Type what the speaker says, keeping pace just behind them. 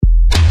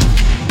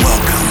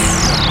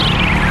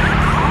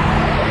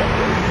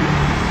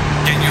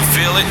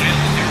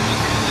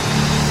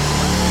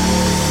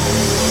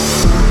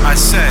I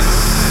said,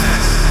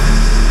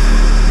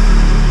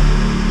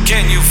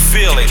 can you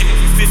feel it?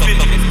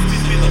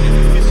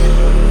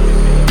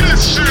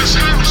 This is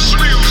house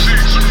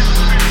music.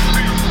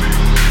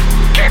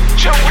 Get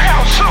your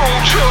house on,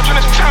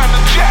 children. It's time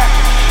to jack.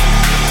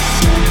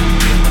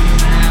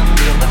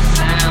 Feel the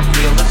sound,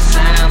 feel the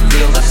sound,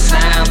 feel the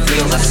sound,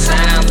 feel the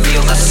sound,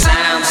 feel the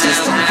sound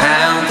system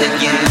pounding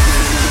you.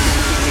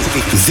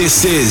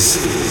 This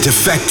is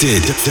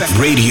Defected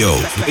Radio.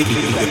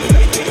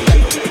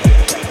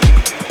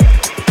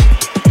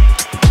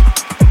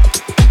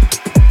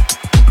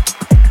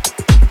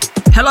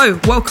 Hello,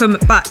 welcome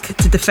back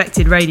to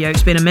Defected Radio.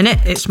 It's been a minute.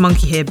 It's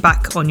Monkey here,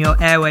 back on your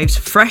airwaves,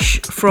 fresh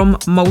from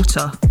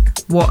Malta.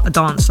 What a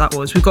dance that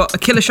was. We've got a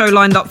killer show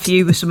lined up for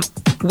you with some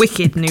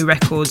wicked new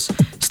records.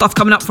 Stuff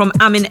coming up from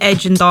Amin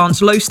Edge and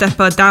Dance, Low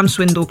Stepper, Damn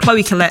Swindle,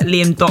 Chloe Collette,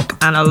 Liam Doc,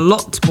 and a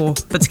lot more.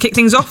 But to kick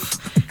things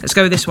off, let's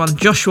go with this one.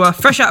 Joshua,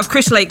 fresh out of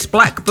Chris Lake's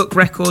Black Book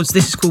Records.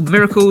 This is called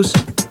Miracles.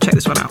 Check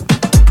this one out.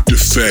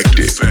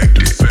 Defected.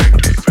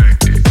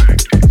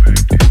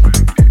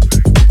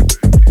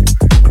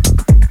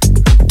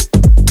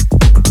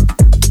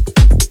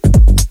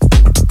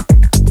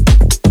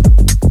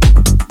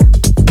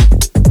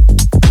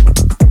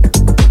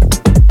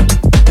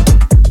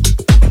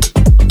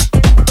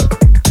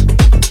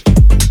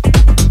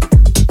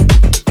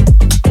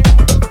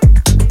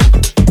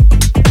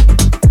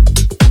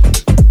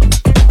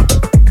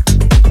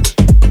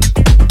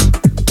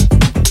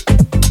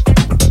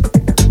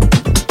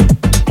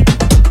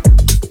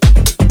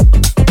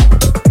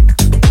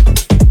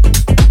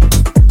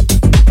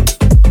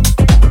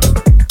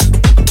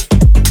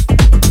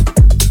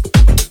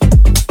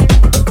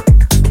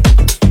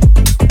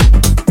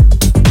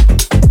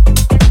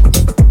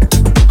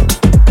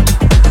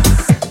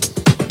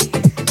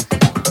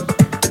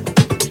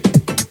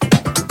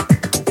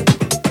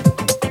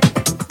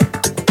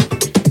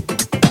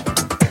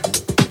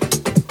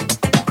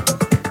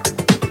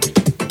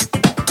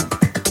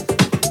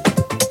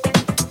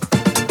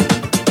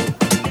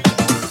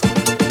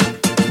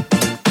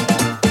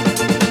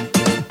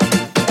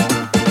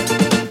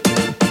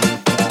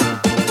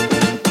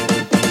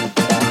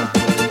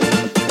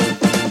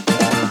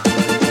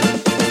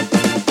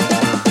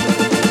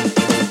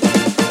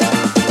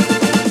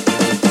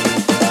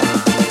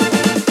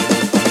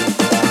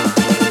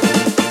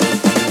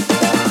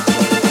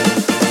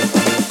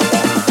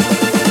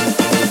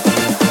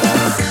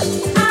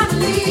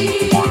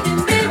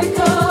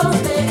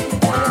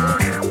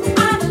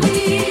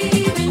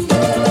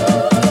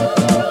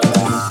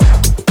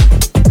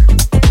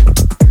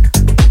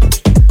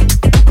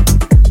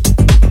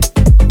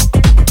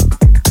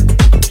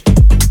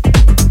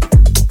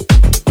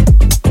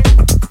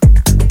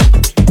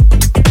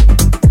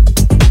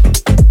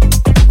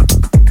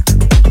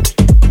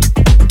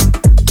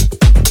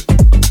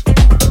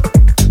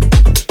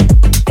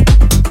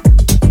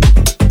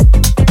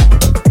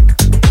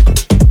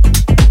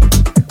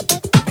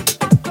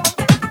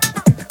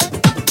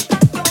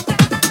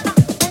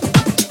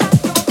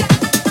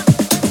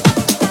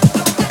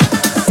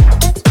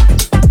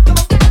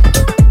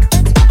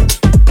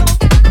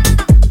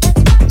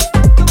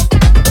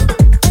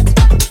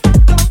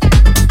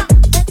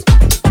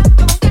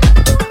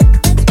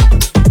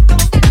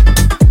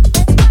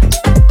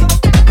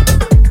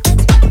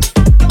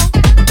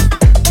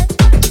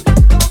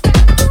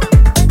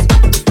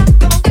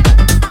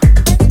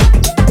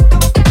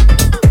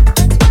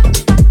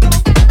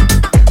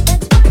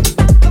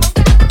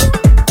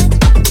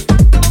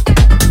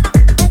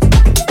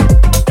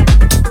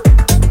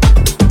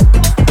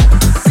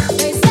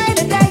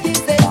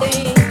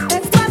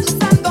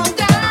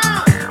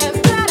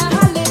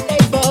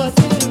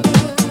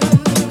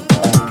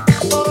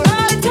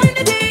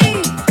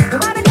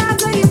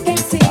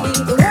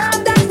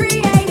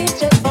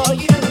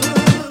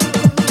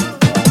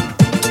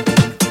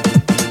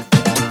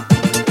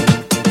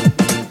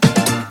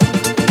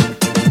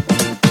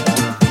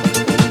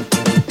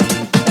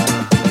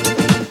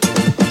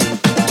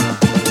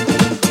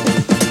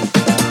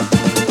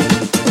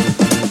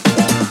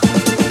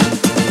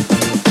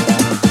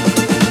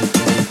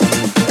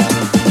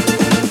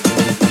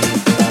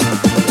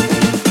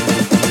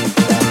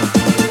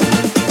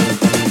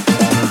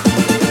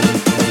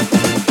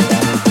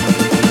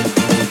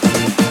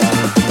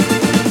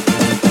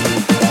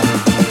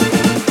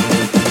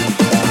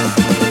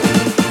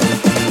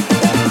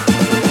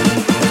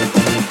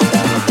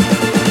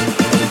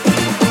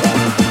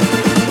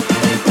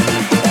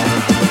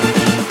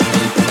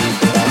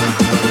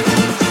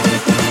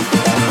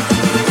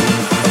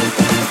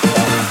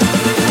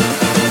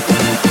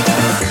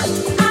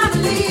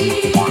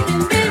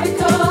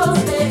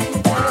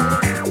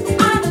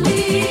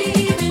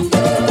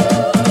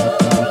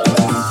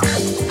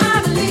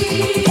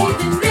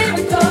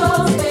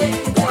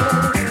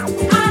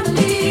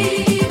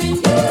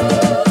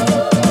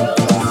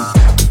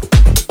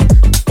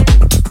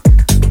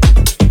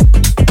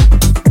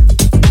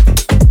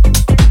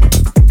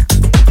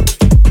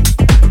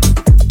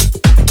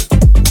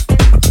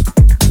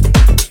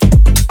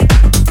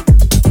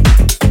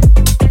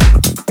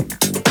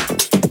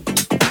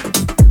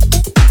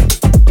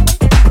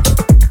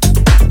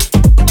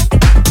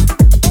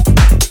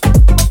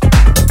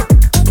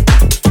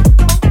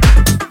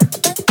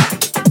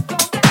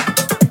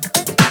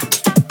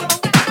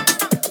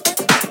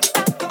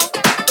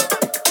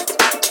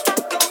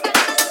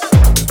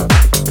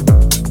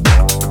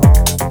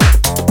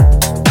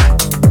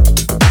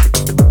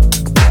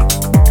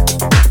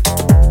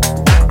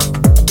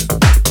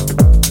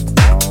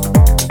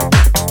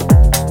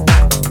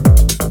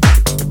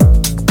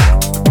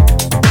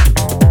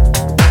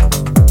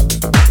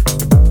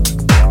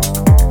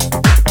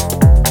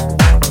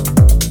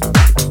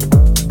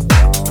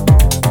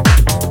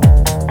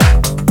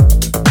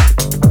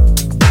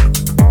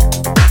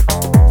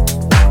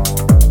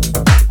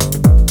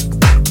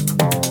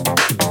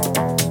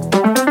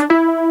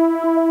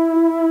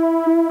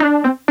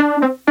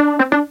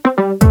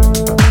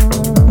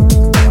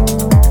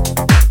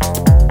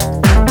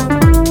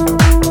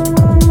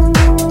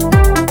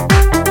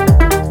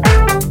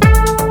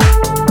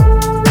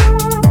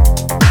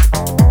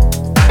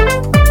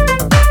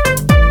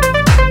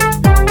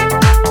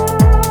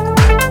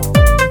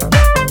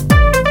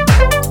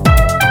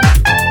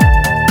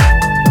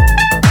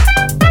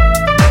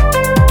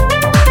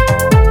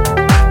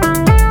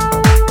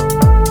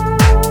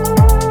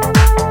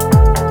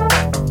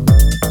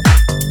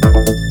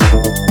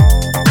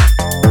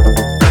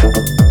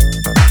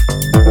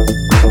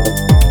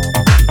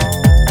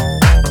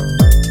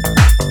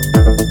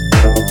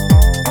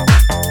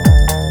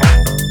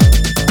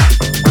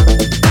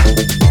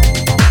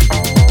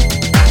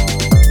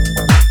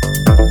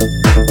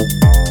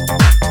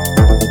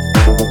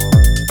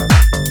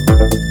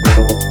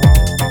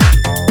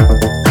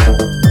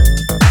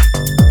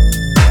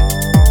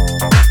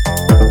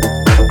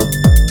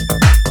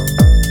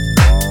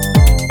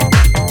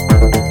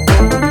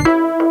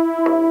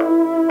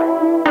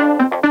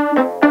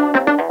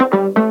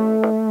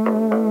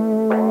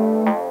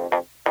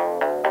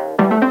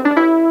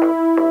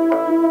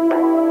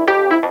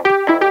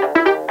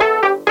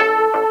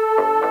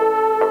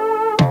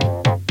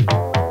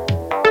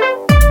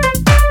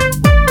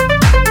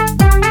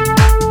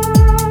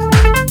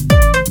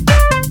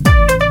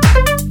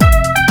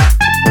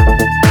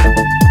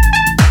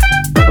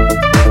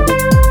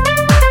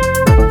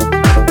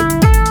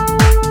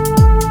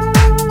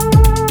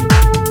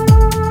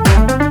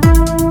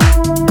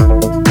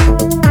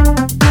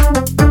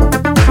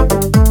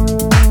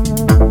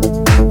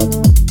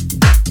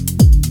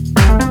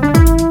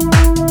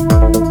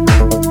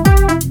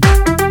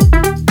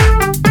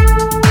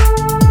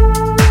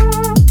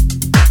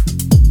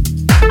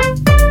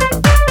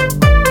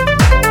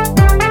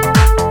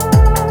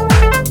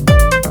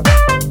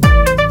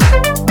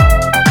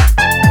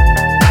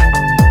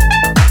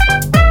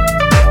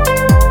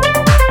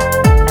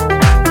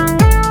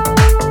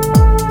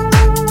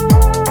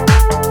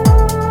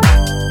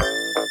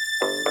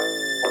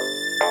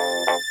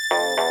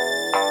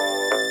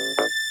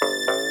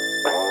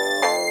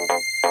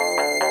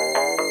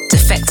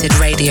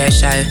 Radio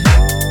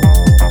Show.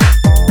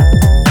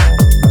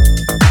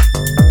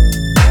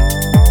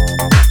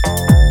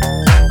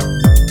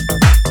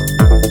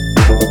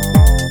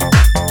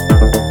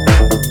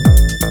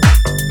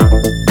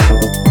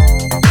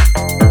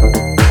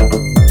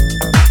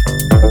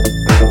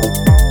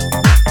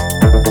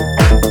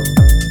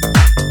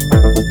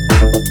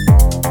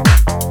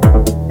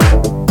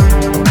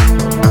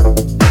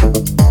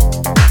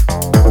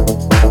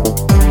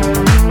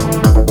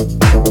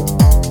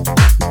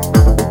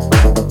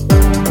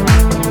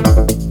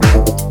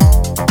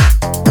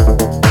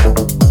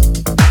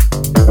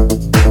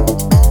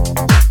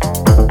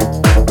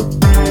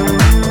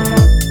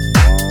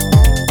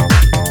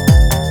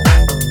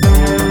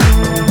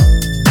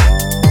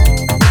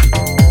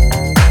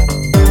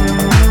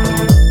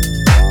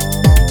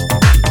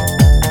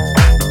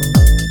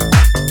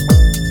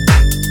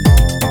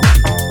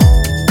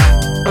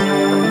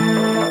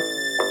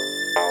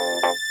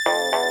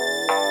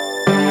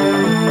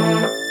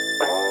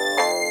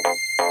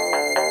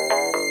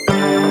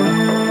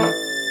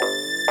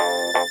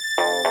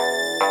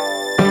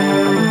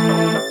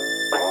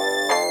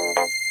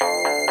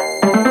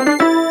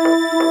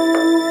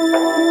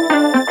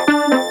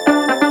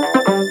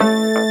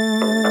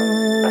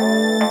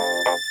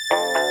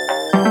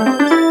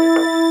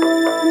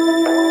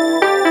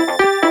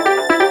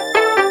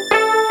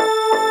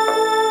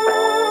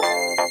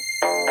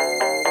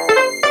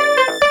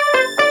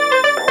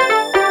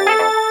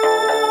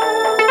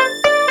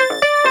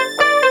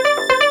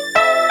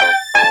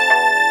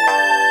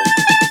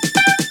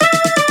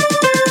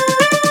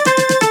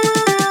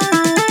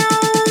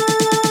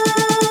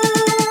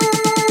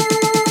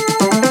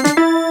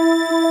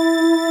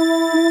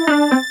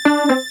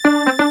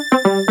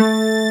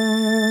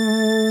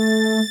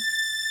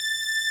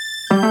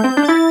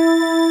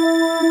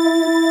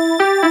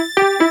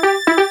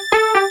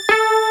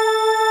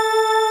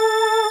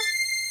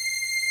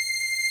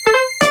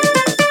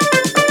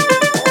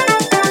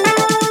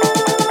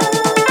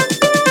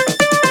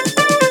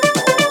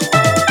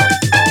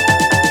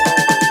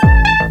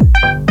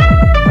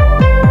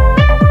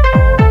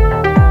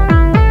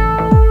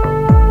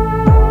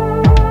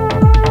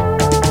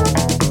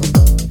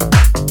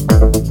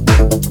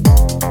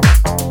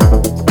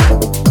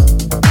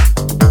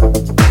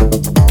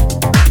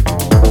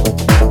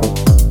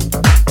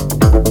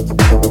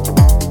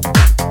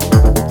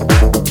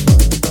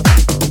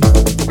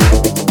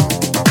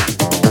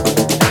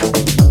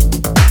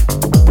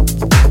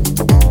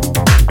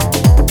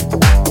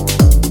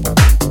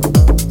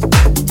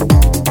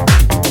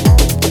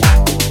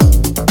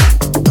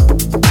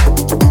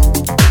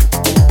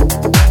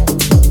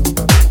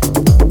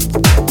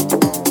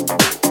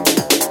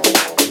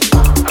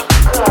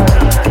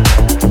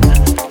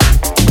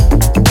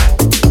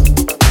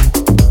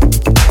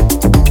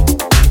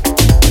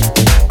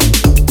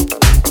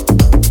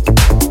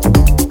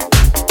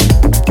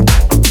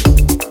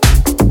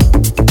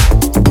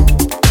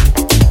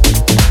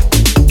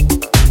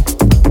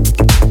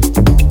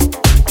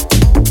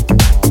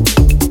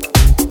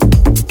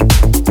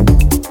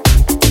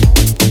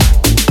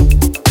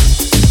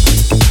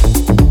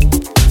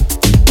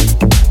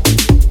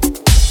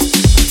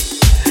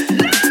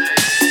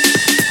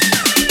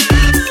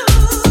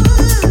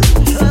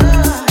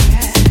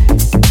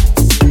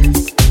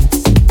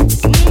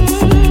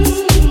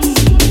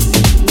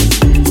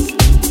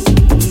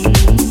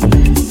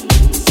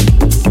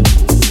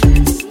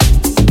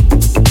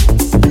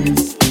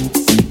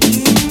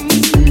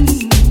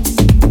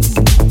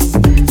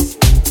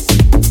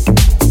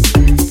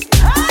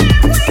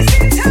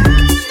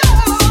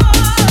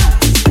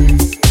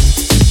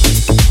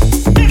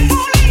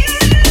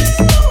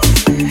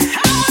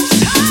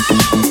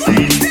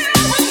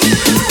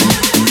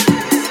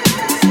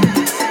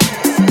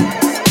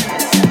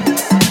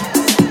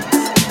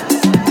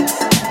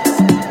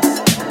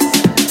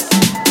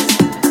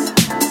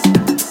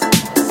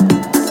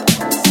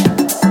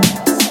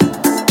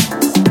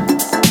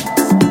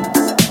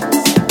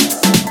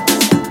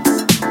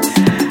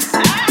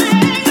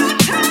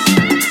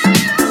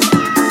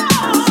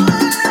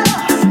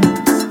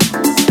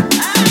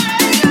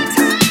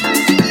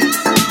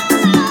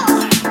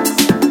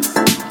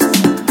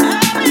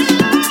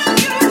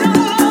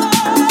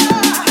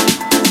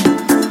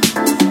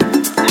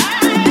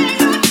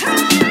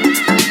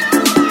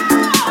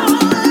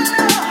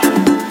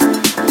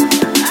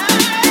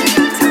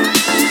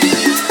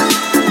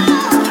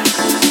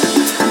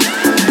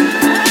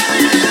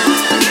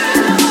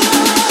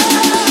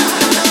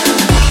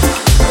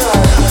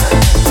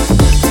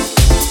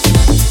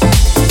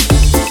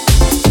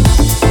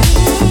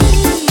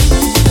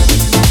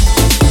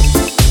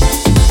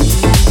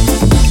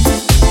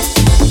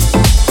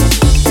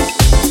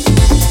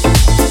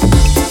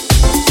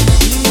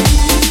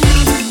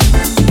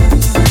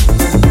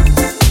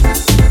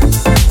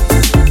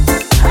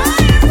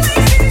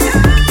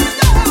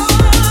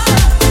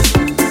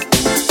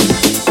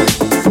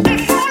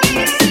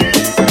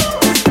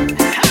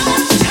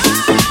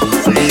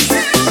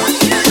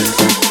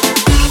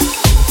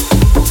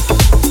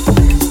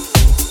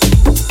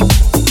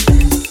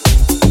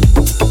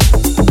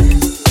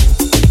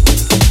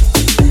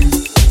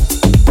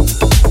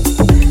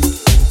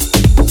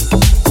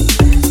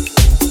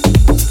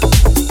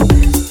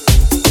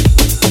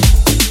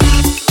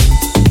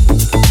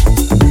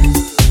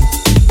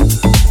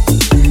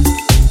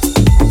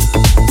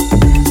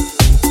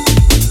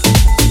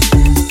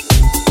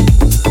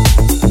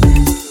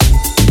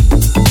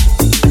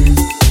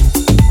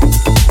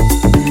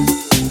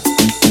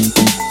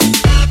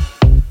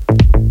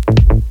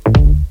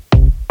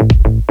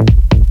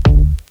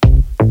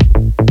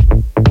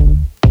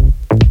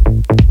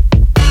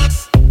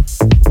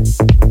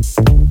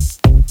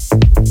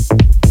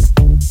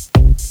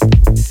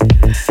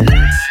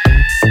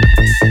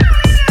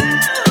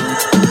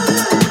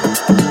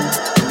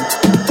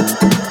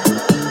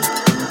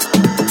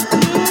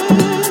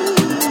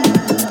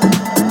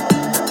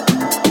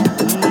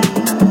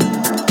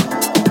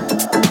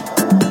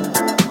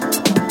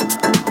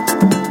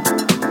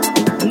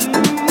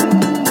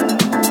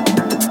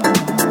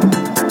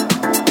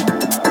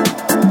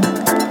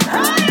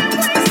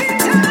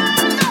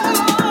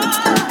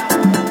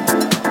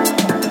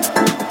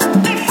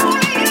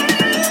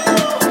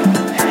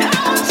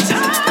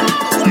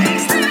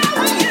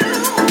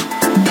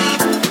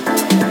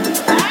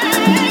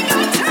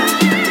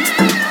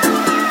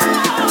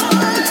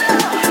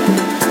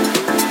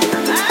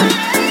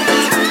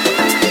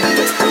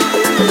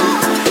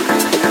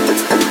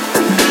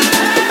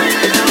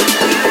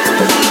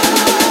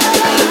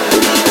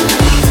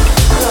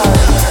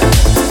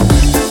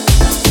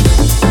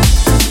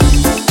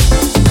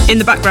 In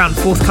the background,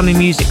 forthcoming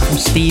music from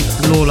Steve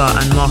Lawler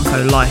and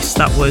Marco Lice.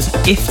 That was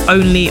If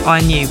Only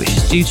I Knew, which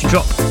is due to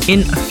drop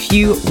in a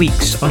few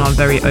weeks on our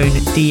very own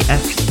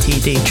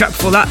DFTD. Track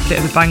before that, bit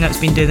of a banger, it's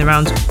been doing the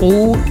rounds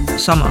all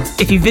summer.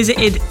 If you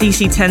visited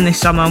DC10 this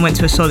summer and went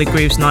to a Solid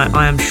Grooves night,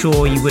 I am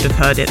sure you would have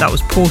heard it. That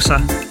was Porsa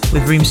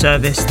with Room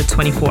Service, the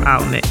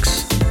 24-hour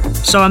mix.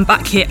 So I'm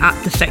back here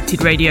at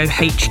Defected Radio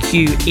HQ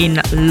in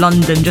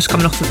London, just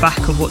coming off the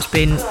back of what's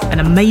been an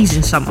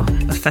amazing summer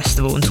of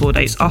festival and tour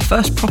dates. Our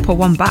first proper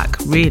one back,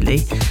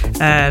 really.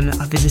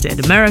 I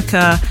visited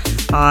America,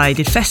 I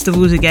did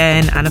festivals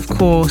again, and of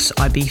course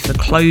Ibiza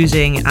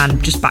closing,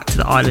 and just back to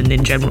the island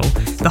in general.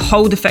 The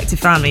whole Defected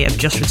family have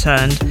just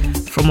returned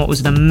from what was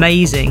an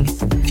amazing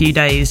few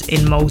days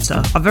in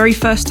Malta. Our very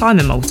first time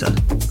in Malta.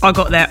 I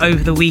got there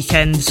over the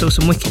weekend, saw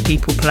some wicked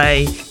people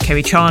play.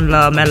 Kerry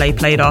Chandler, Melee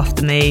played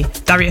after me.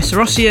 Darius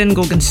Sarossian,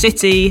 Gorgon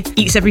City,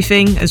 Eats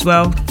Everything as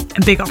well.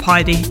 And big up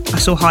Heidi. I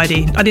saw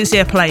Heidi. I didn't see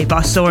her play, but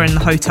I saw her in the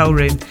hotel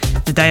room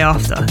the day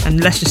after.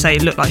 And let's just say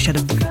it looked like she had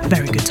a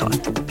very good time.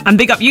 And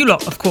big up you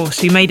lot, of course,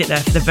 who made it there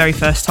for the very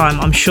first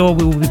time. I'm sure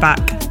we will be back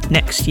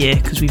next year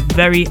because we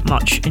very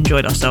much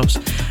enjoyed ourselves.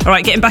 All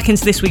right, getting back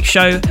into this week's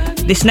show.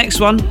 This next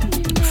one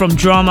from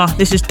Drama.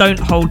 This is Don't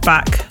Hold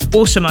Back.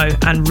 Awesomeo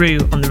and Rue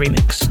on the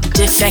remix.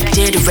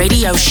 Defected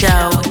Radio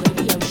Show.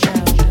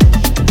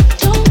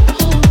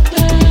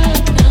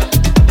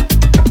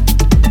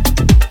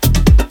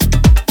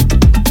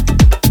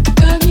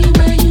 Got me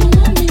where you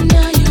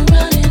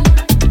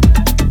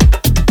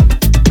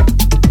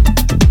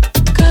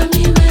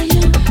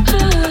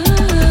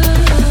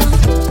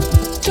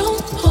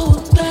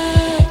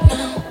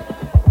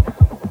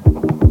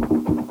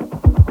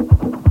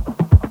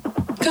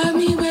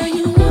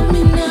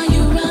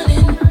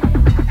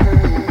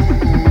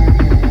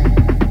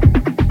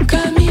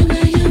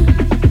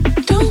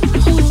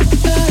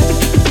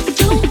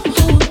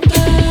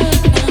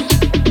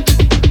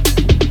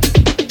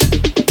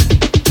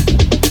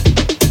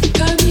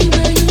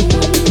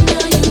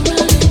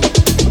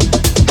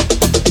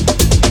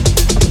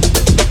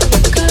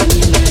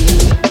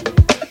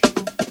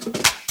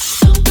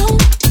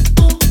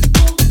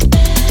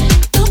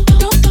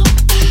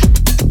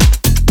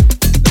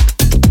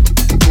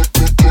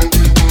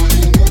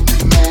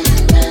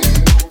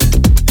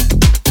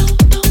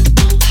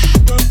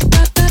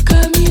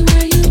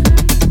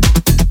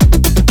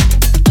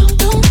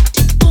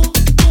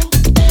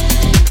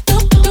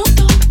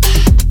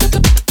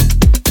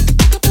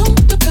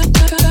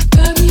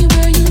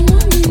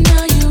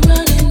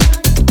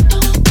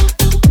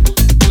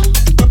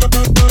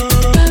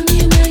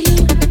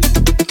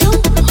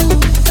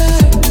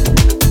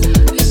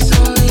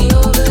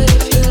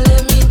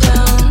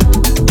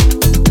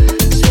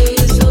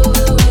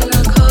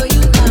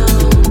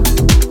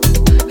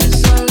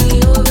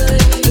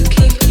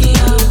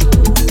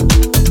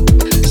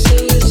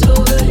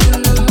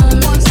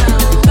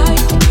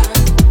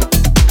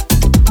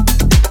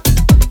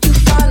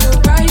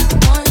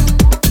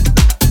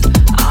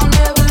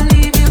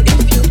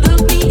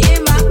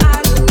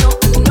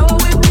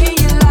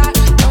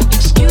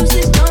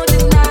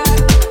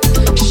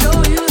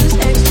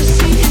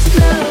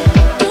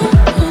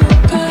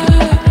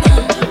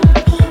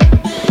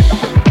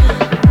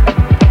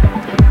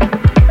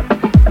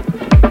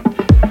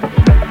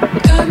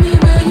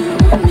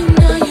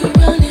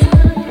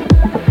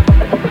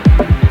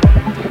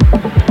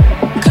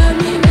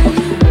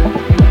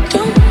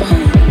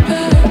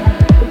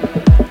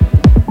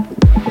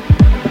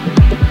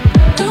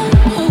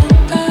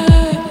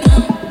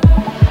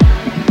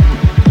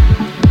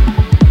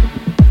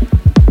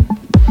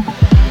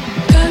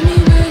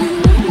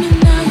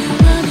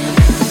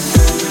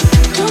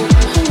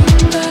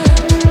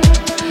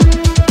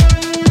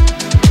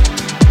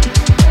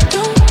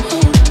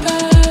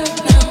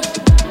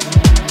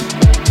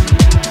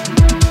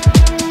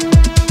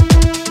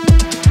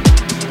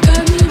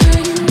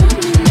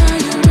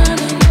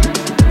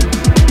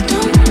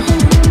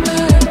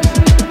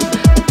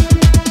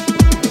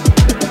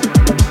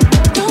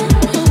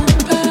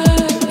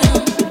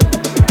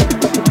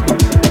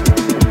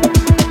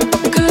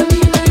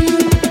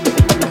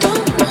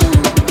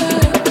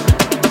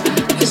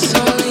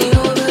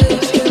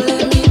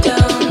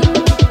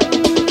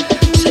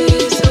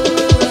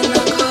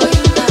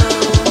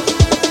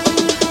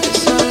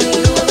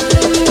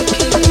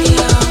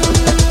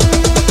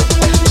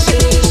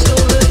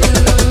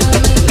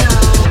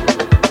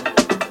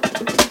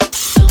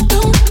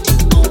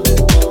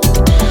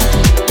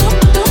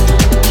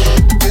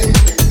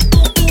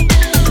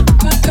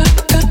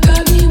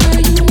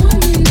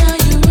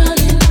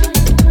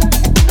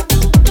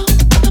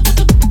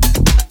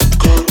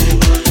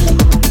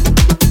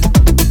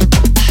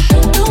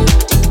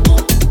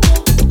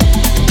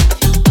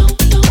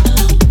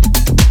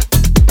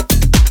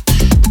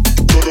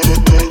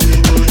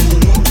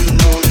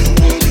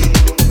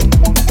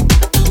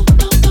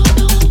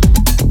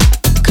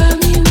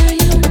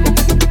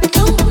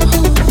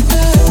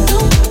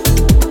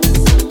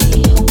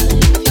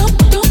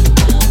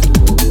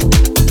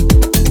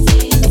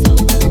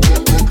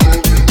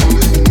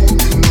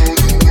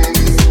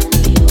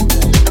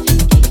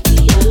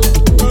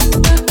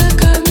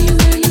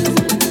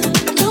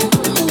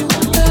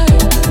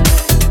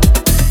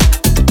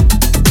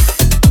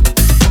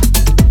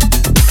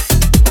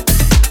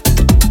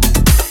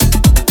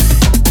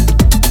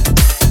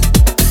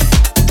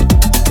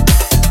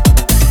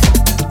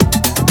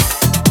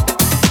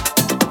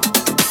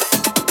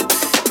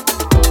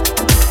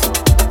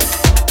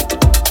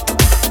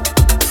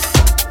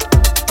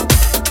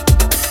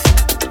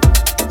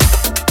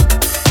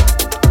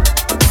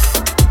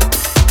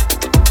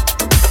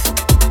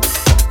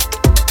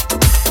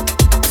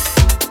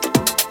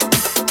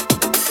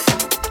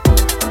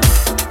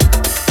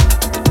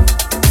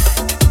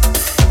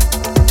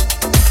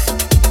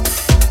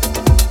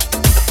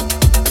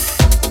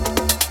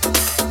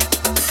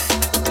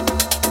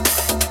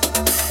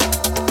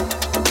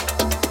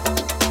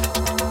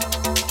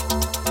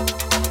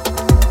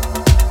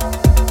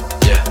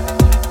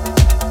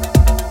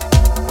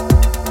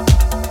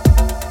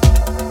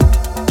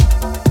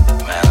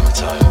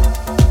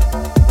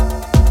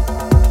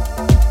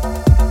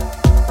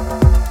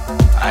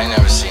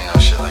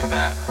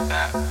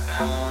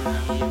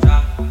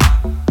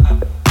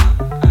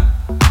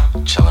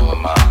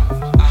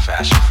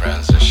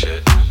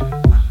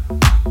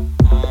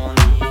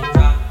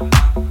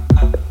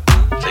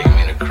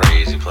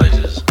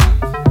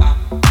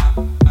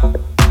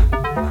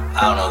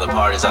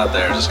Everybody's out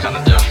there just kind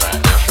of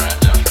different.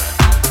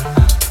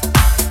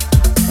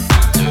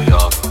 New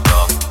York.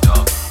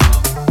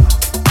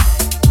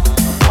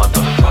 What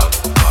the fuck?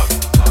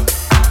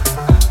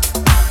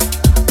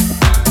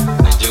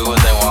 They do what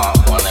they want,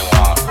 when they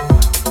want,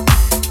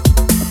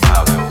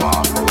 how they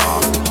want.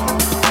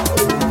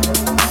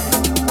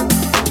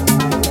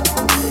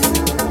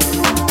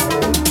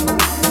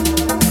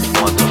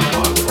 What the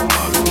fuck?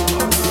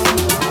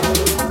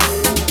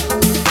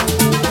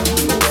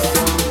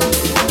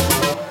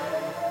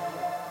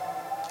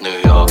 New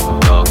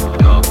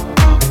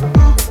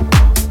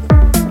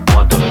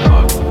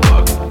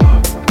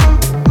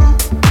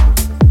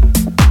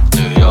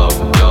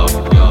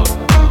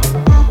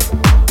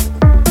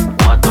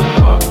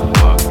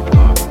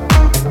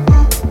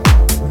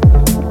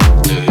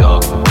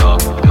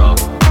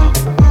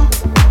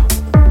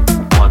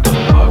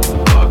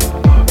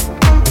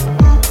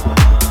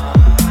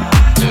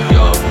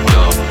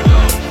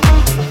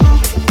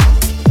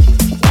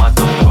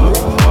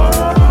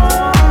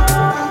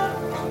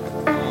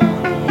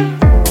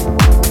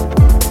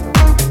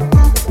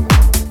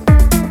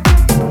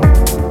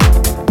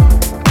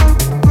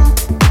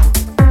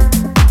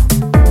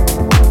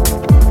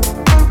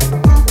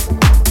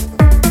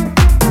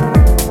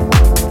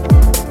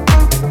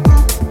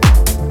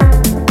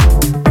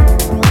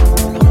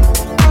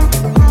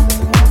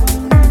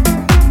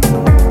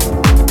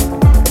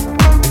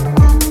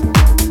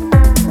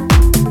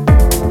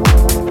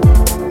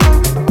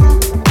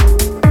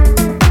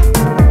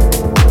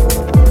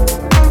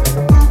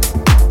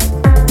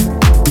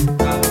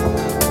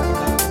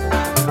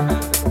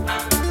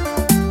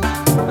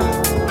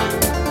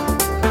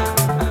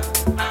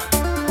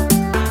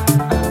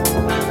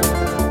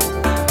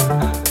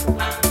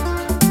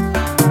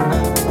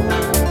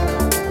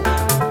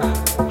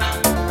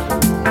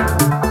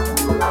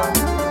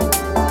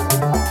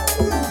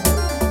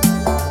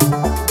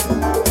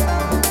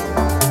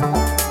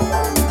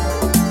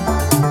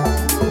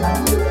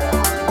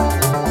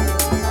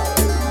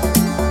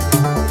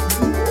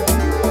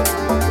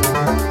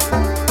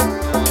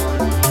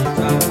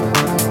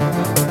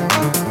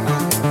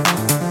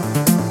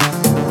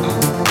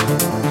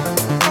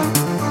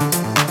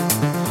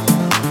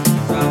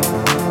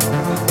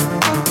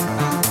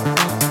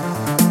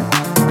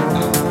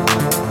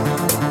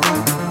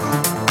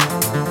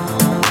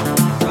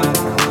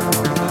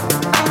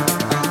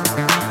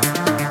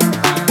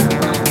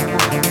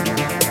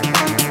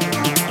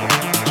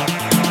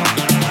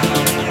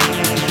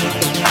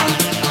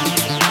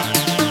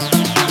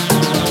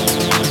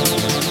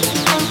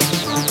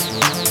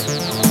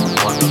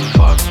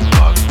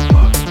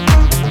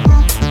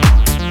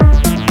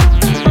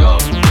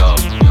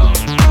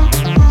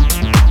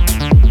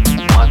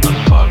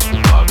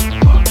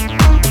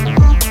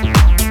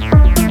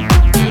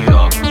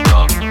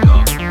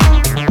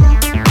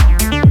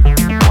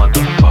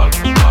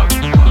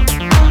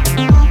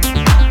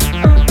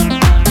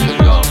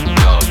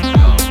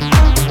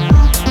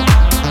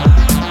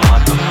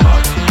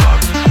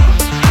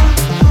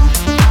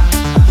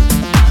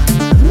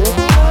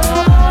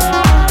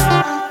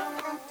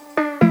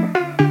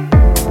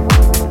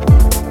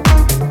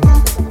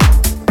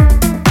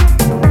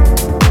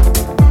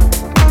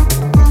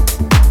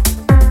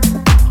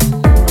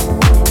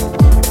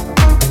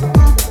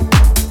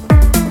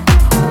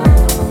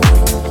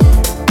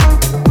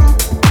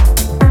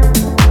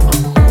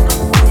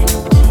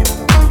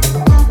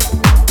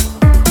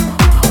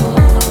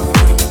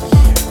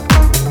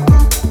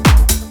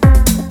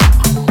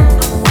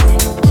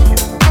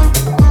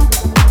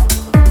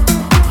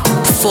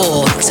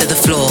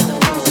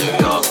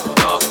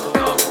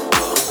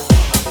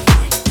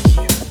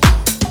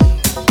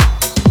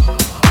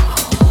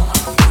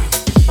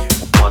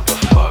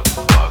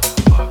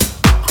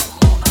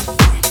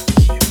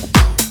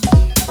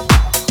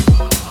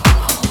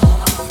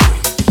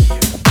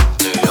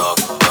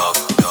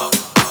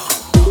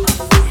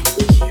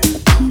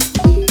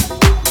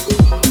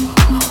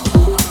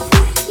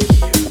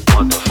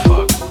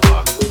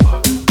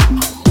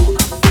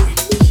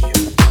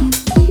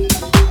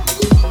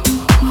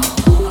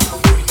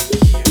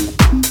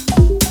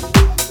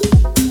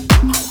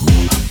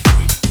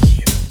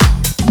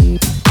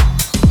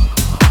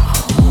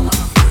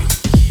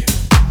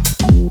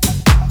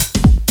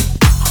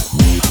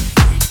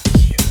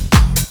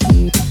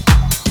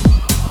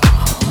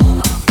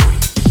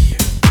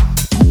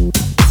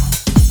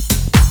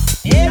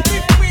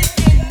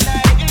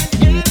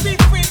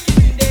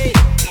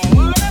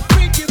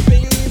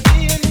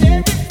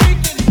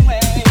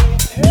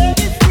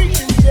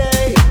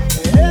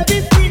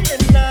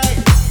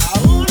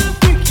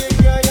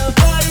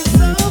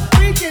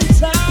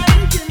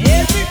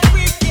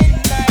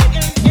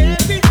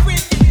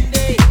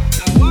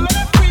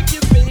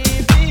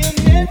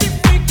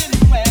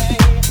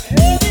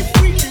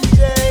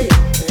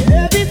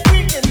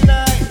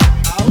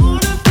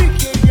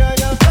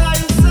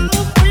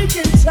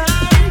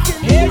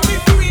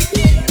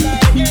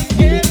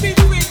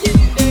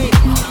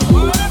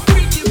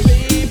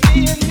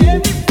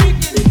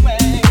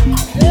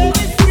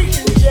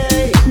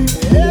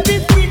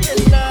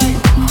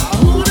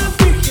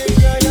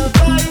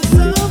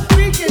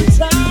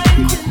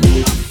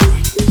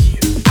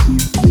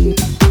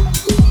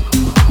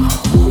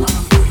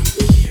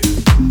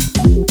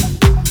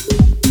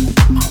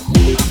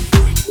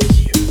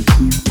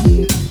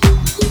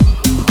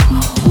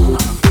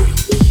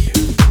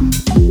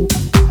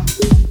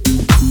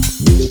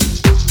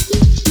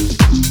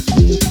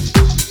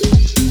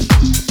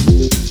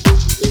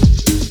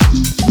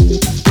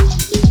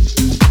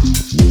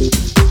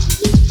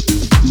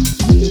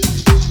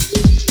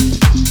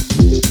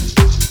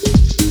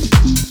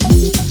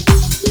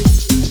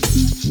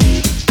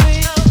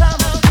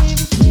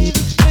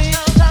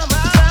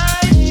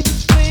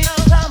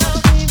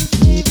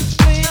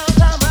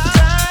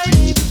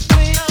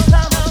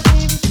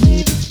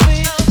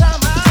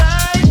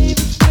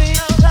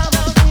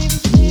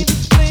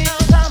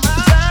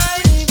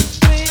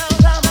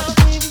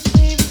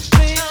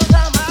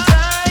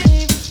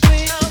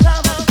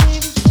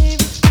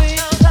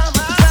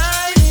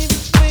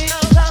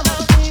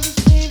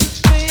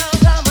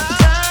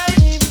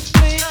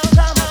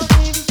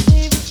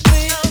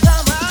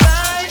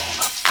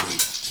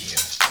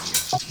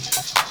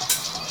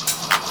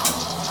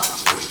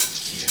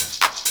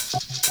Four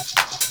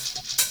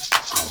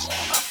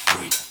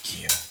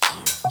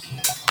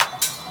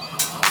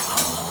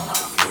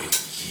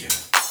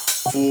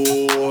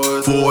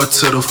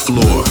to the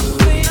floor.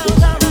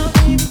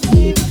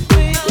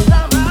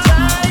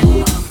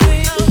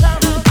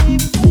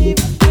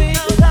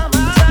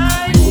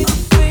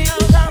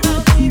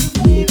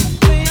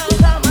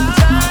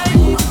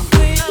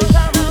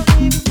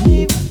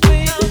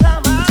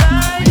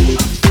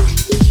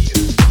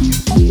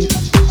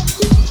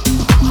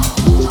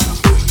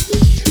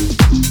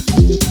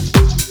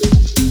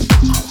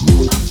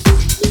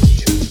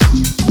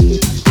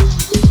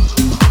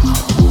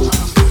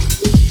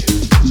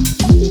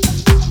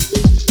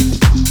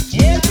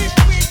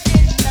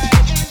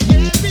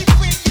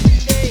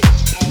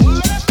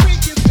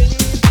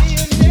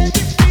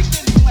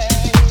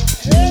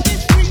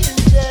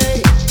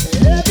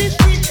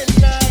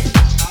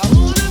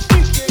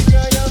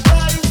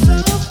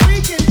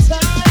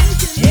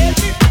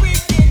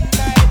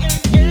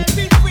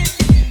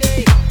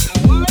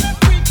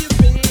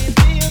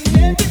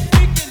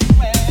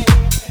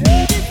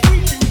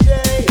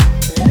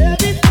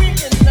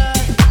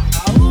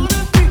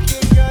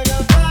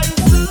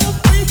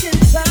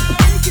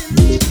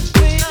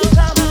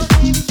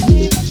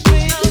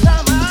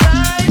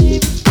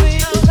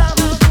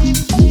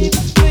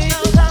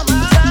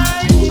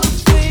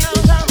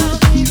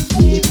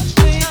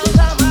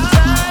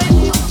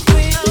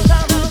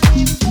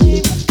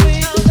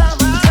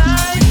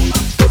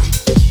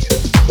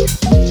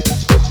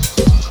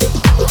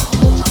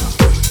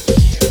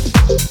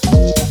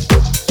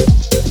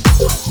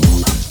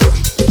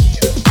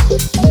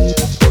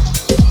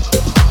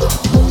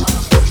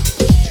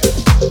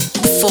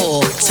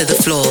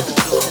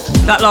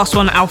 That last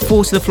one, our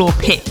 4 to the floor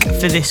pick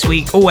for this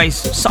week. Always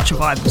such a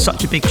vibe,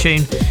 such a big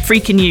tune.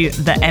 Freaking You,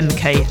 the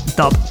MK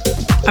dub.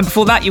 And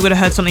before that, you would have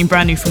heard something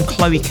brand new from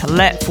Chloe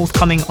Collette,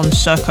 forthcoming on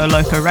Circo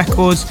Loco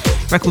Records.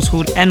 Record's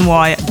called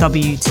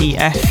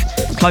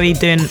NYWTF. Chloe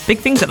doing big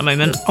things at the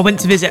moment. I went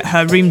to visit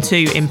her Room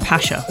 2 in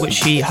Pasha, which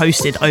she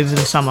hosted over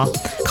the summer.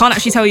 Can't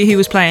actually tell you who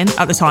was playing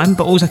at the time,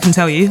 but all I can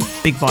tell you,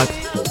 big vibe.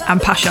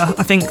 And Pasha,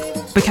 I think,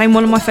 became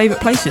one of my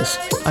favourite places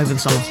over the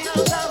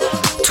summer.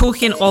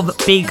 Talking of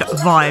big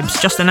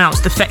vibes, just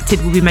announced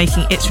Defected will be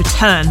making its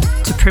return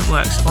to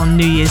Printworks on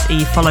New Year's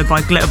Eve, followed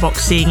by Glitterbox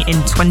seeing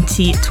in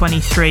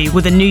 2023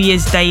 with a New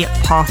Year's Day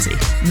party.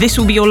 This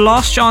will be your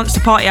last chance to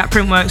party at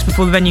Printworks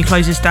before the venue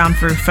closes down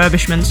for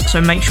refurbishments,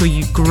 so make sure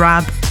you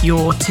grab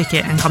your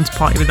ticket and come to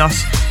party with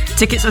us.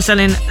 Tickets are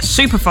selling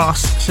super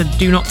fast, so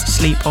do not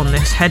sleep on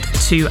this. Head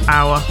to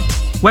our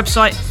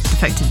website,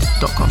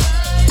 defected.com.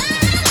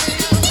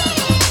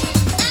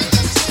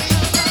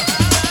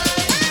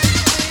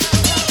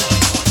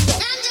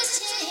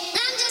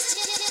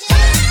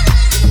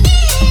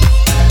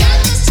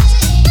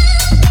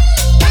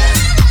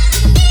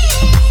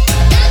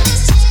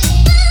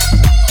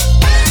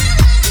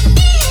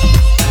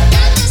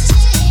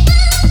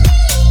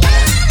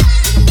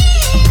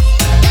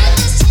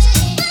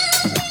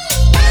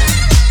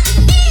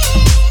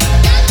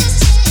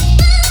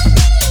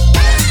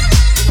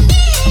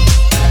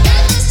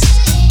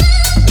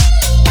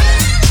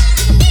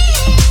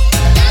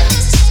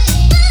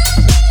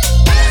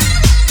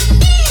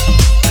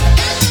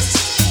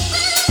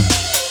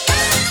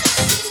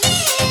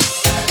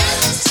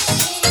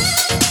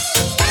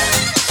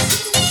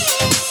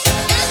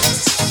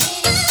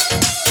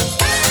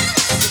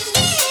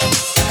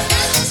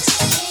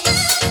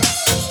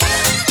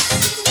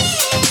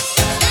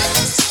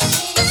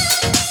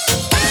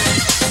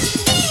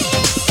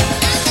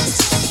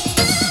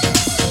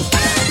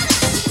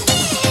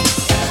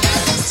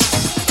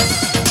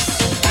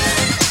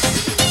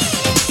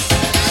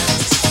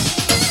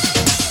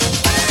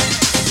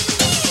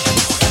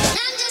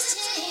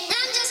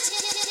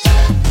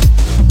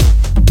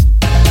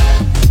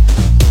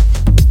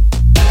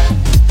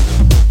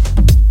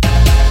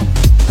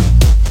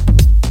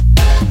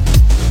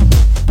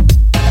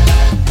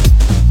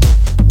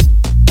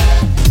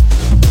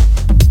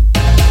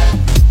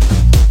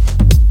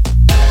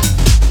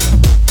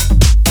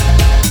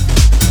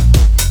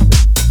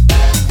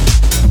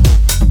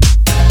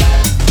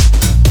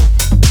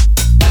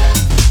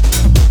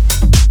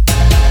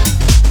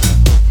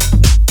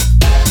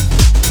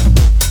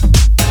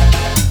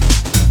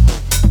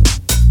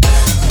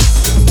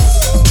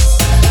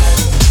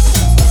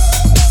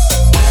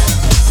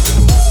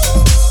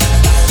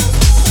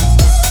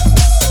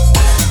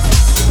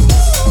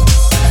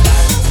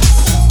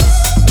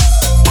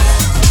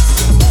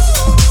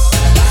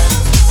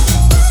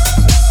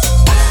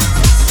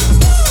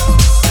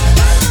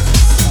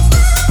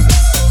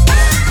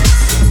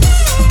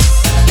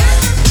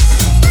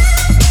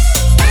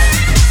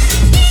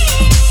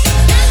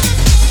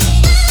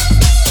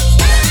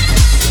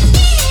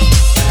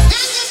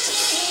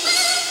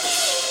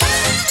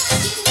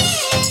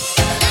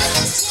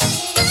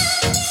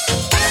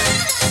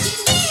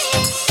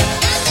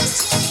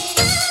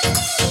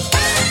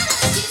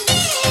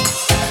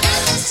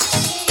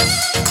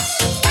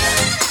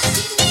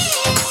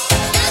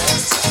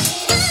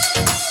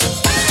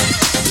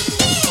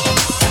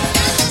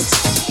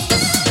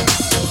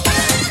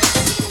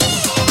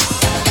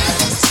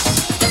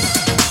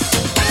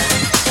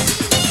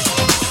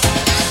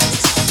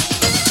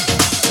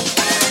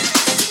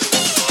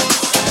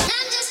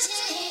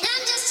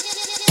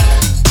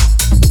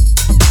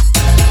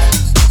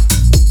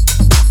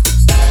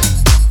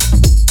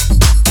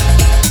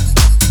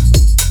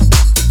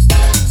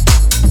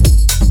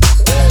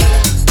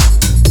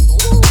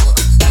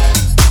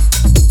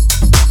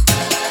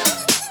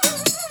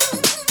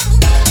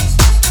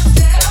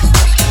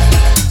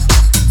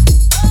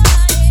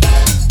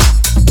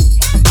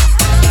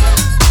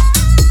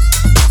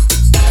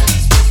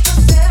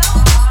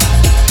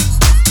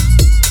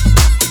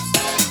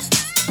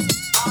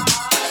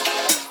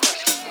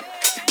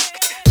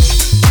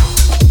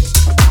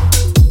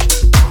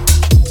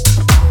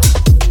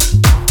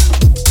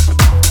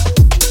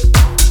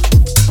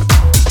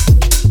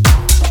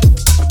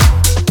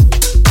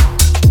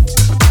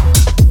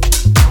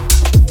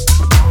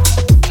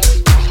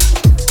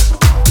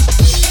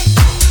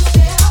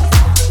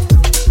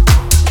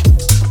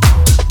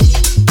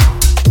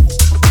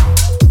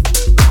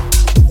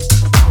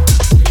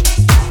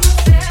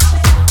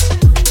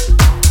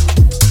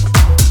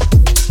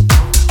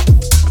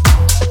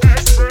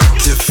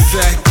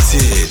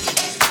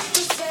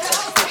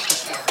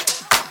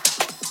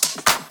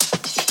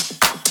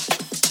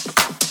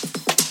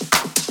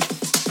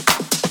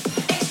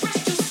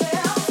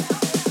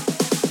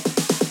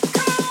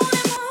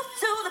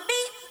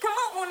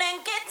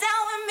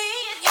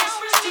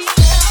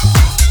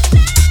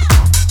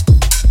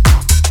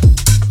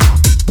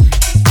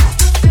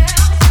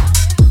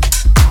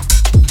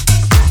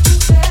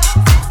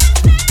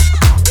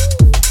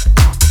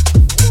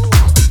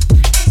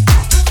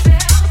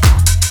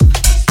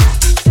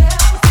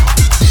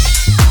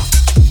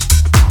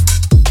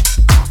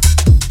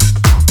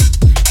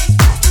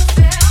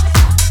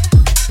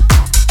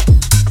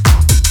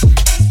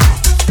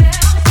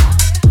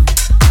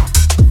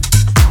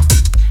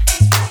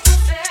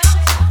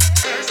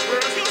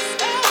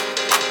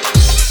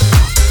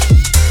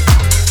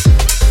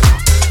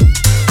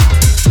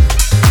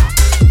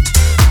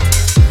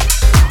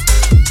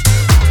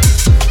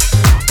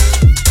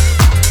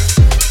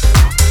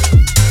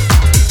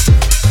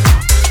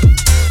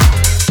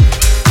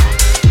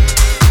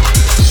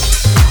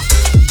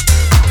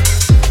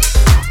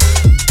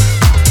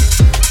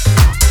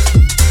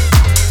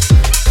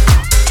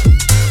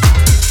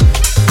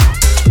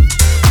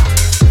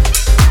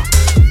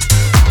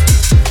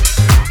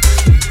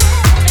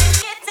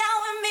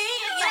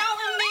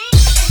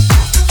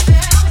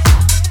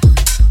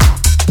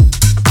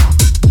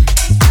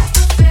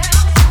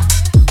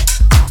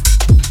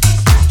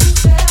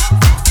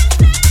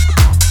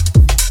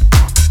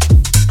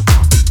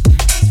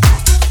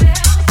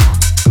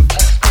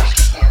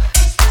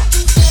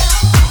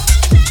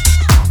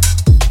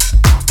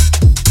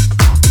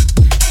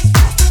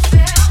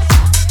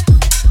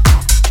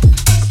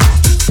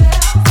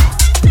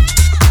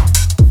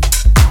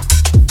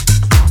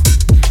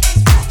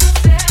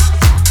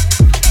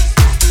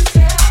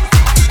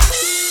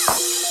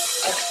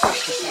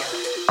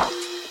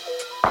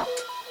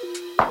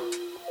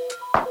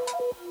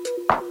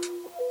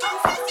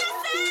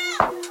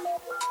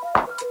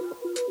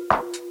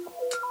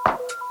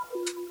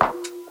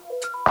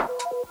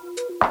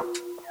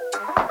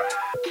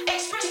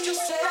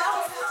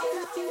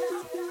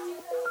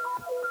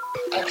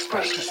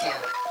 Express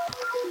yourself.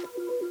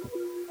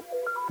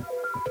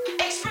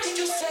 Express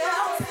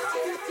yourself.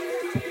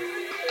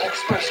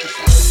 Express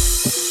yourself.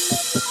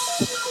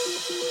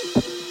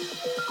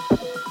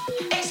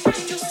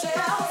 Express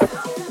yourself.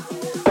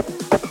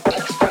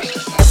 Express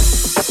yourself.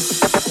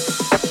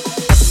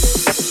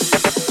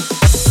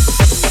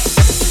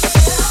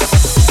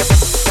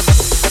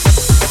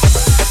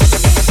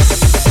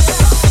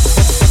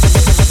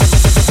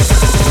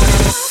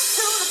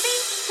 To the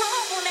beat, come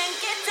on and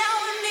get down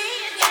with me.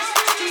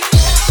 Express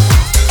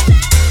yourself.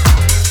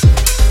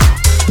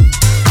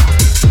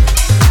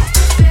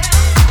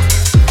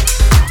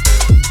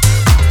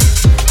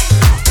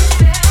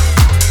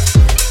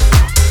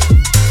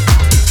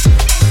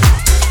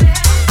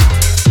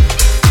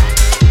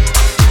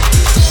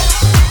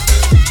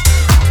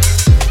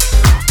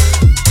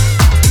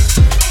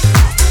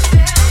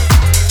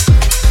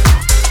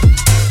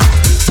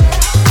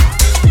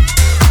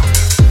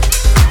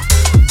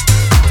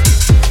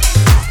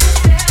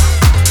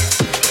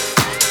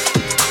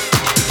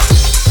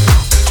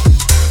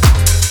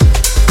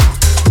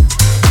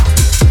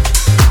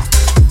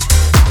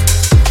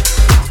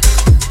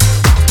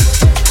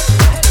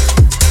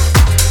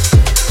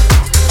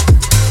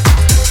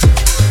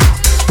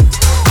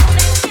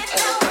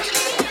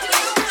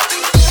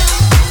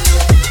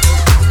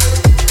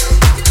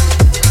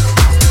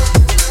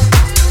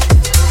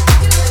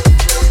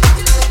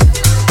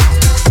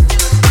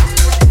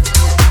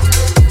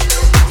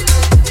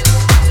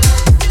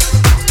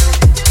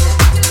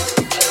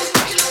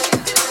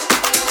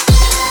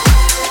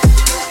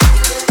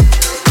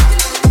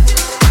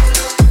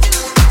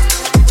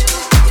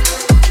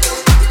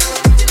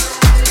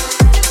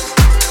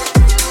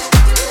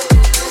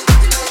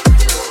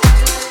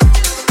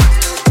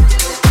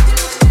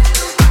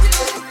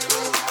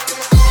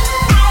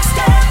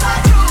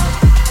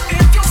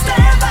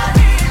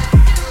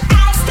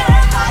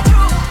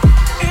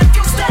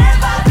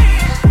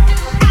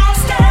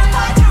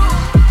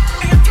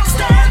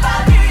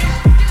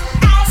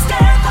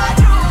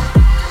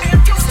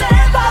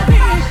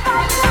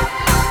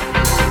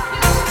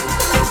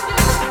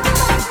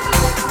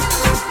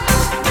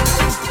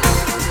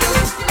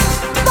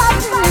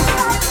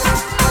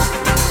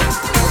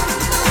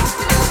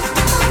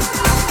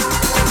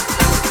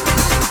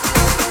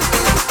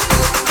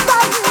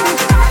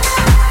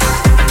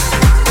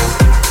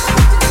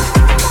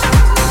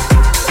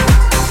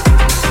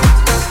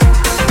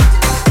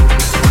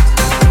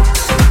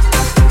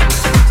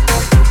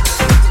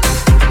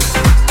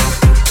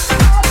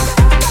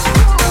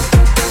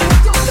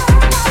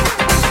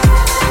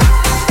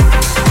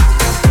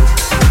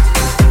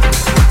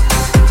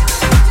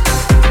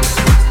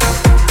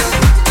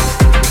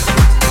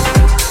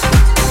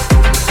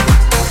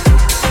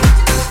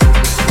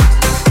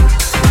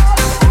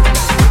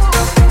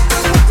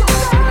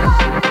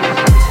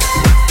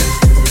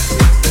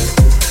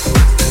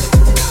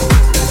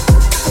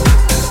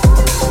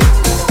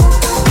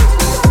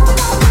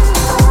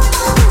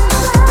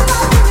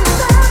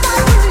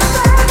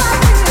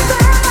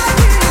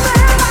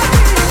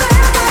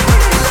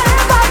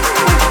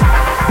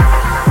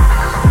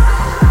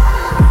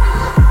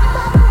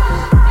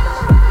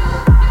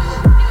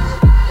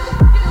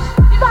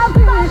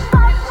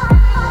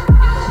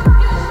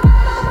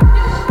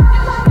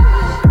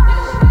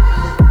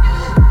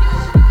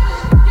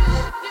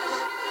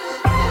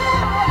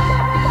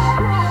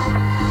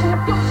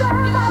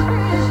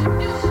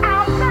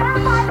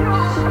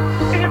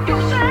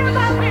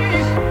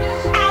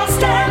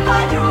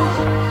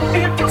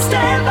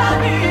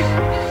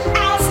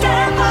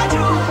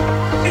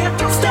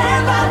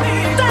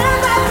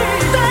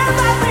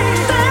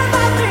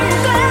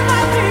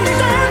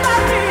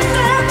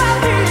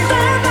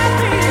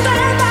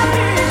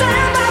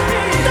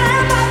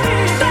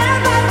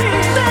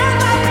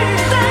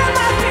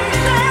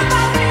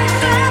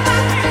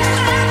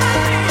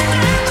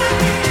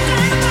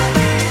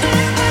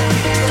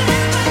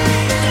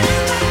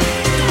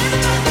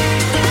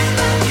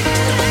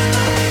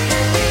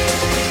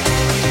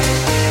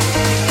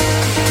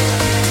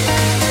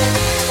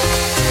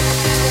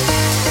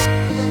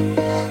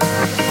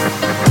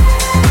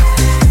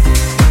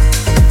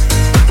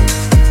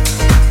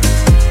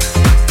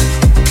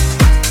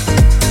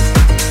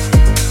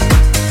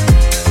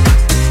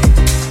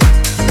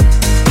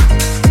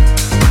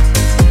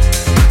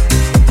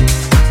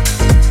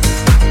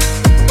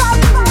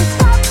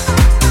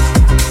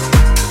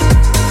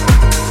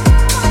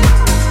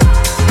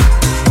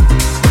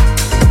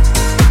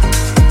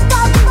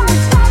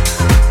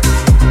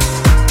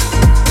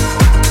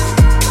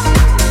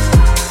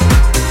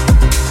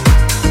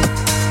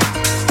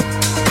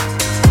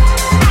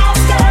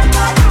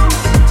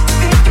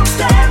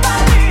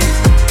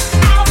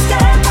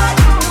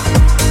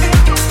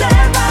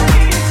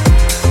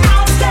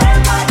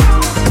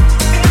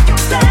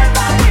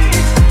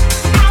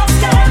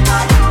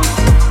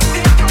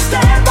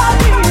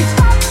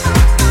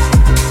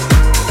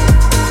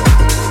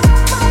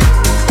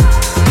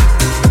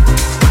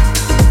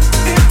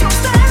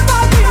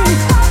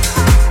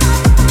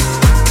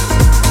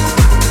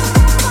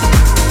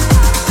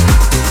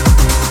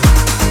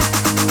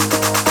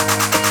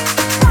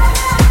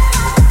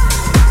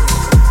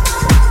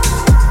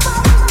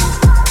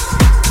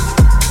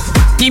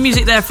 new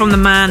music there from the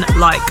man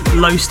like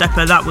Low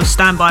Stepper. That was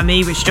Stand By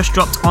Me, which just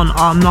dropped on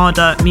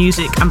Armada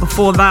Music. And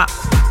before that,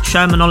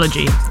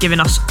 Shermanology, giving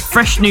us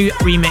fresh new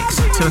remix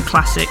to a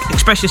classic,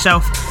 Express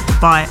Yourself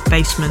by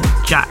Basement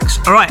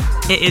Jaxx. Alright,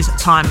 it is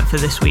time for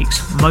this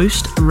week's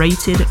most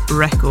rated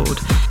record.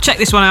 Check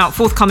this one out,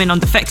 forthcoming on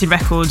Defected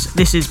Records.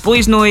 This is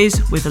Boys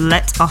Noise with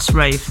Let Us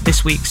Rave,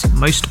 this week's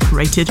most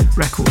rated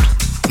record.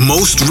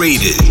 Most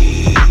rated.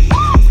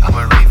 I'm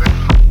a raver.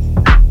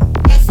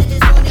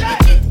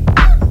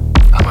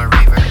 I'm a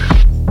raver.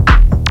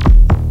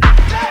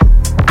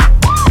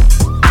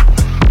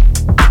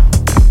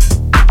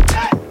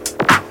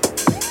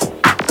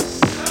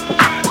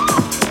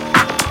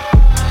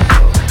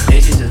 They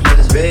should just let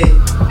us rave.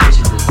 They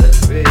should just let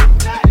us rave.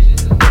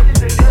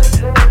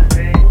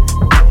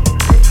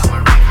 I'm a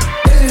raver.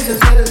 They should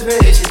just let us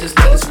rave. They should just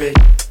let us rave.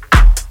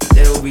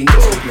 There will be no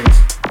complaints.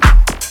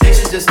 They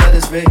should just let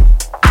us rave.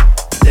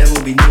 There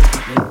will be no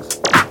complaints.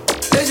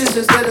 They should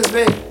just let us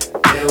rave.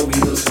 There will be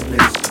no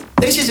complaints.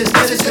 They should just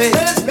let us rave.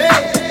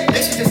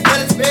 They should just let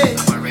us rave.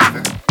 I'm a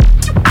raver.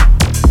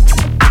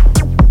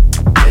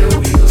 There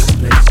will be no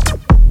complaints.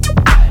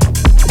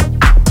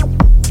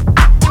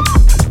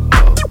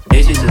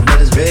 They should just let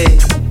us rave.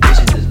 They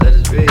should just let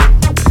us rave.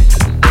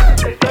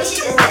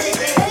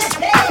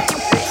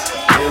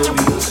 There will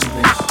be no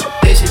complaints.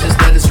 They should just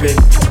let us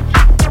rave.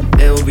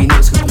 There will be no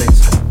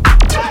complaints.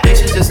 They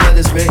should just let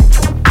us rave.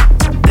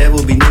 There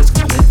will be no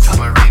complaints.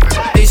 I'm a raver.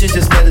 They should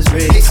just let us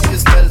rave. They should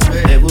just let us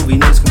rave. There will be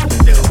no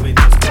complaints. There will be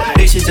no complaints.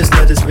 They should just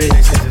let us rave.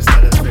 They should just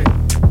let us rave.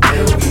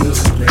 There will be no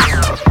complaints.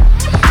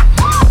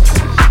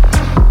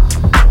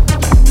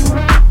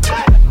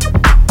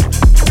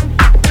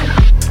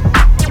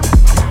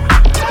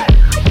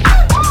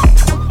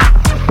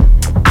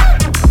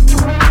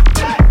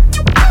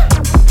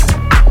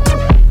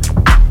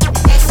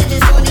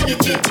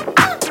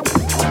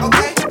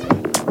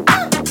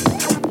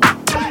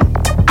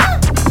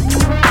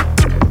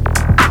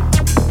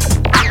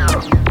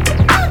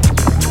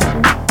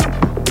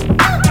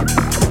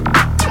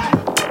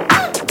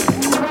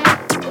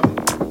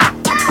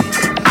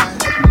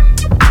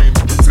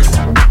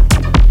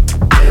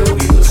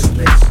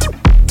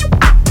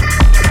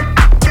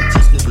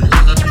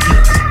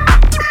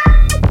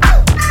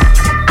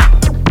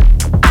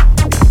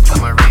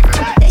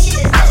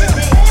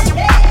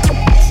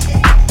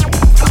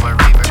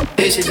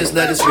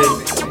 Let us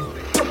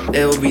rave.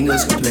 There will be no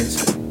complaints.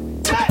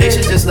 They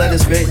should just let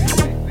us rave.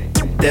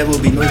 There will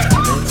be no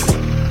complaints.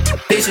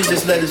 They should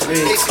just let us rave.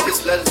 They should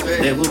just let us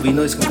rave. There will be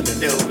no complaints.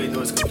 There will be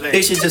no complaints.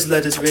 They should just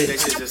let us rave. They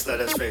should just let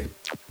us rave.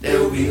 There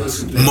will be no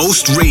complaints.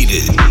 Most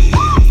rated.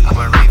 I'm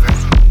a raver.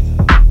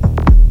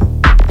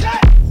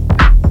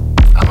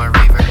 I'm a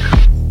raver.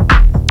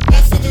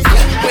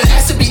 But it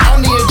has to be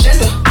on the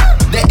agenda.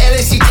 The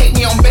LAC take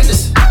me on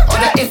benders. All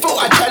that info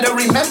I try to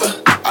remember.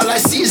 All I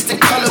see is the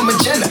color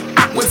magenta.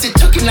 Once it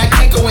took and I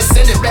can't go and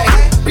send it back.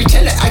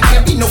 Pretend that I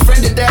can't be no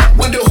friend of that.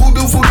 Wonder who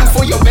do voodoo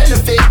for your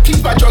benefit.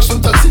 Keep my drugs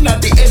from thugs and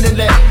not the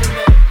internet.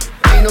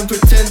 Ain't no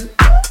pretender.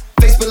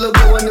 Facebook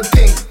logo in the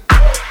pink.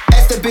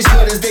 Ask the bitch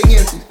what is they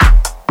into.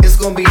 It's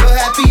gonna be a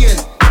happy end.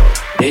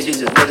 They should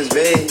just let us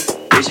rave.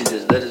 They should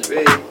just let us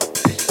rave.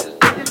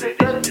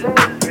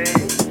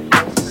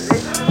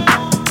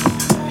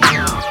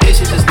 They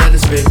should just let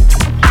us rave.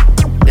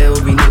 There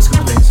will be no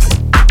complaints.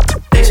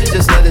 They should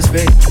just let us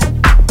rave.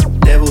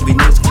 There will be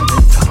no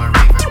complaints. I'm a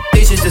raver.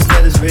 They should just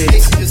let us rave. They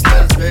should just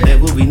let us rave. There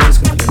will be no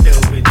complaints. There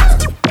will be no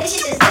complaints. They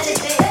should just let us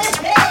rave.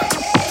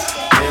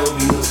 There will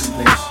be no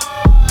complaints.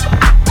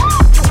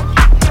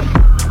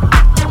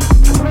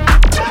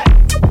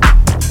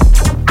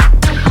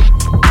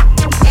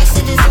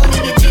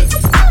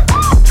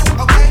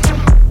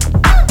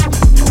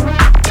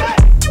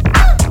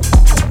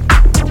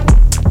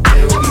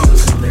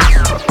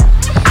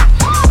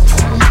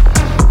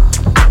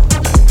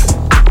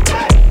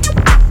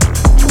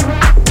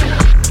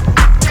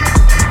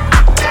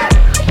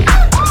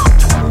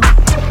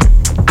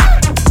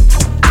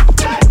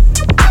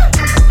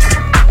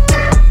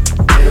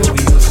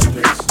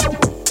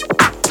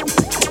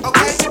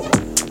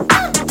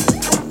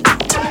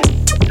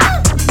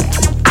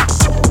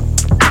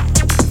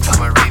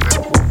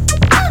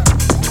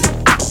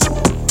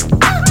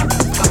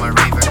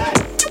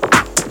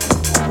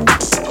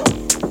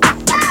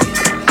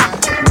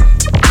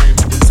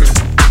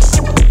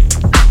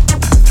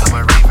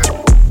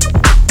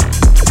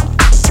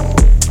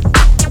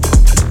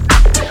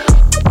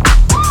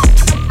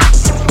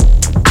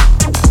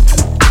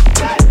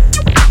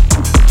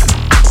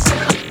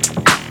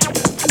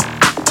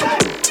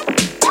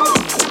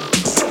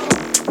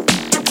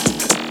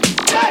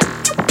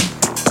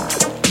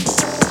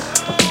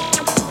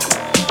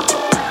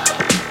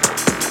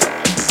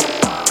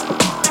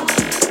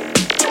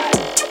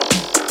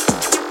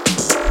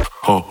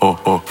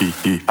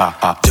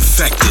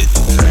 Defected.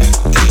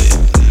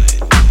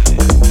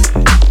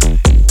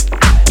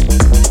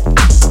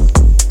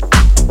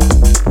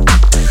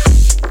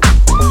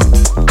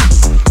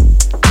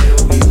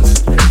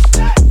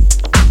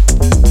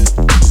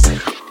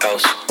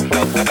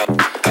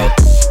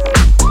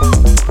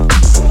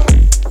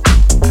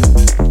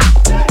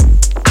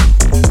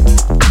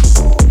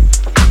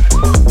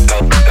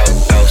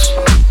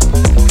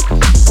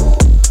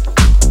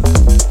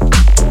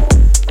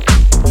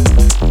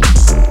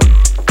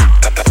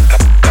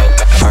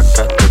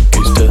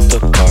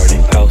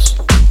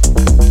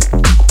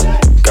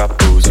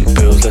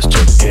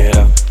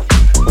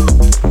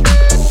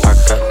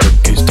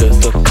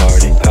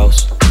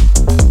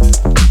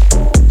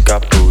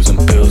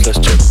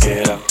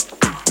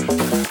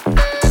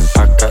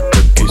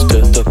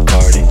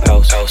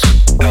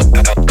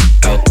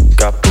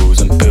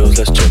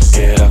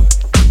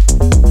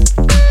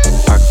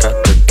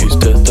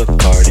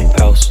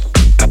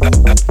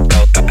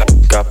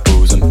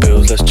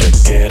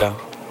 it out.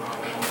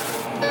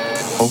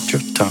 Hold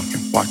your tongue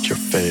and watch your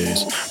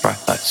face. Bright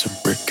lights and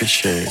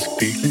ricochets.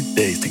 Feeling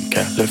dazed in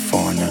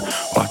California.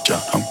 Watch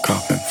out, I'm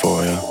coming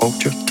for ya.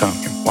 Hold your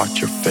tongue and watch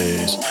your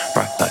face.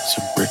 Bright lights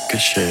and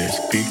ricochets.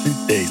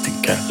 Feeling dazed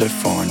in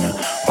California.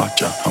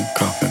 Watch out, I'm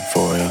coming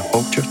for ya.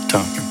 Hold your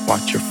tongue and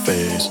watch your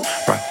face.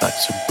 Bright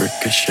lights and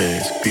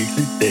ricochets.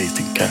 Feeling dazed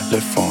in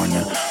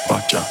California.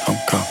 Watch out, I'm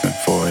coming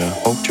for ya.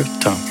 Hold your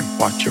tongue and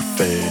watch your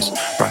face.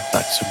 Bright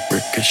lights and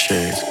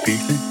ricochets.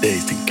 Feeling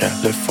dazed in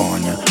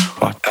California.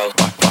 Watch out.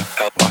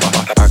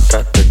 I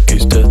got the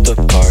keys to the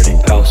party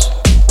house.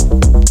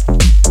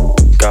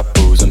 Got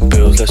booze and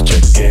pills, let's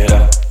check it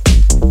out.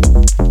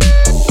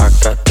 I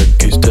got the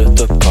keys to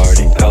the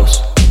party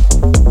house.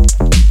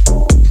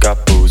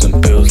 Got booze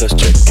and pills, let's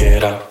check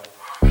it out.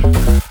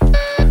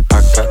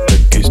 I got the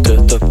keys to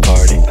the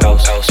party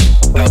house.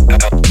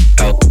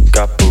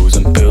 Got booze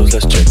and pills,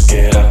 let's check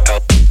it out.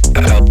 I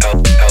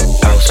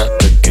got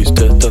the keys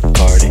to the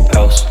party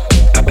house.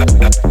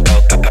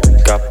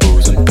 Got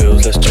booze and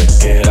pills, let's check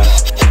it out.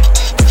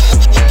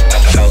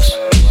 House.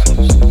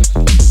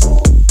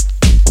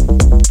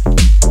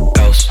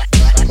 House.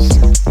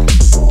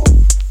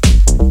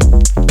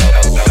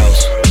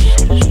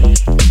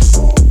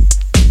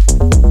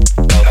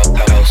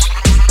 House.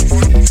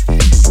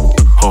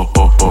 Ho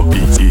ho ho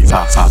ee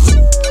ha ha.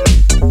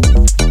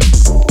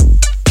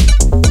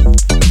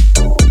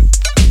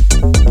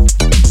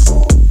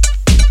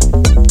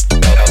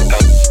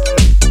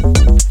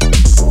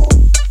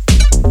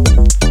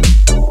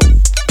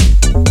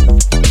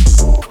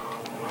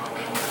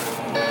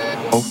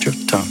 Hold your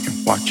tongue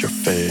and watch your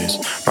face.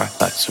 Bright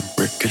lights and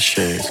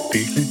ricochets.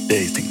 Feeling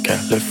dazed in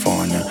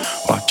California.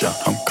 Watch out,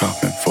 I'm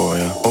coming for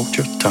ya. Hold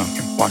your tongue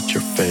and watch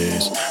your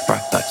face.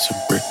 Bright lights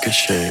and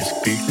ricochets.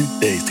 Feeling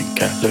dazed in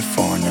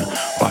California.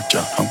 Watch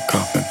out, I'm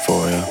coming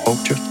for ya.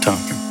 Hold your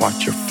tongue and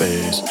watch your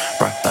face.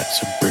 Bright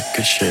lights and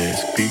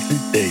ricochets.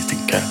 Feeling dazed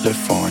in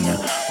California.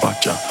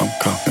 Watch out, I'm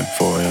coming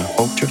for ya.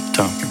 Hold your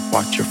tongue and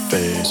watch your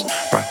face.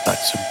 Bright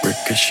lights and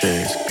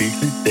ricochets.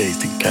 Feeling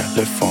dazed in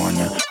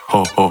California.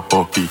 Ho ho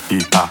ho hee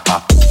hee ha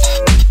ha.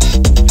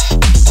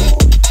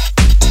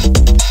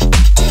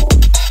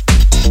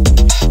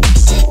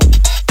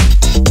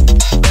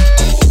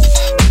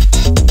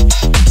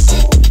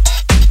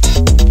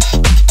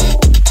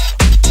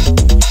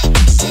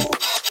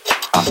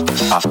 Ah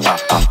ah ah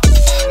ah.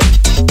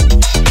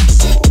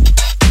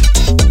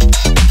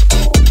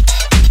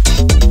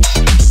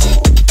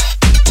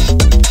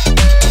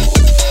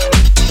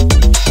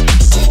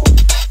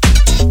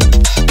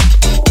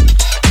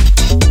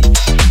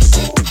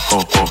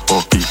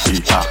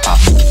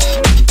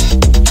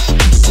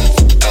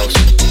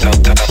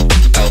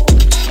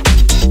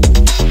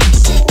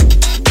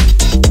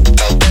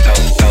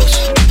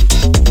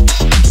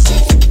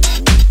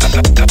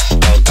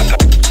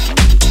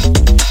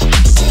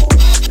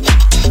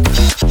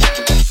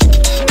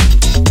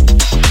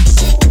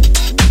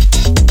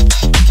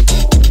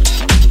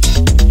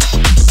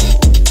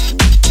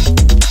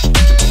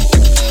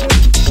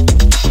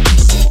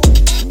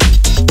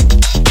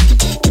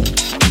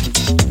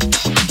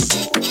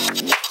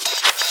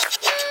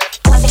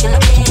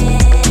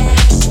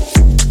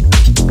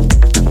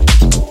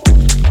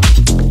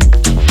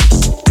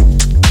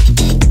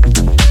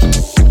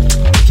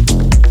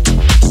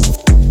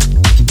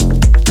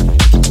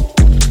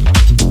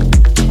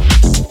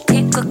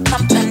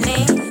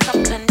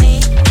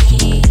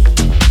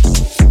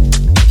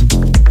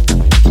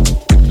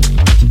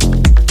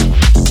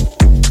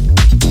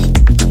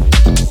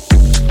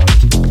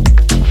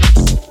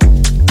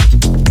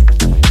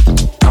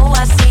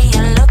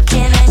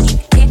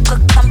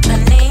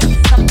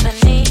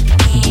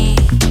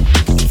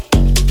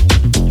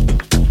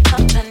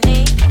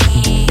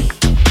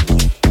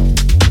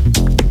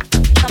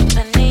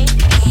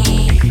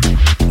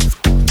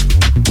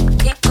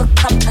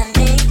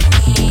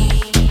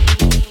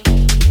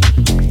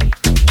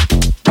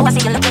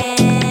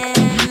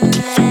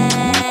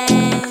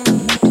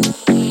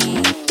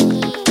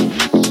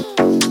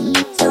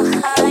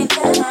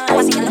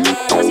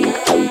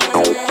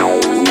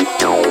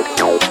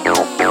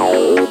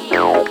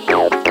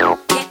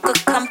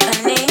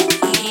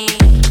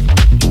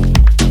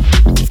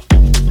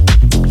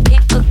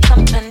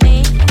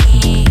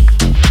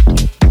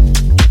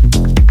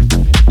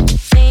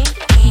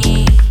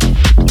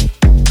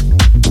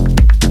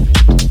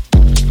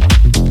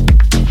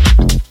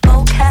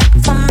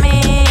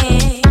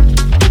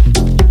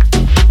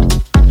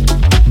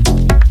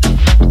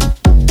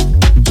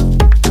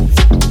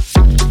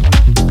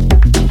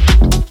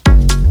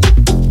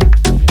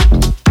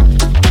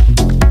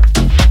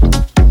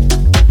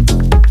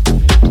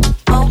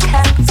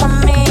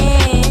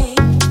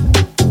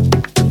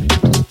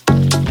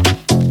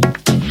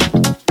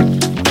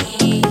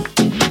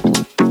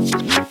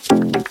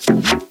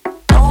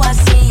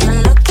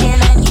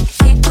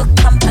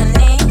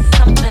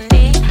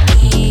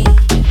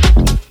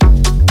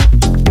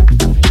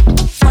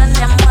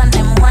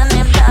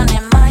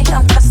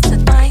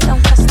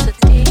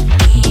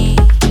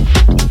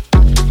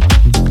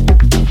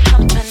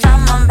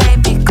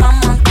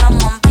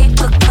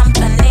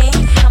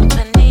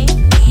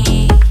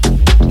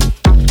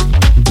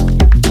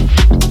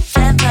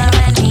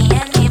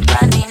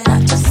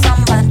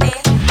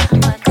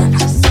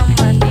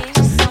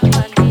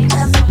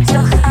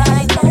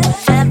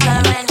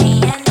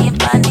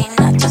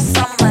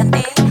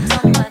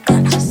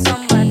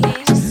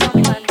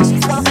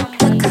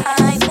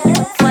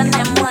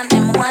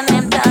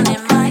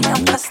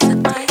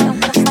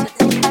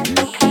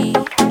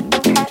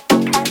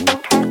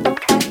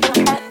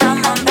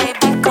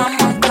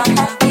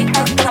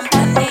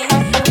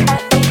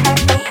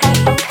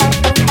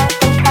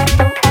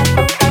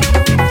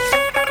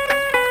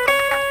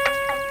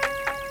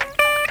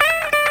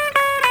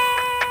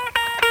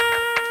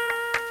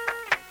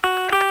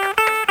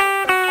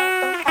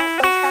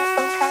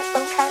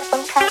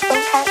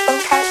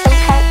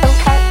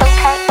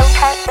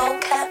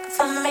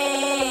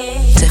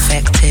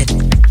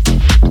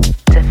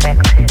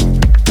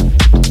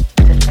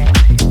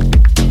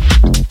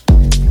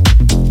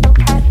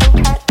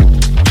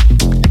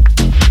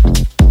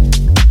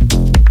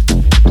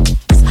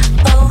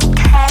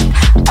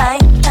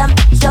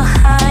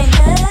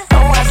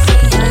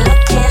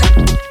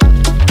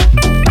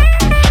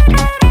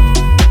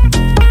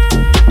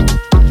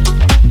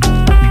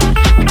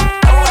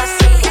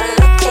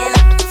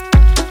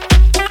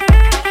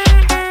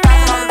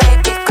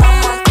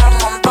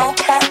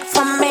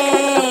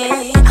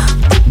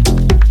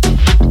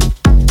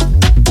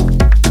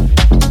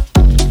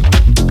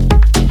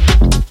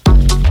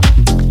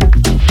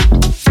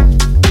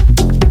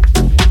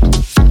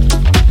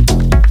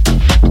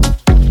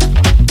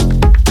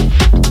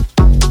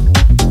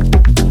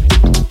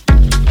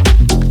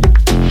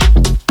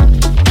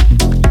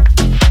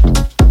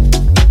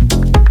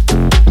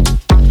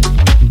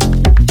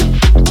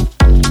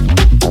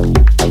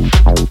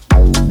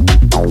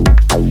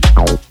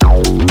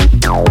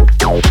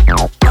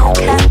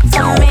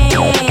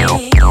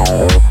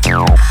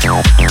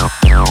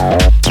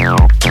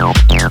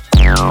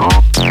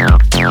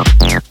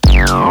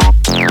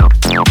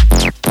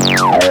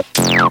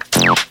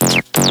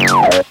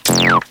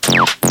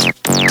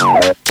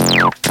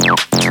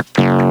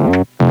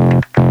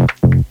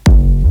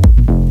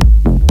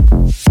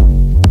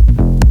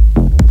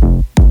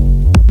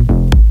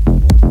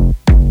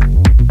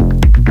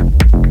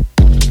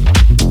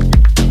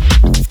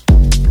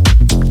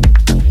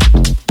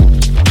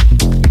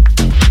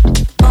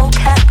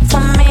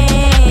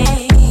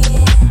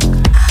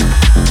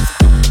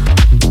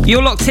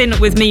 locked in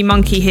with me,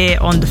 Monkey, here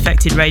on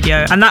Defected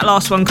Radio. And that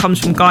last one comes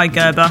from Guy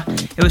Gerber.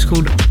 It was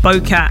called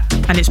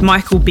Bocat, and it's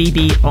Michael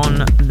Beebe on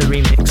the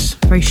remix.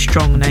 Very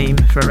strong name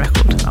for a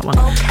record, that one.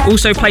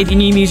 Also played the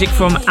new music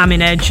from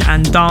Amin Edge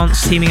and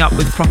Dance, teaming up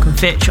with Proc and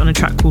Fitch on a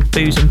track called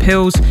Booze and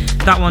Pills.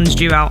 That one's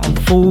due out on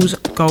Fool's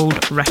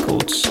Gold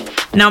Records.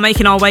 Now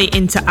making our way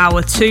into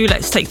hour 2,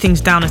 let's take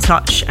things down a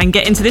touch and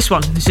get into this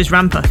one. This is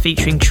Rampa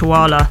featuring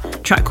Chihuahua,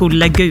 track called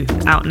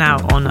Legu, out now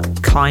on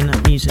Kine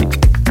Music.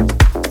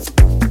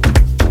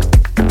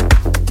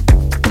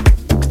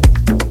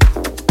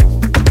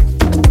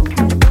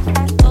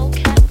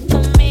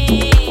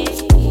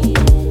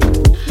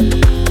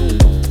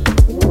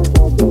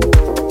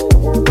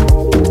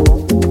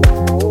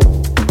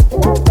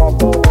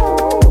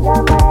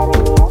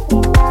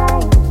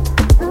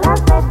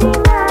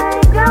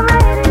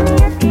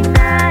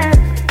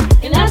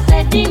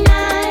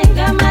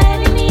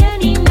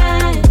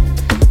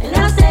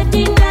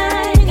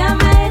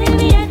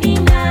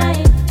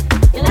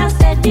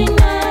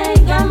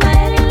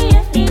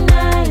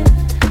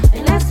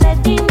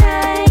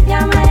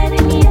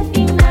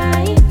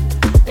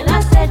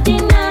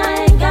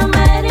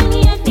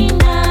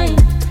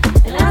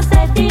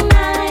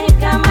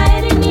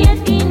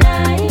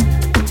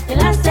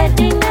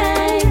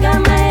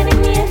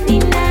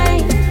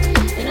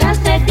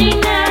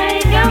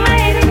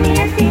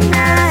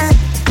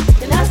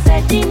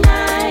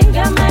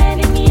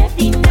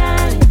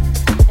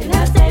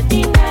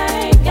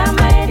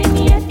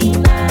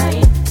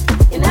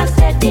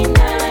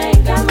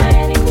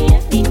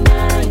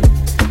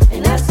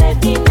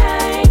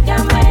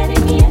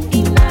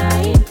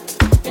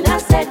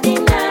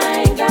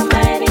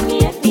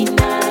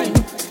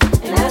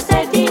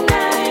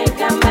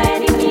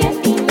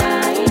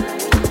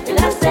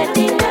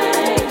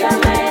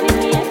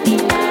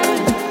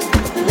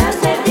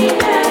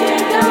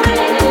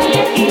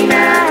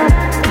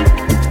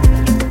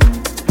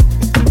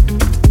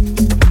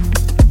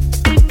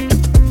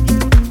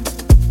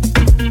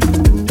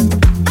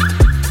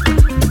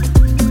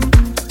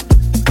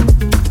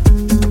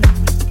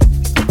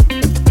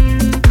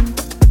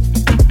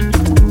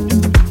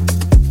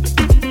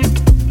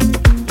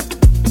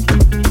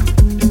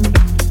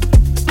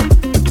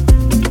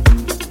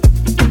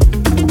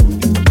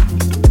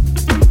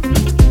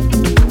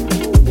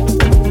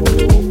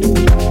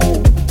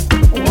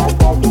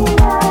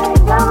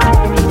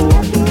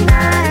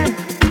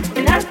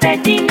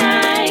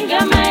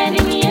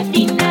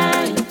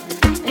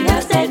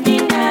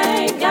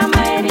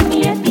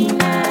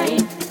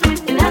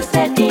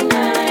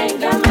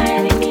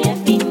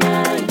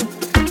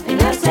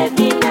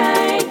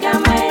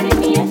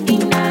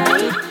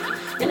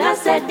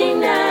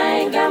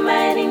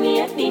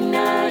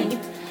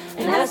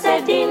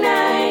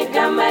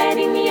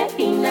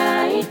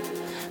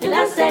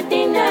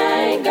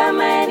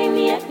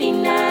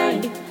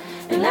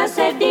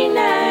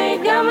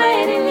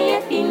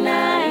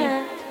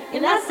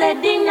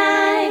 Said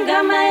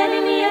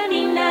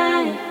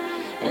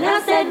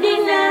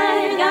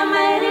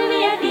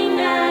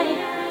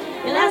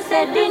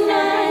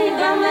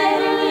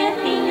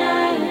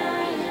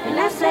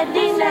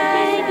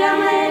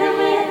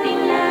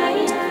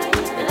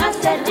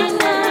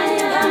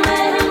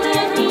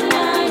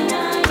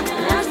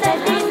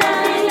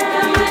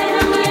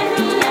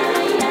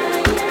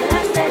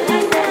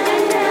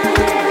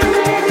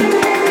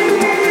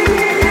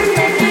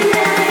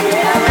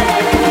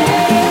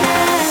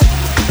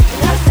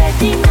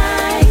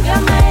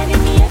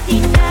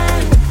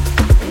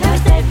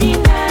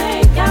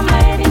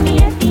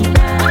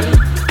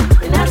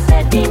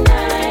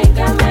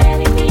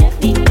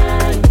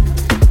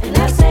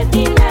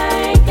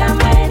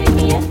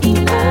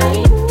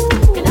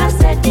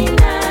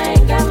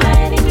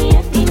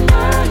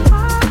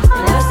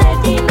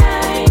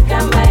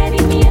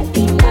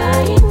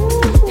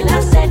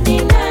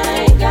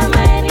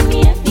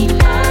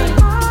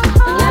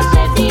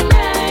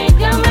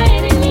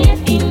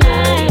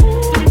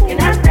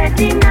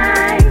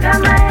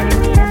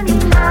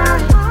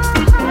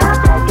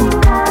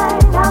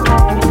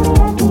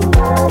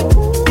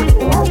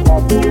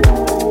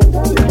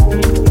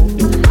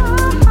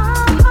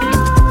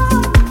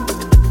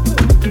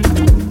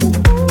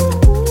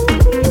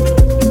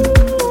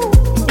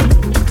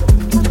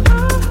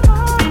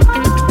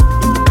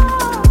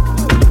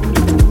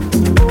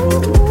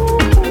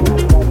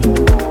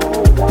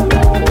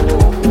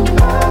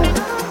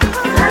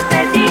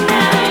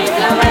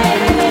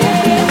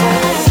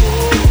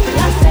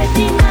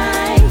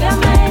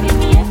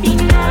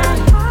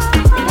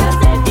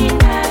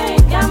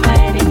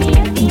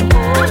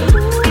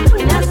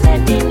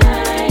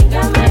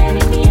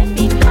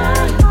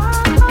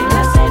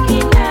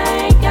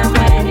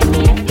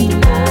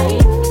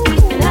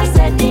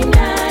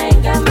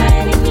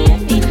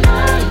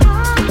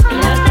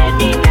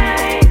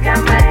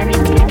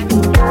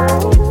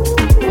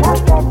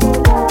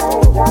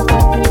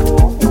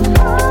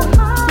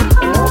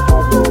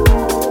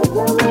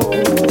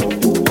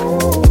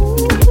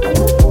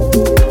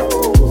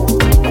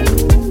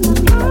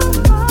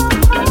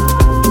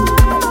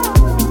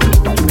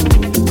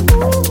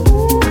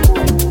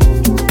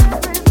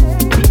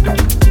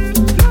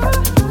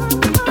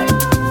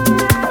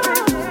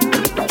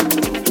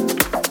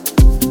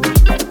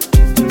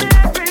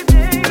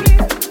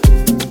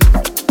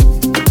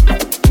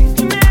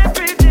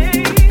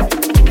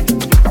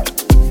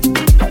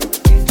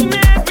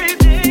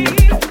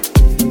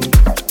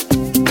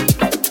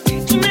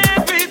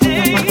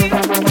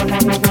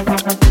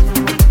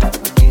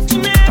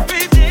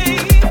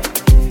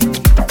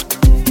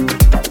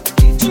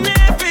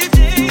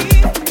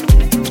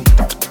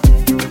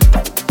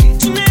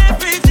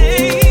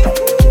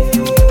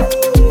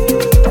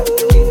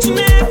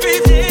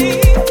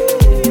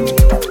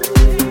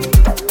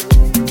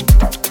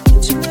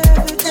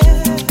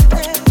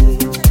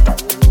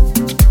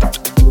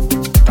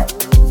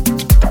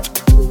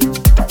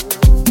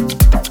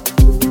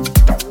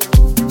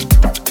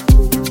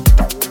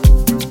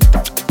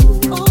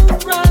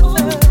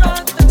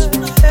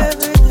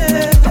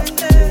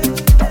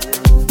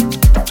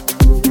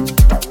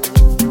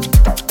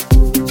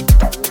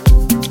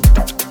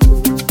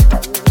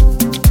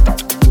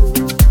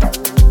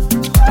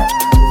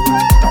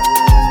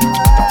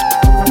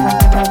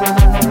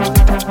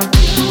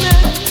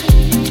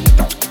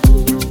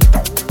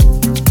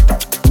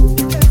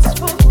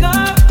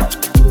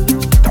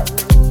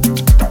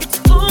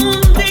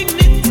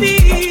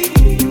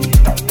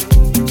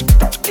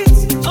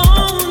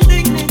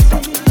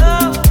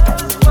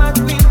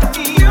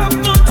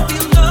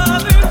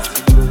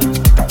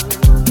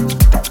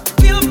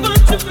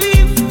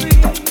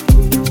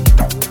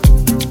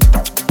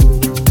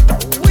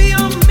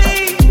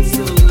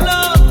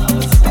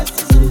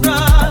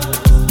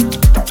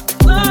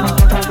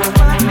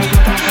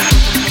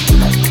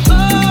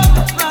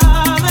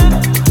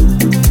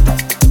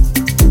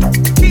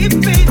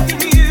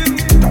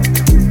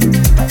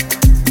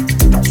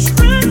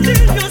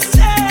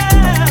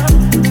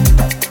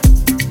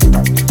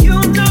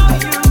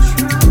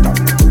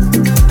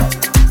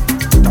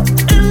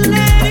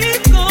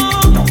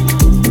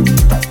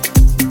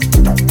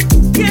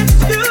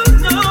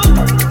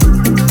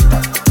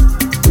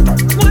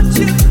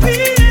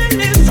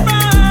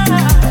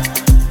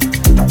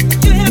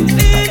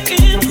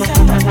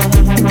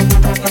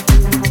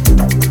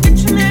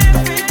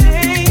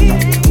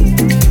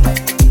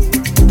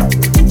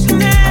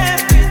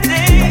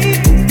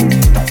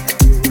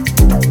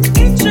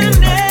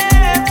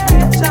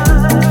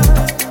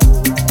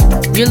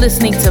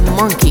listening to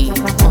Monkey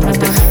on the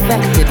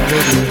Defected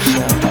Radio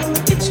Show.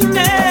 It's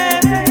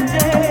every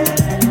day.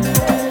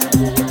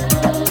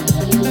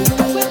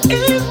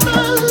 Within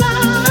my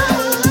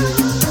life,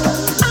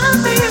 I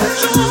feel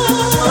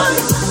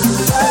joy.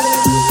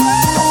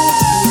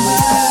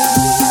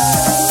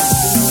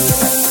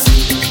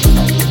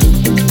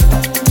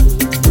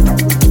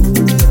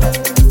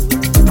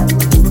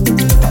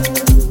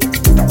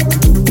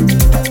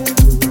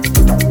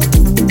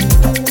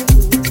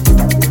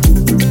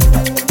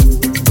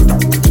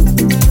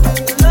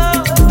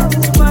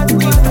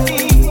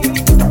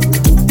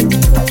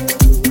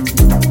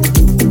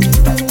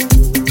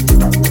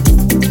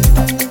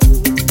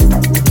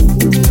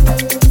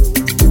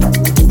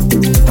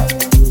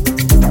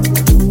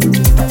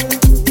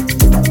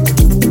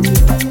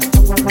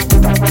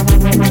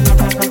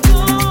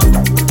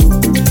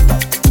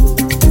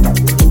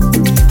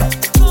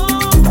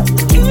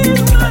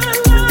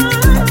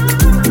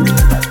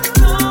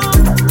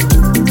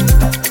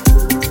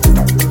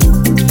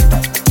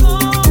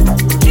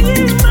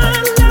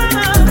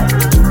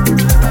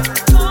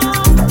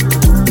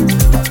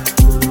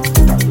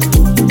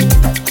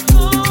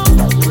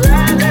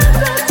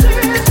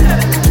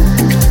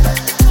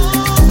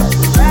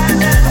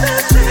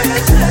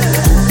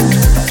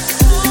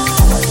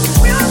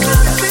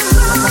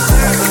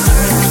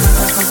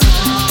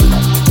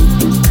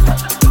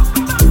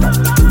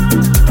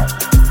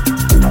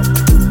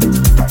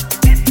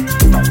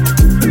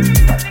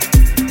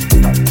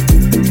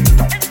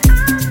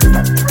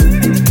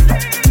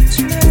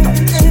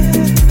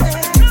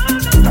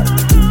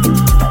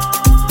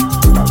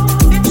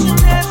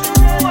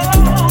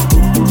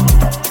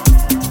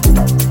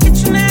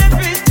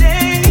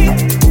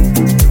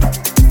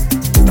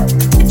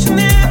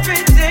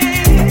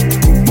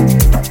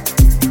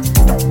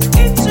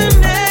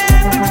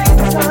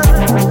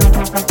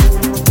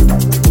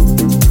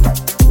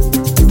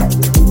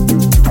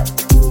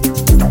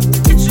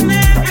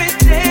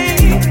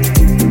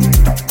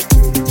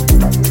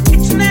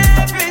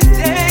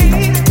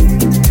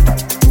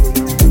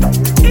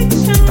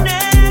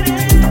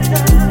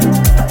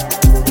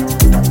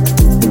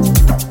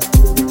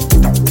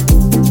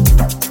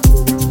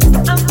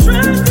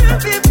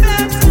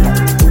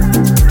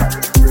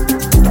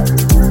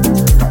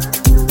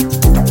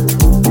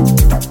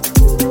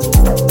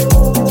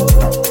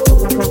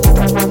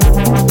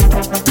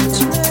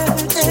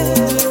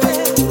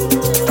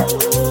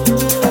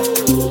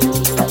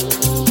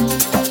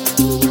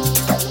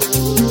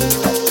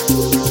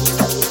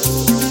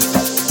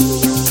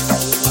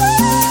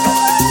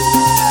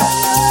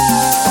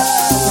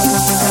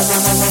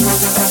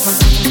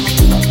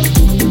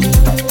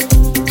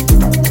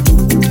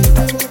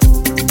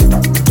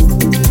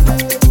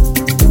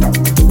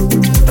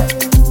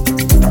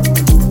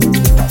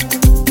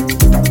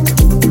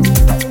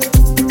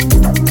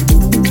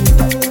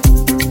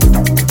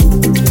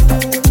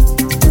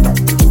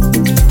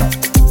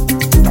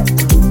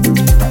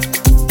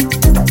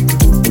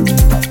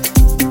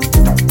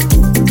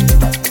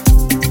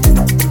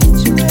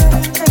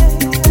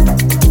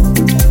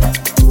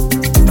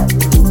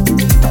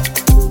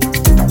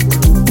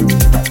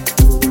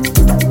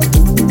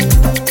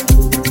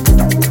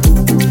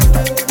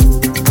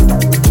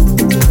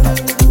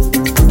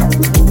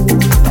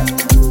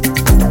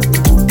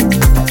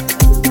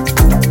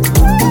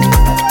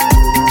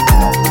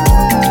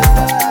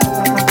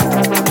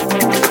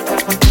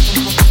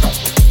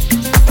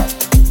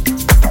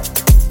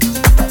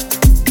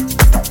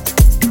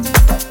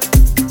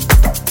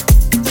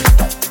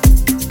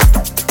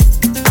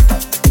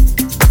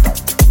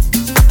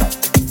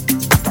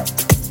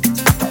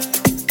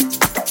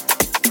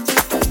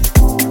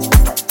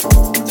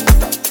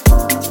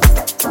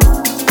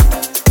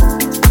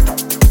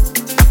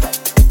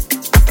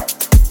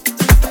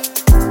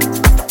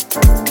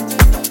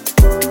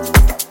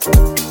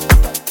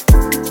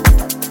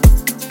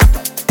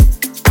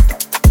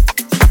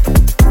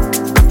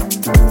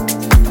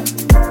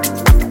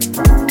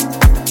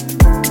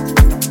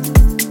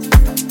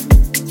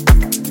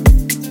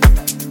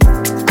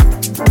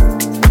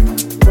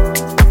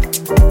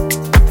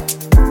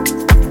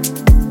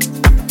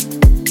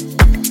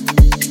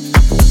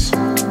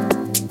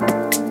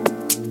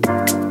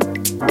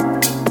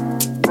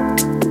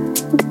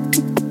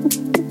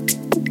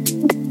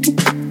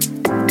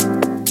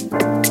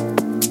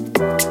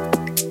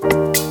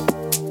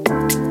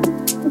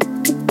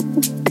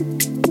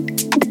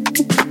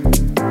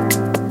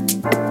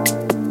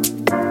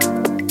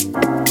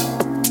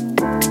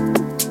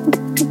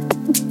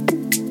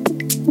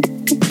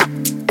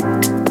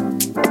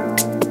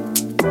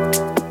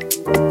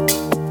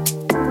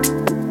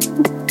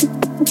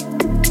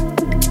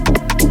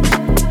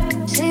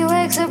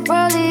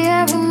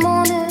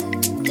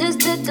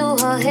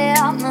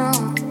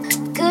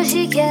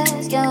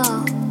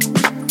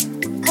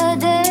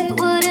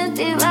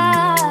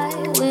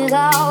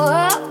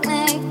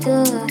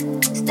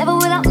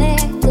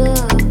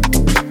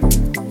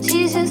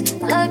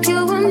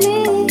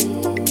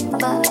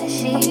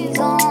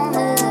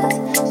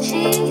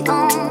 She's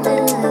on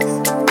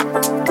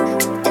this.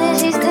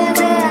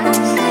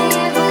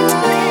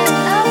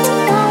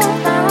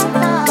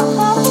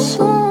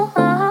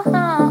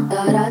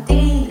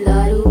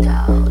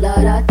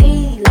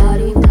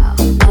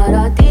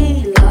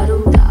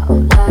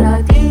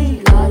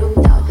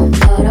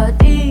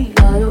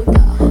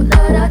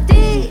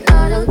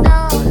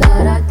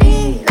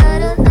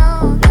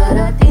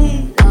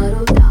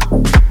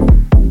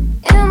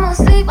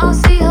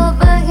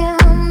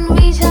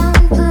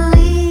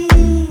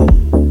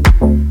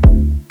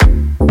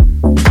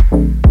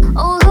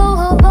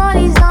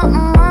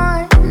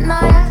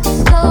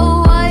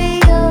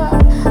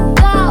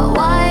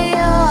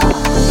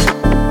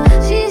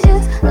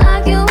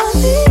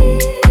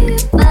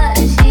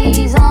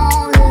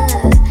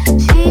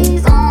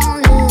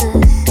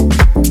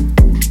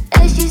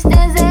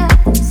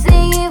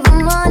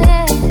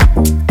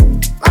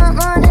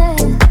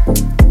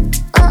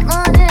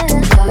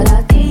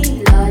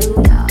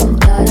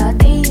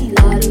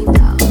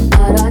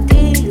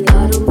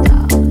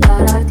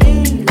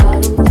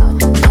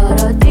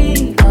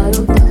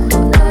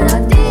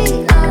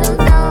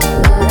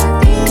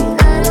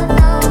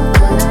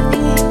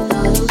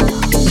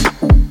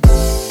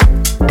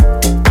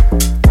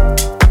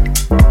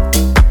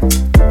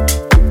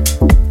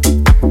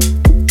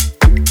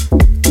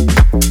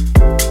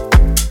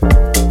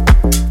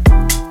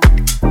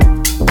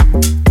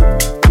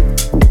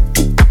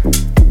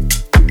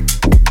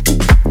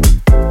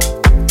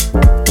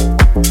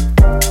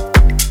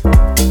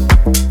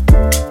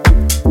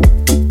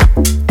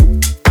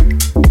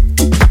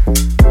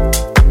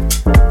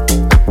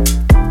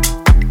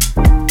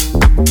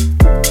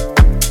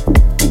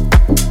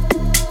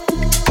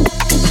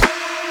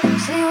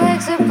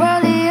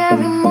 early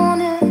every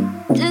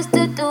morning just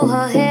to do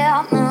her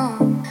hair now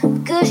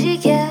because she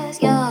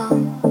cares, yeah.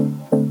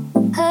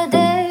 Her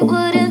day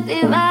wouldn't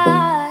be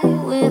right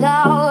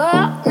without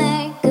her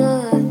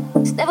makeup.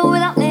 It's never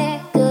without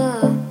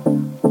makeup.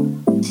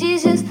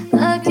 She's just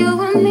like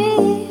you and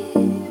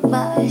me,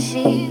 but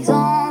she's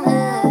on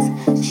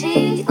this.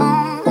 She's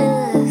on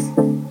this,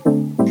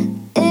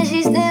 and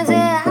she stands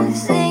there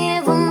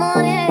singing for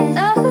morning.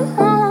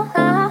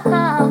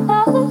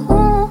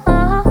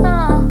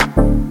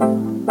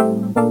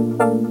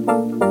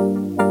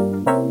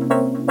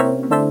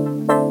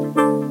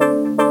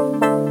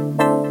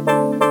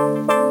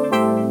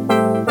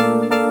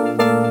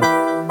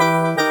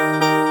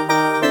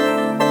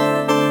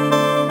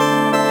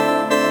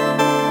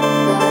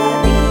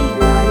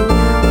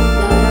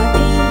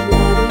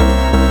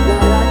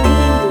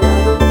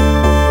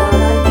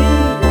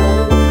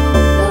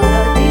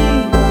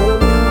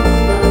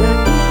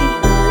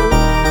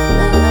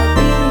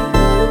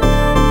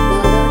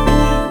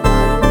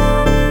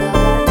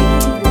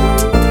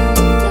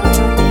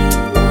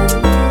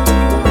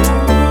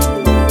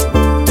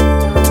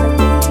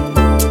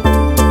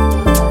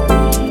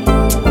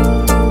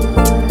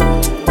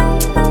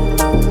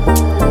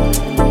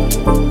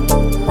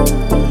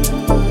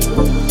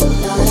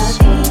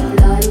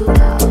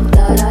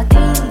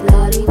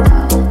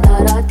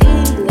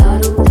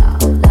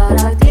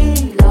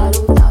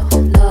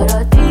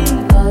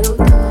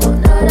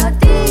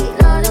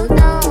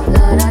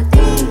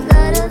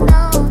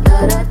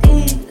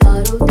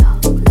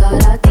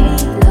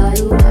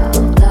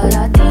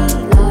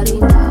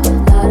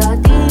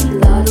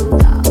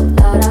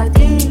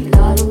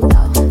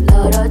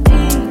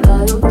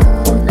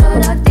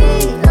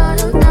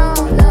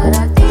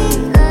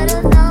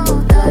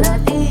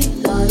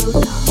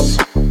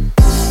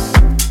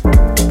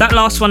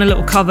 Last one, a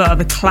little cover of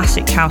a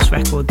classic house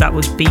record that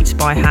was Beats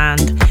by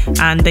Hand,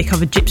 and they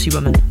covered Gypsy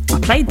Woman. I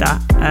played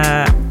that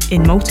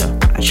in Malta,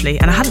 actually,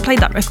 and I hadn't played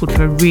that record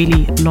for a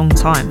really long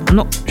time. I'm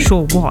not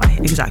sure why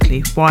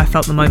I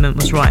felt the moment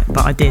was right,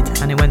 but I did,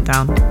 and it went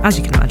down, as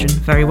you can imagine,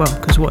 very well,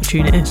 because what a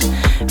tune it is.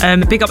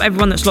 Big up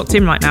everyone that's locked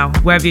in right now,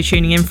 wherever you're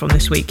tuning in from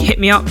this week. Hit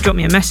me up, drop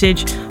me a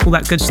message, all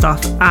that good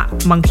stuff,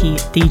 at Monkey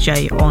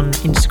DJ on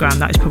Instagram.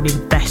 That is probably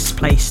the best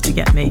place to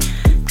get me.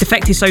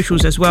 Defected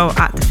socials as well,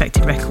 at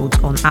Defected Records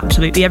on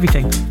absolutely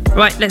everything.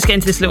 Right, let's get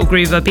into this little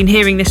groove. I've been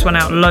hearing this one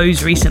out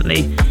loads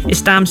recently.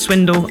 It's Damn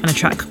Swindle and a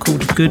track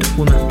called Good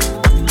Woman.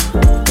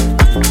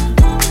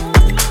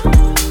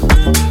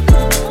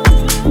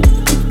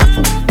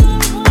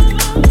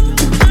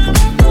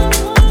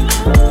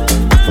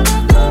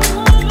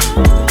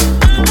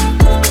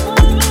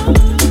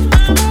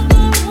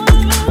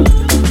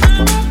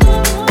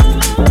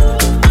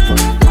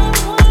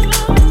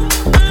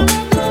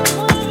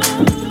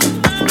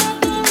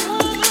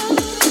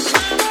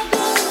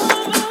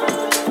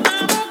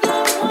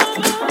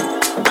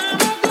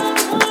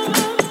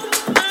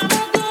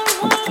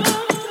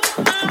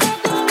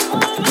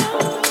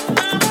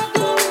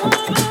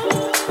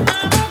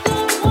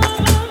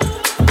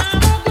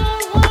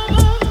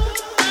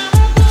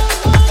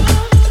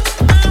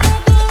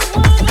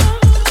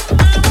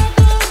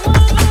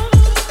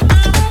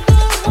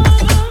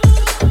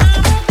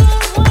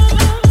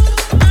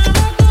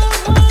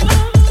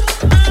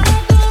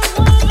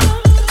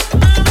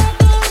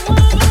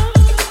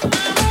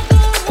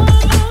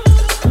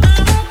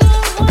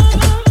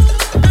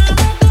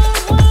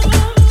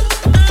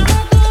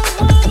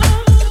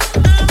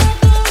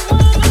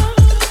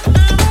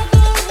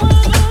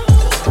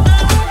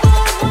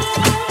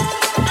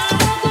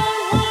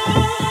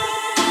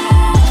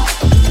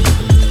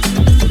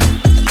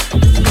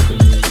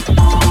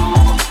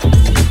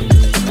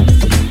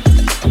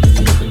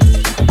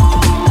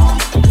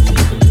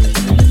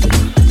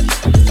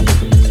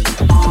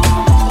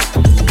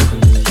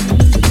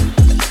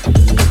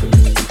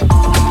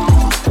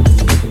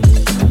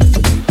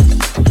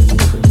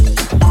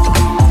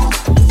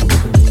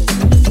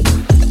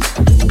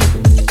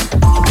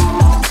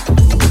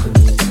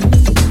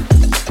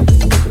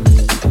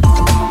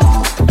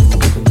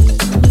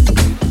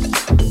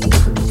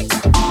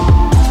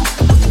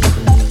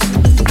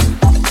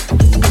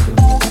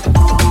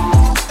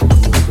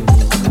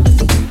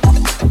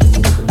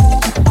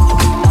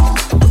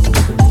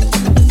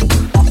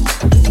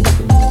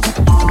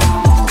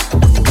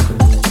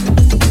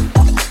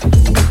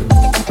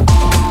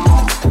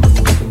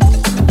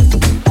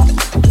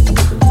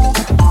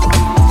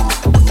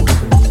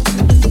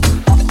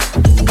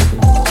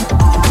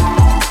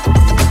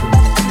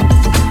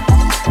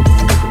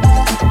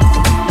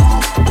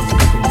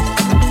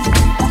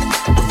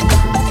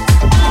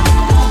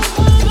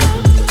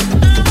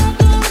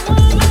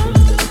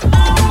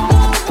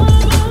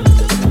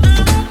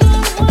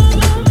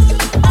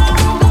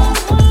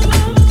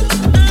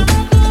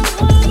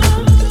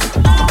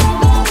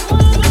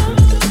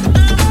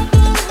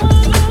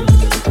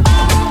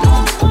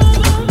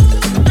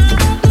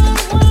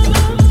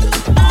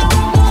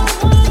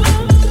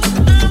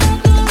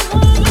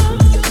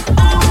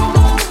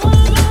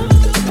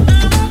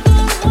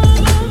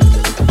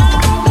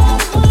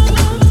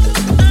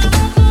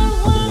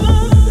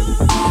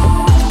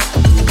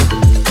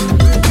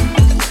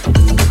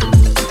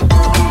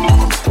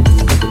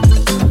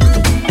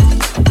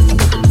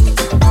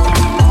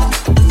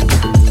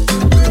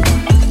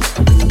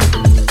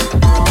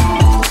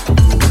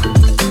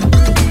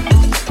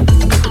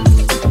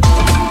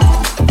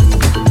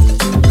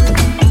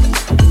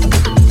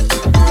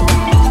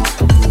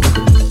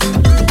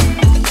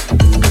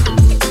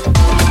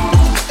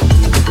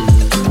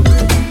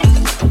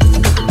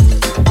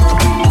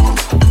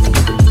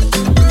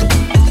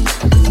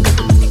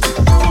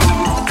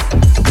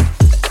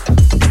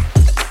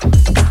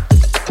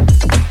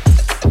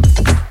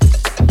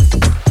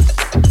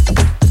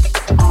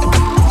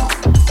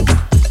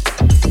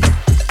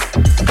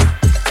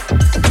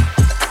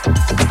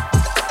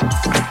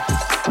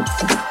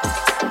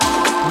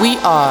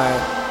 are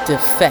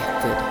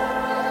Defected.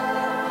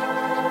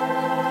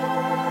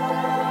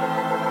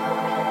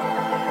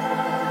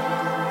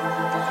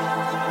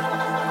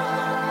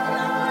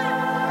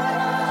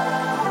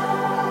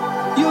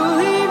 You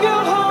leave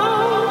your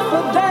home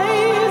for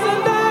days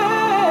and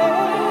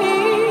days,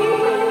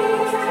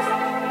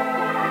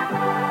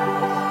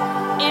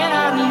 and I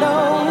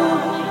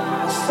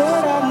know,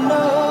 said I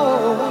know,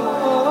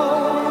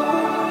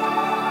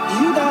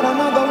 you got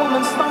another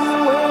woman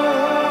somewhere.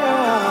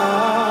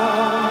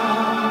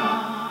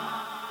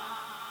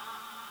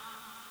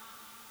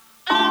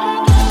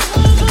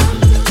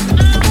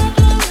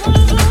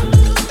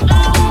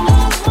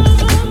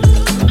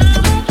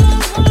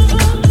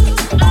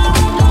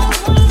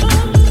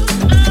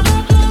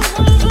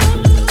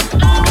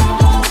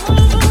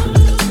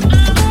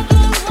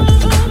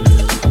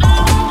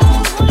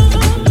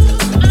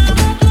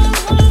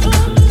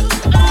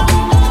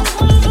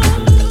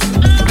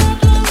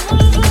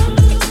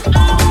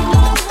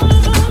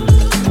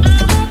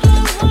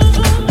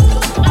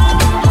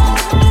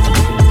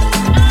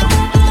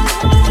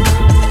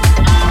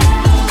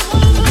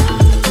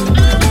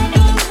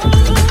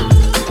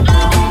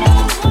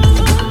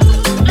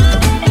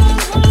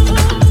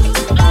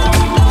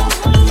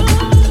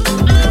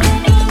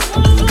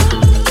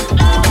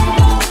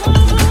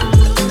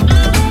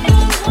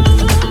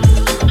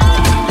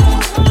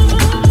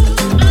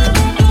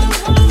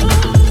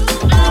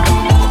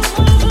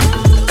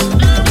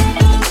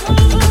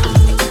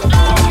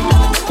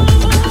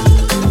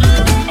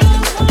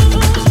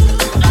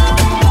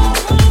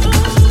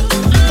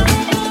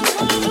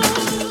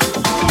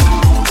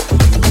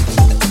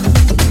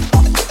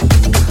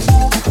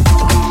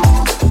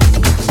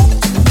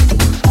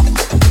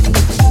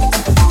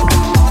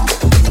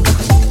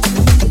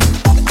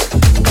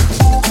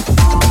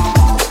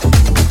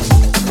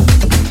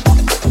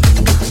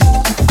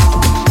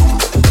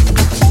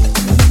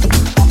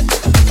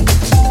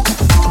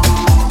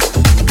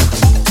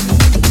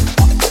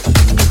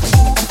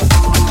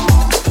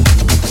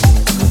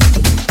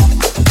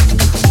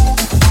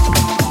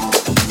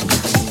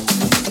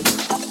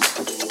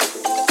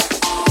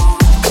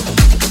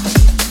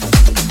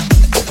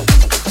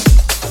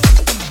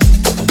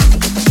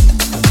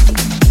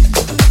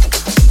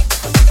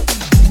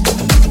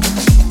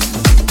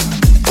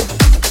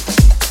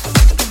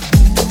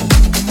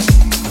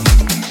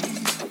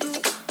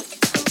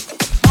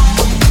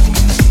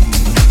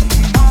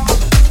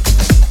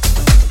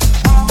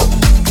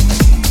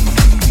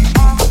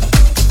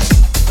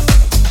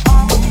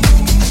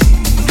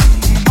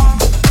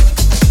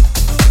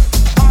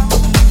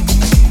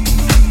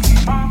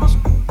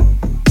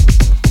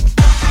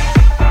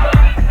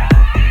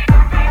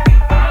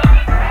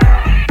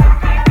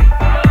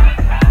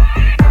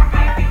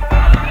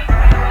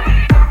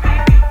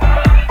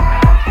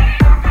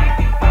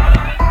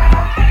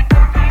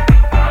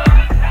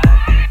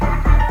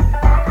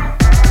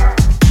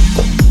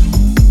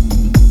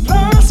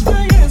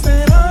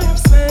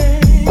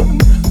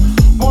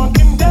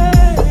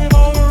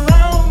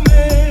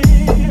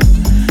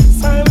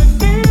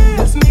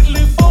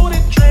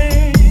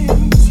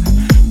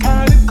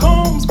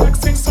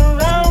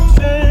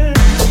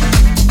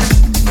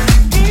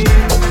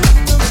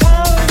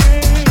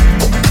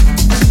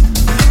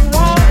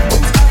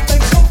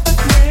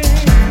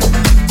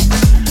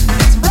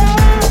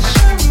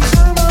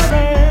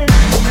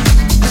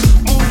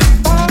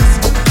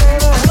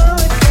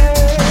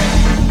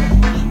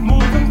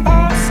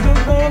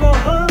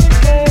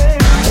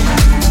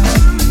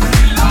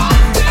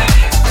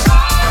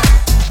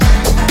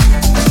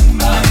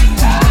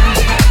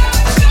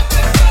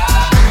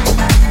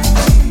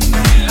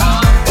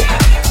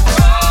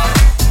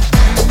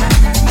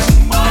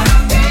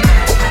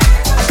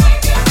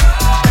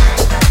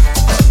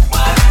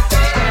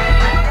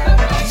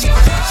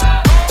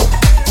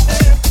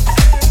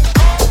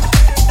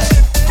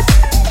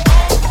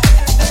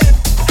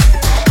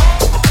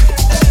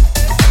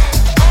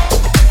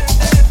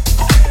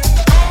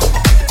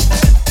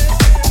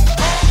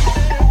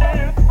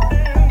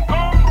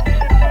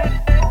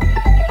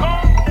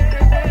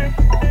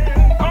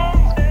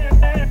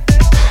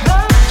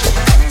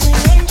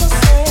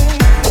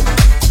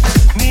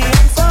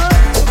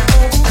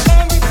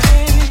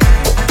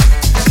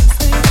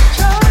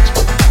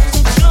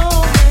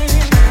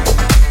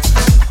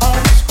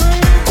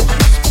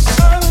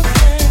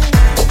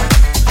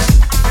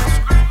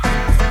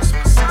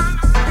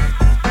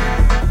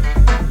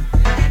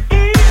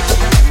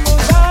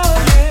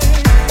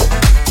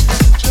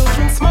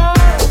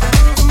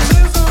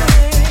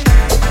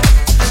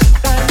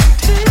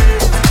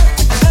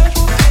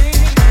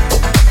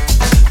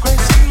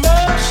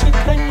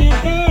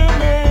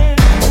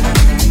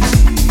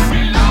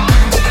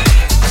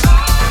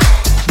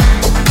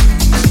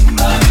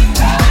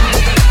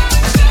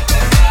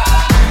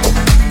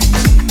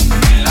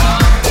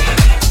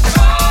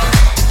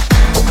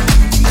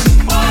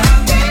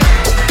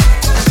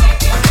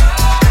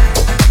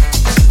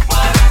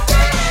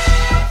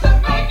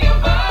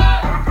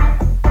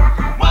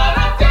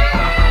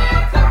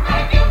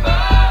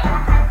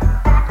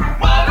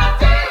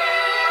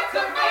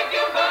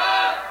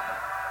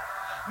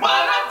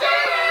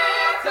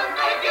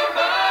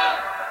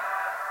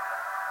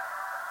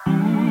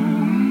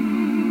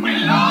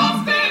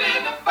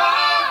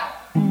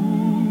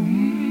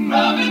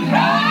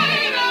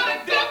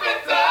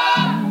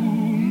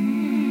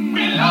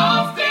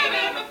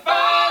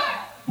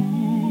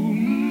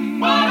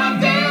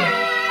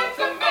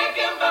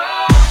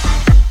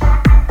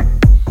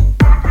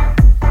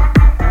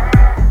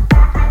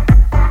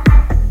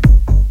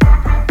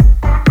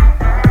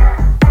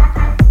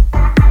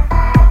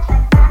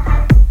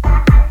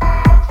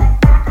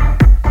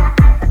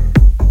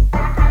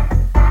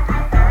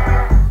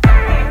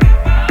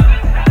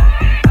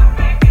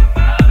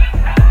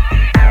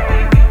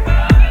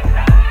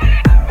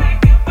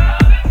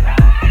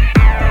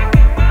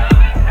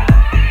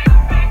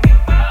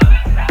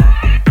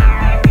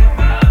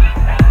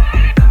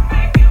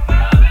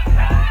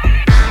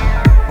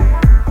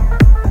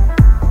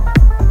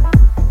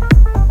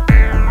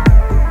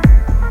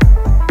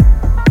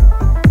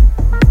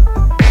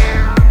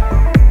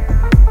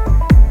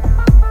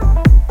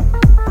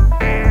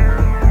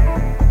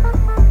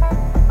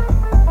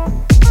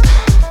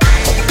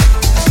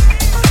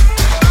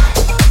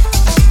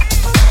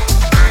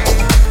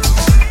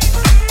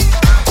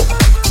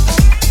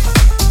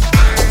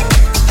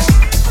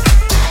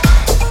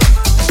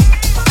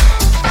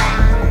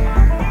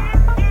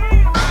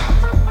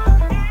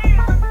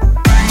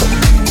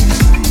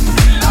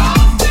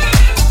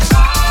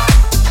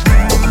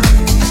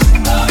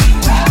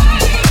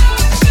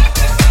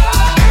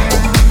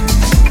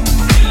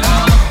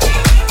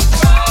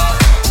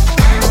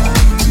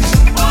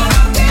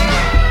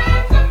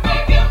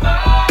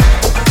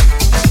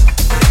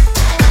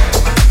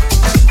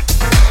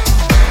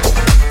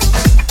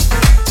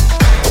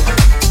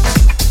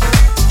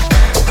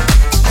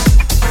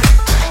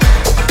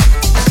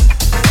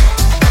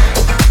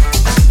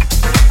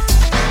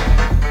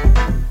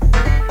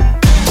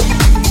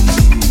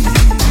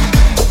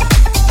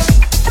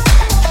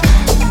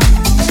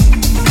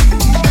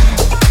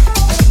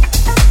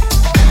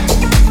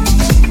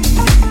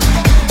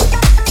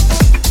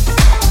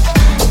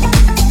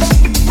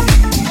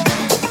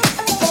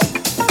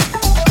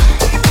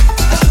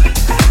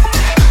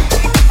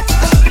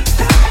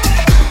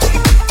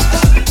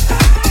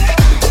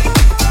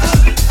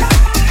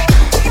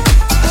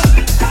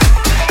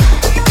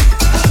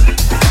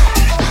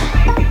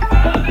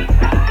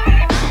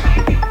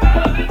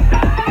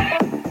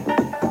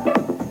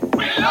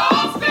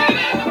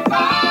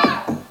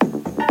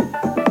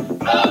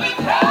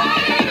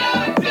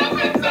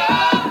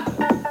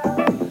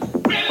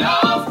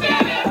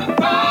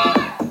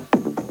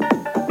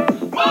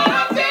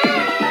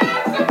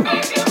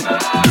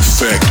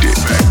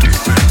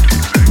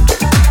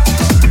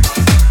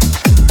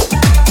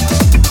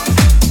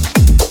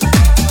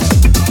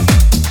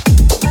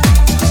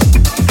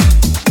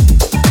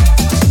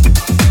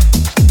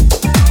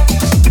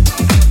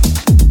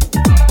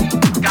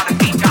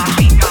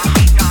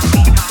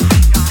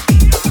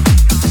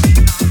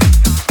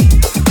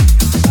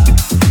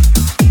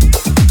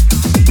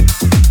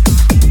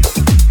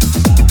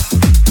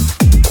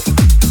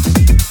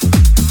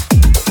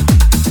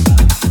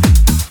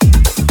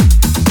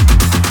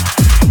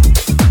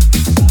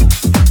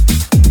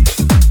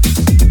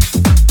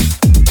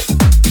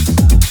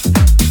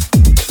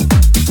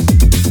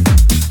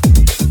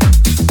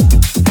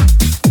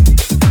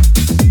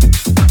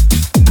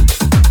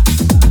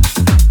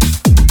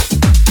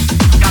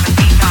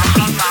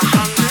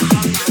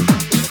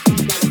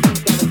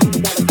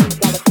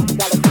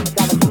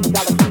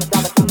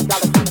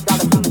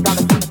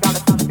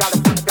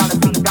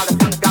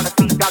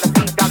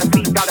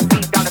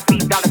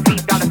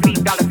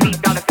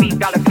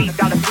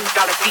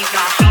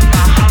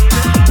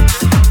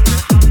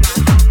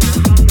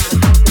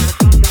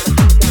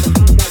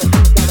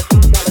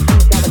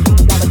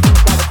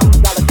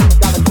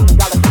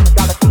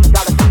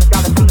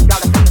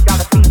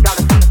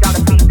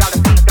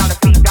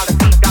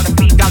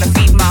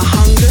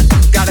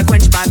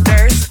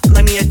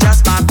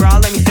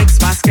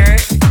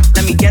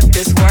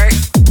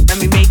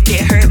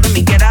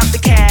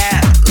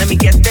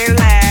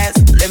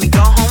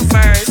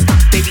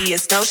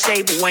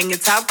 when you're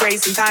top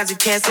grade, sometimes you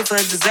can't sit for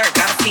dessert.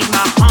 Gotta feed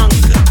my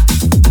hunger.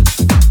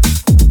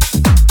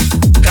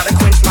 Gotta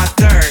quench my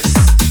thirst.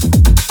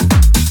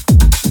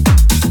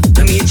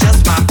 Let me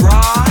adjust my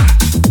bra.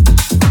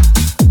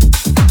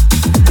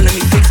 And let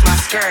me fix my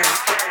skirt.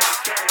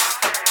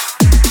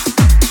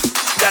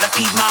 Gotta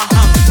feed my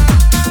hunger.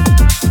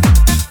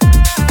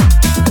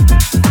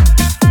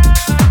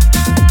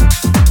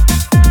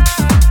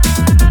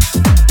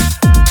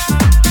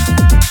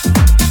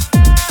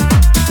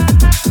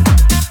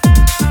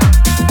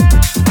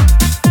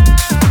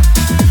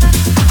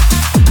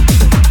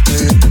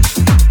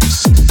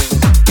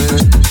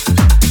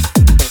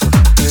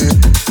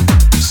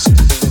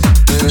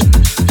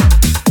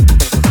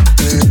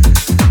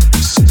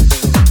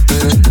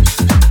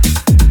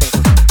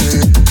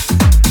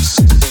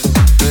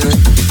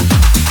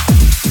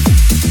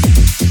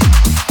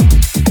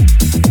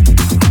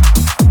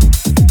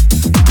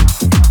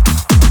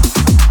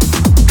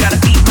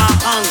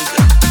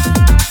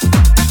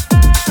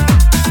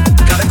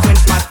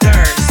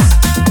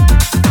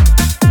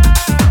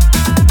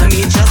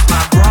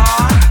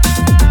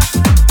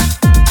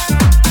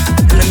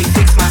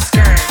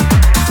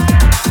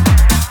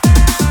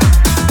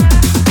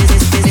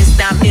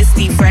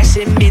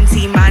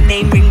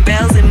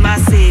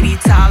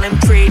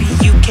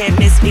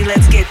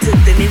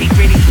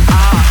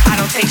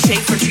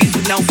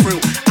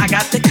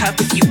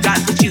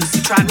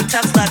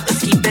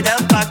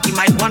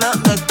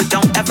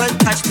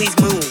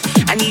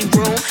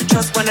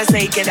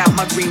 Get out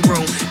my green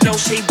room. No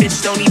shade,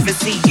 bitch, don't even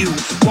see you.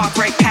 Walk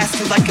right past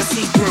you like a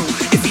see-through.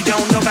 If you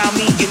don't know about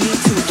me, you need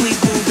to. Please,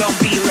 boo, don't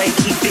be late,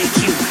 keep it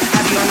cute.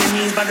 Have you on your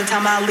knees by the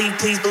time I leave.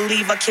 Please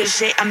believe I kiss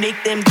shit, I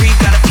make them breathe.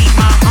 Gotta feed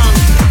my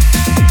hunger.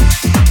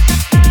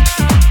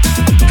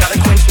 Gotta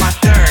quench my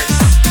thirst.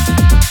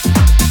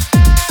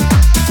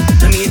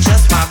 Let me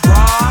adjust my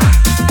bra.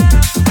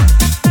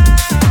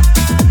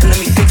 And let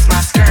me fix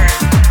my skirt.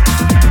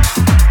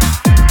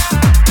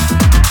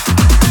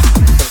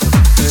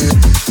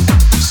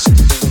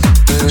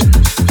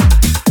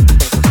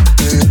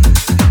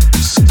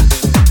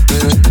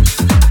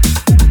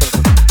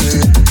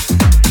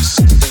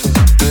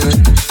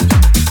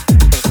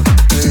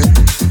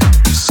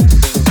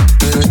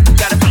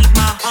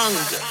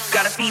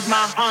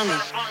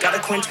 Gotta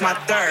quench my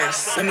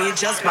thirst. Let me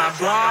adjust my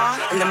bra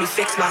and let me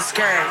fix my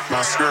skirt.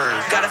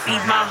 Gotta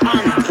feed my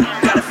hunger.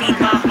 Gotta feed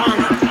my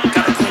hunger.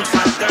 Gotta quench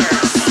my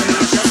thirst. Let me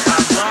adjust my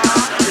bra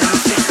and let me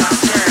fix my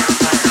skirt.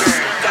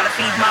 Gotta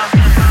feed my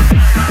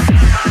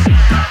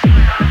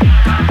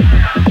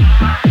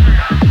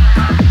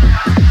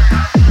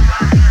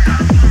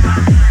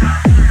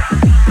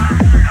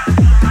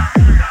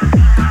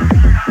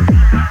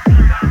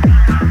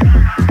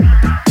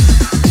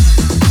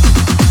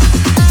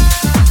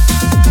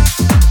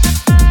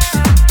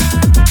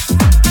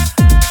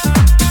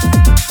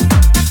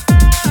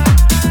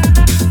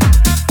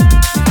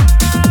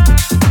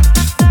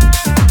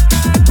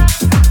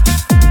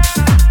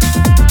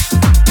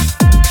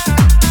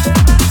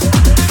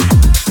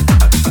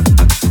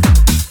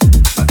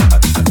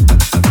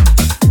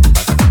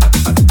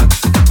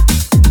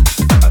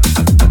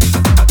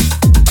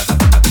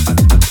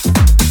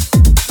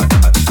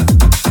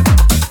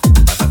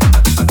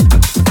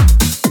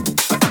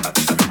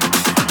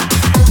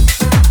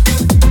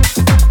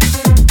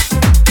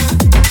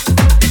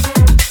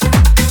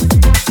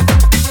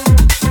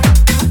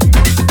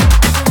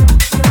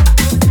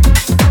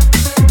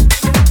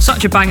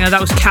A banger. That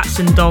was Cats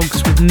and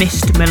Dogs with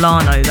Mist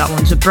Milano. That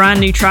one's a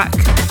brand new track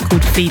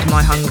called Feed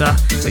My Hunger,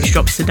 which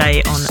drops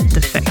today on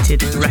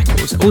Defected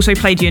Records. Also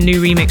played you a new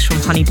remix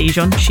from Honey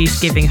Dijon. She's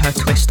giving her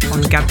twist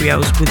on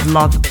Gabrielle's With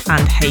Love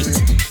and Hate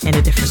in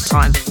a Different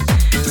Time.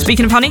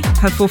 Speaking of Honey,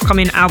 her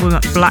forthcoming album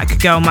Black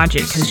Girl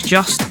Magic has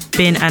just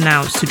been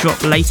announced to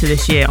drop later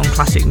this year on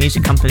Classic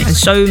Music Company, and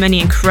so many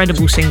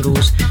incredible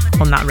singles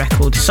on that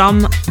record,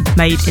 some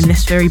made in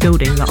this very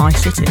building that I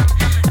sit in.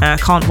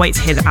 Can't wait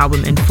to hear the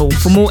album in full.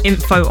 For more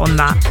info on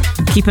that,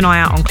 keep an eye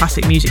out on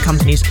Classic Music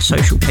Company's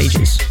social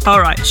pages.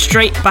 Alright,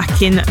 straight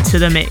back into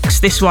the mix.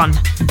 This one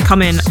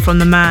coming from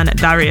the man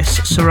Darius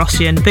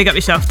Sorosian. Big up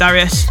yourself,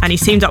 Darius. And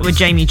he's teamed up with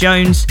Jamie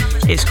Jones.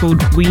 It's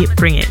called We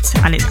Bring It,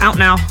 and it's out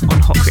now on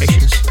Hot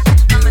Creations.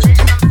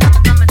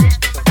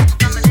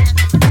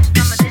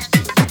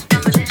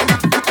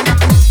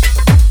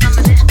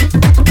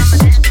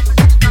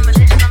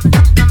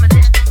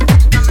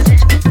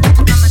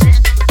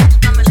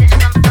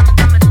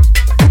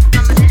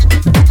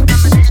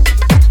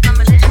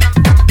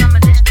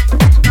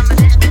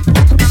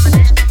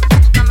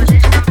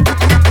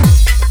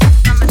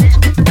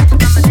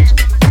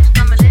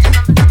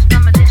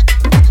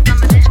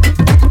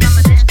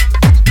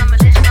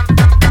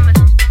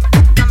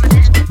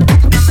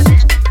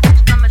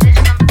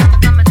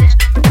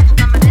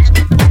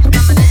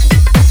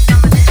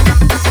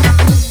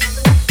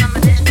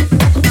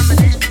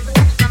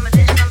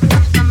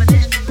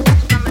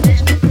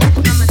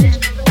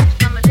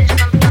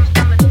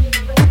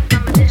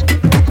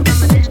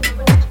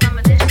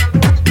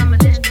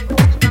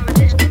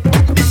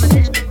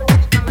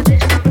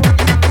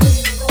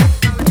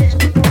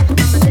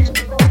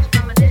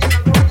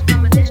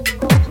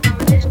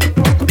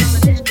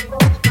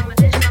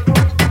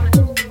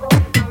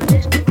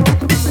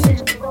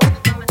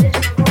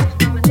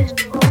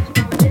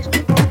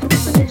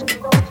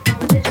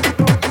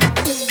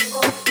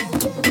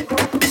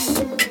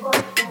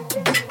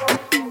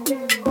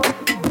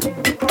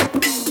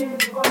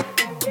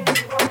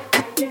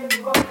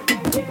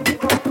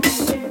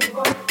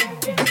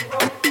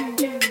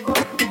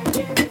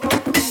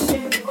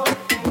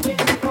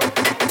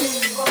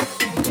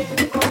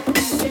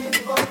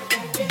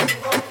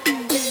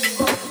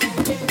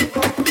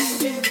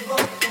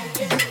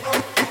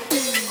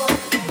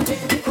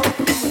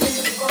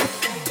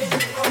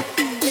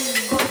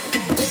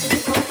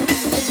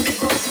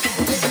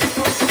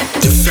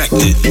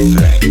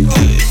 Defected.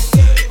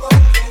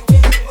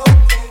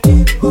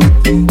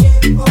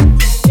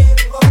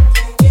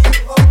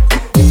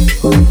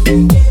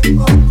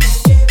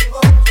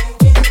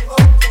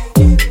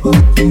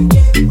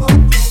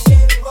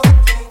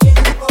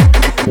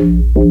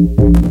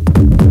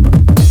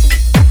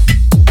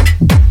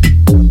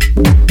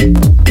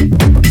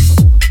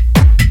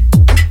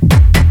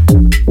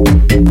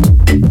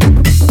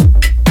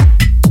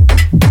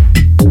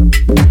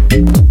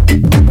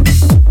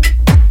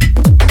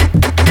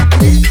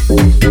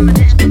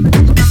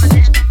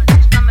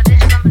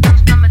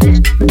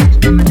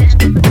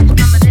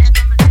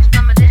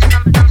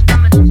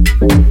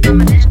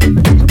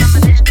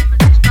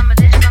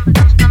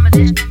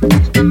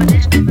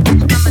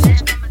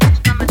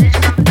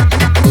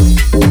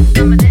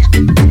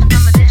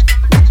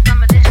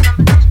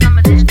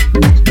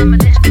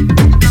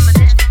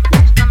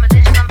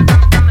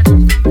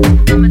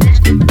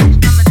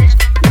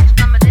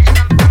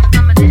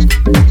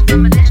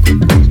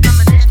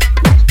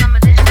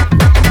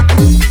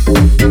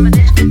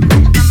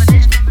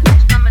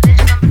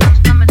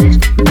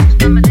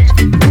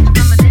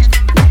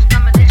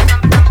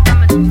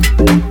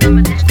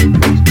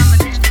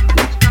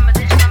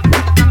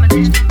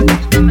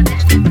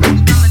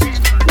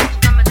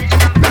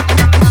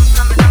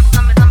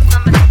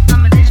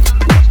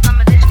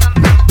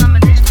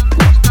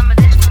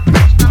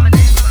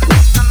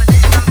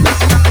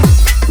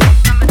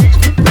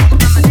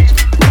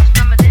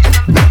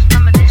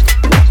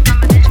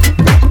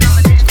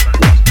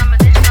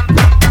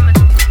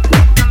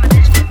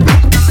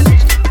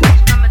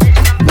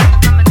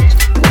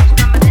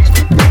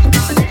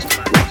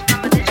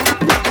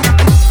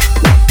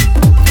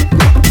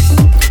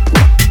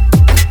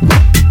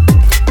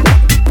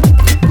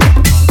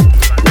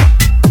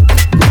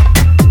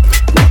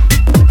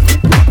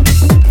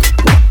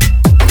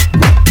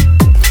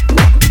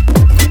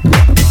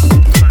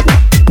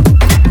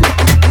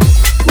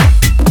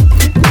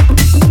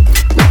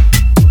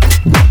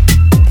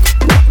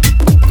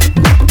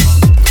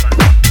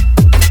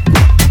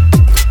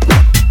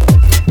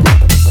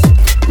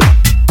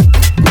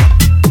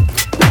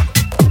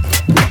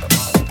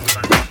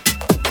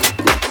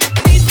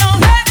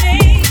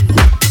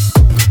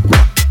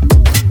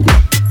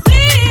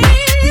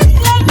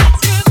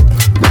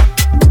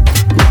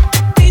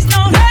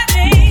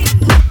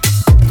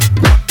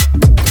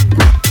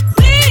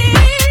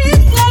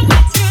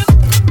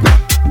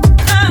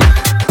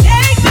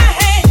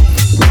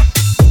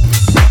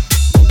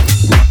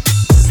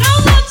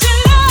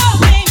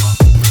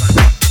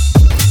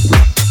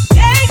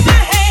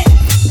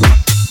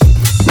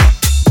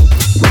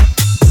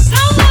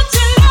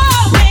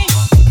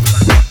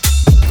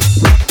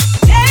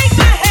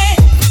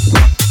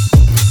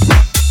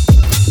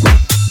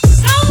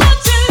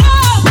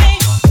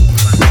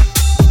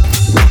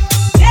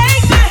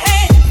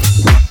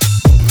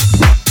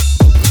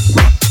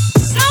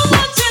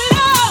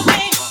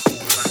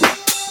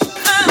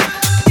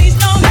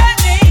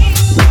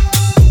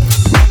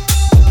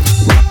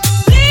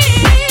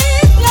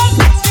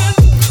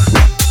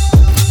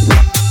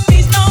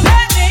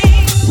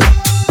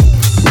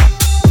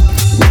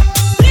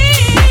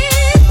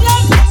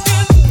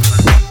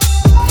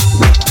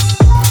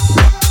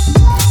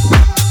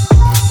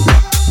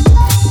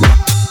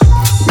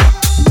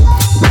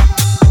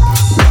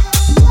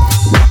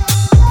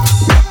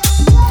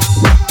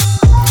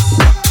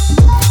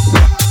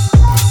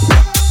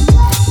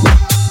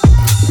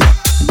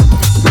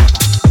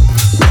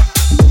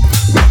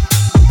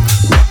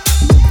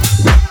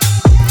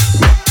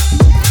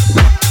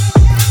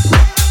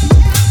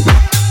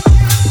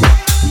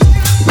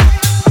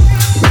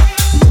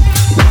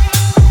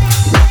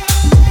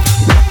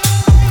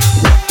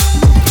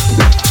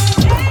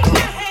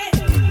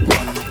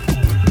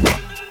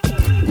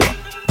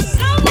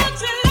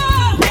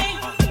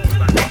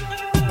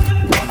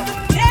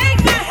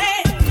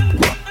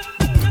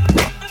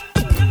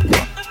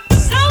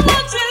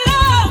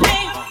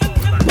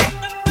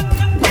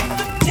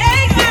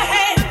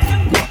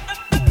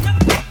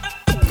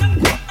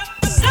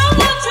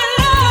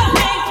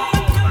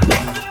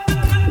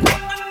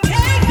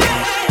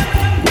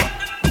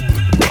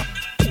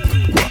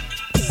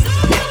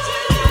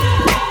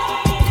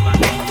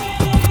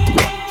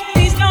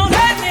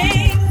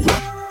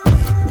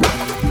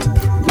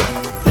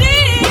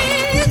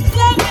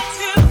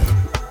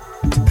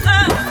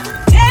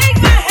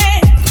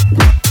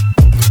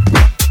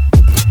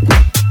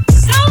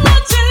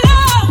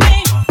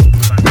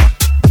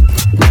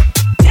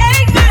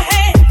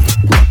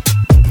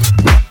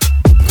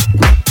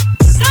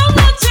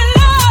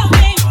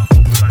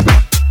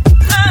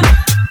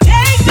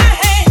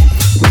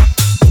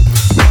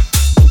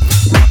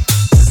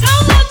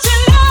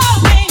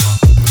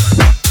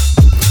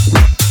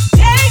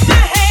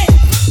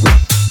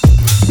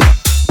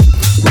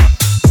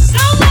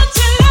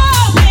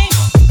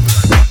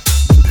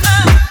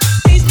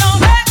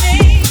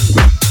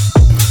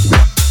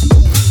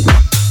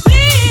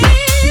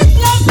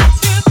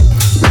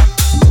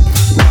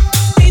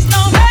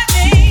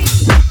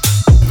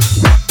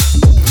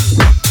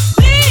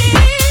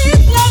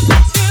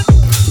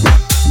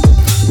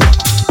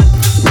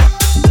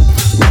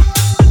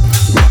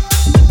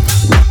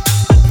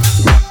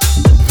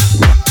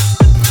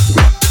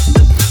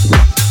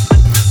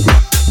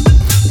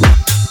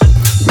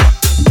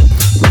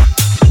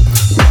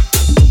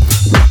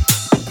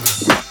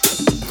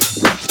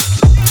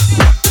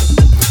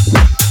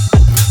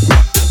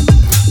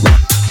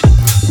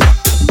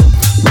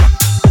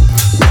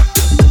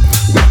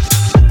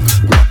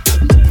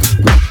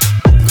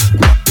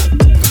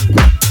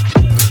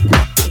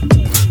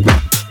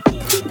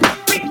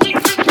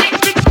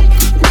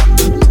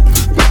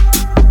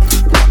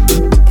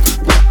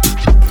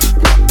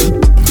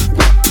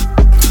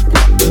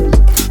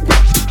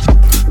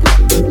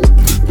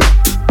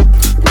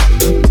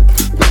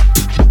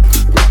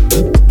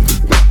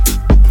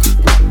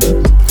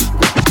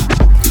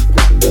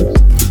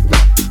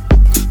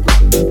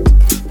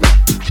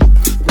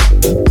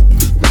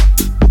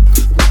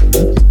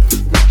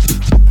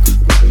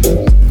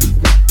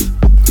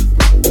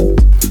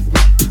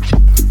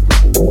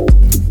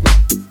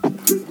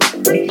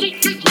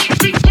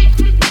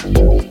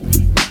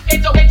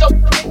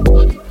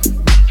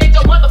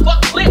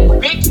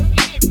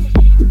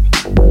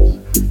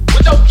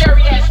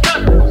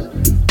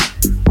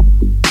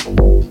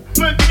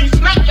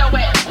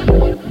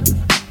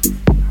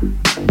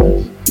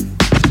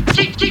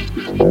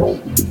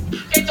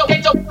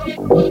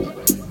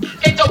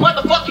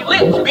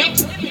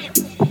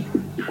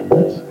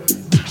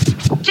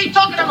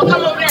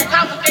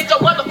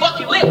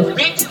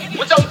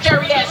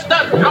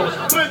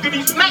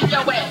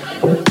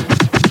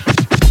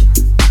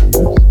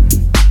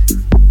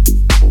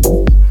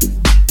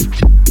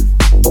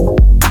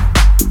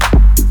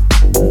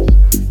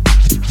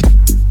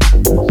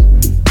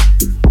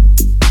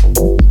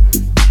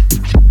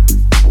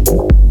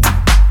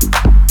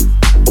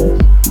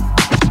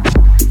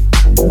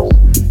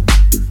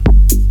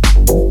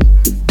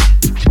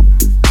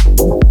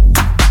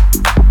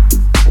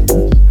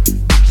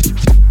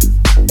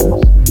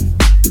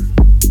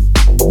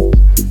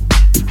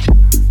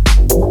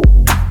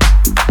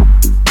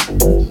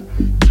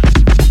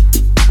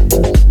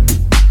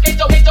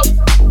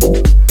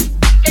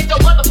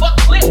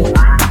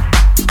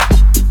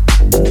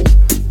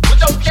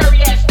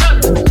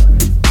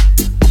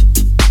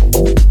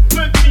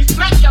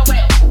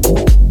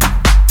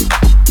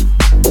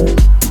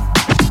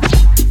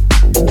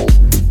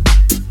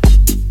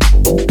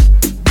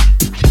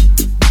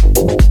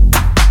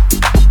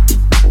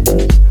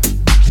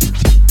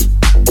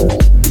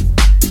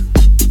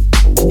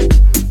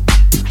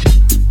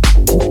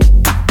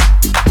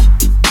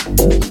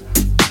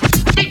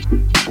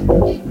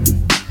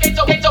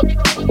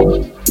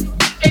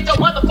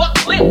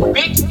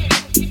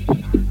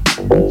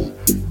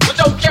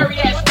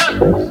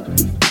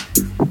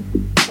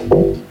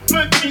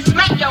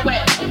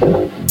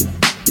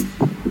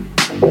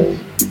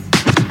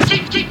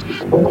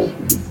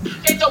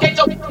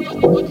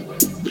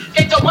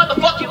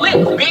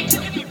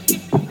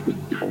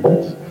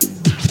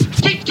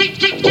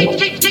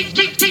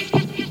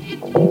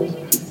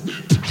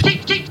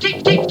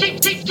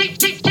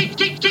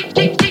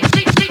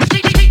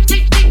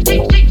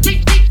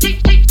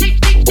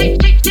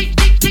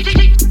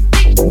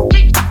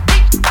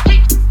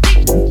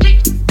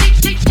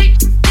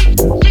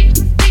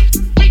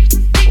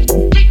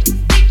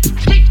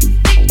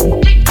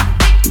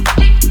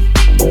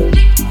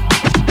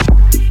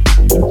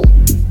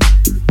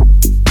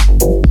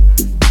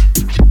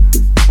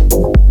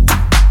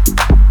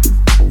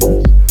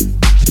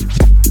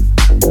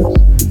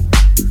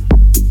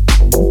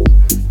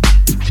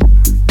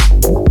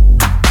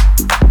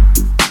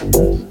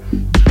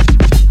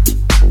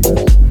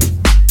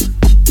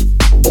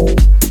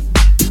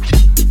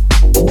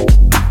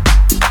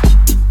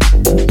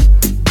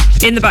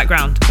 In the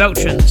background,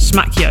 Beltran,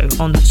 Smackyo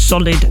on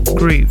Solid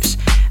Grooves.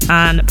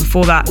 And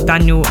before that,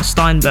 Daniel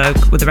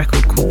Steinberg with a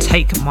record called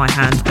Take My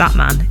Hand. That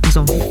man is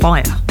on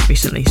fire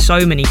recently.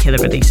 So many killer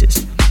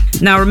releases.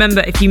 Now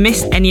remember, if you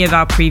missed any of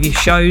our previous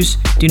shows,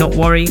 do not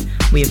worry,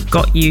 we have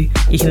got you.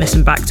 You can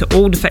listen back to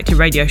all Defected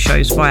Radio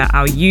shows via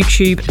our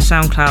YouTube,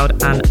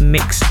 SoundCloud and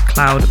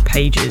Mixcloud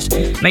pages.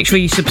 Make sure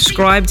you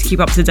subscribe to keep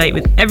up to date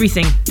with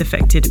everything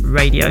Defected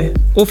Radio,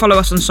 or follow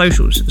us on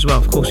socials as well.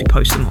 Of course, we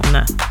post them on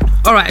there.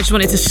 Alright, I just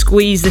wanted to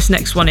squeeze this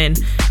next one in.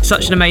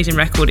 Such an amazing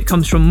record. It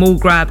comes from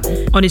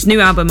Mallgrab on his new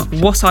album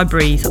What I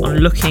Breathe on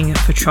Looking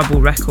for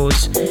Trouble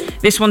Records.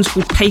 This one's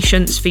called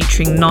Patience,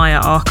 featuring Naya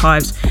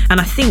Archives,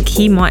 and I think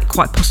he might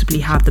quite possibly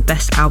have the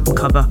best album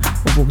cover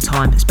of all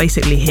time. It's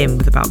basically him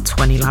with about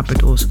 20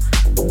 Labradors.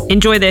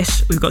 Enjoy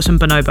this. We've got some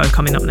Bonobo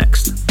coming up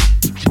next.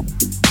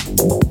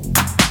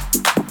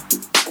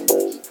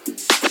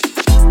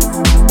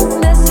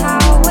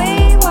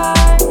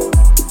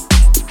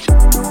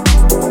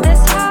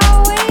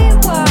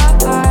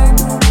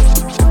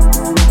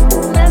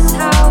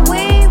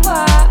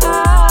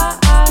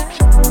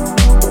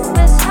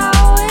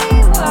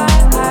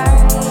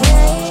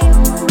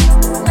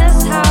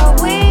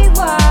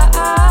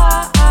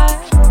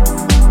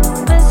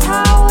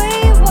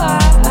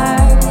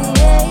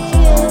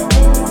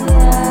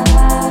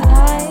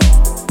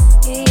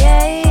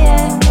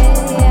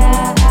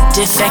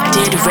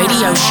 Defected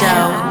Radio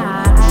Show.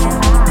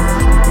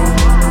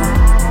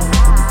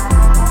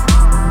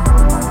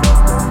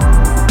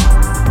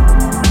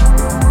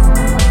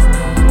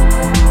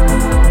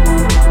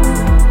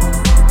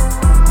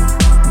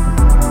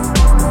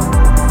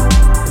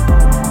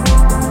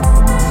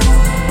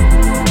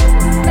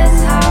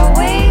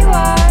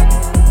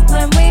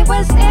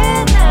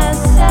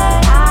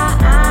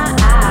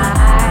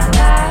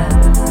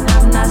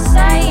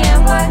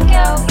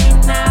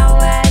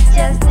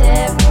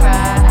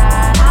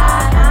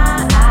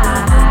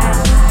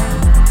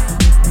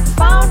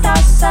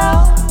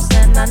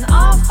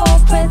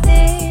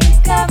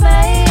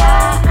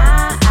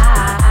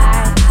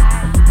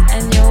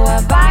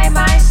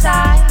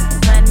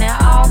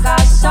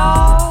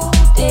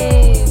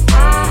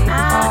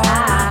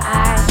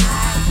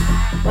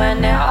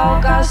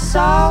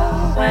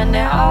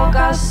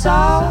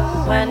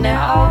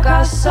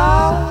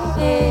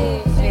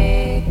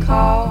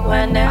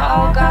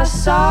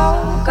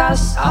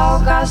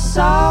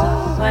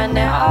 When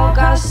they all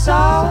got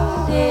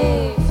so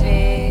difficult.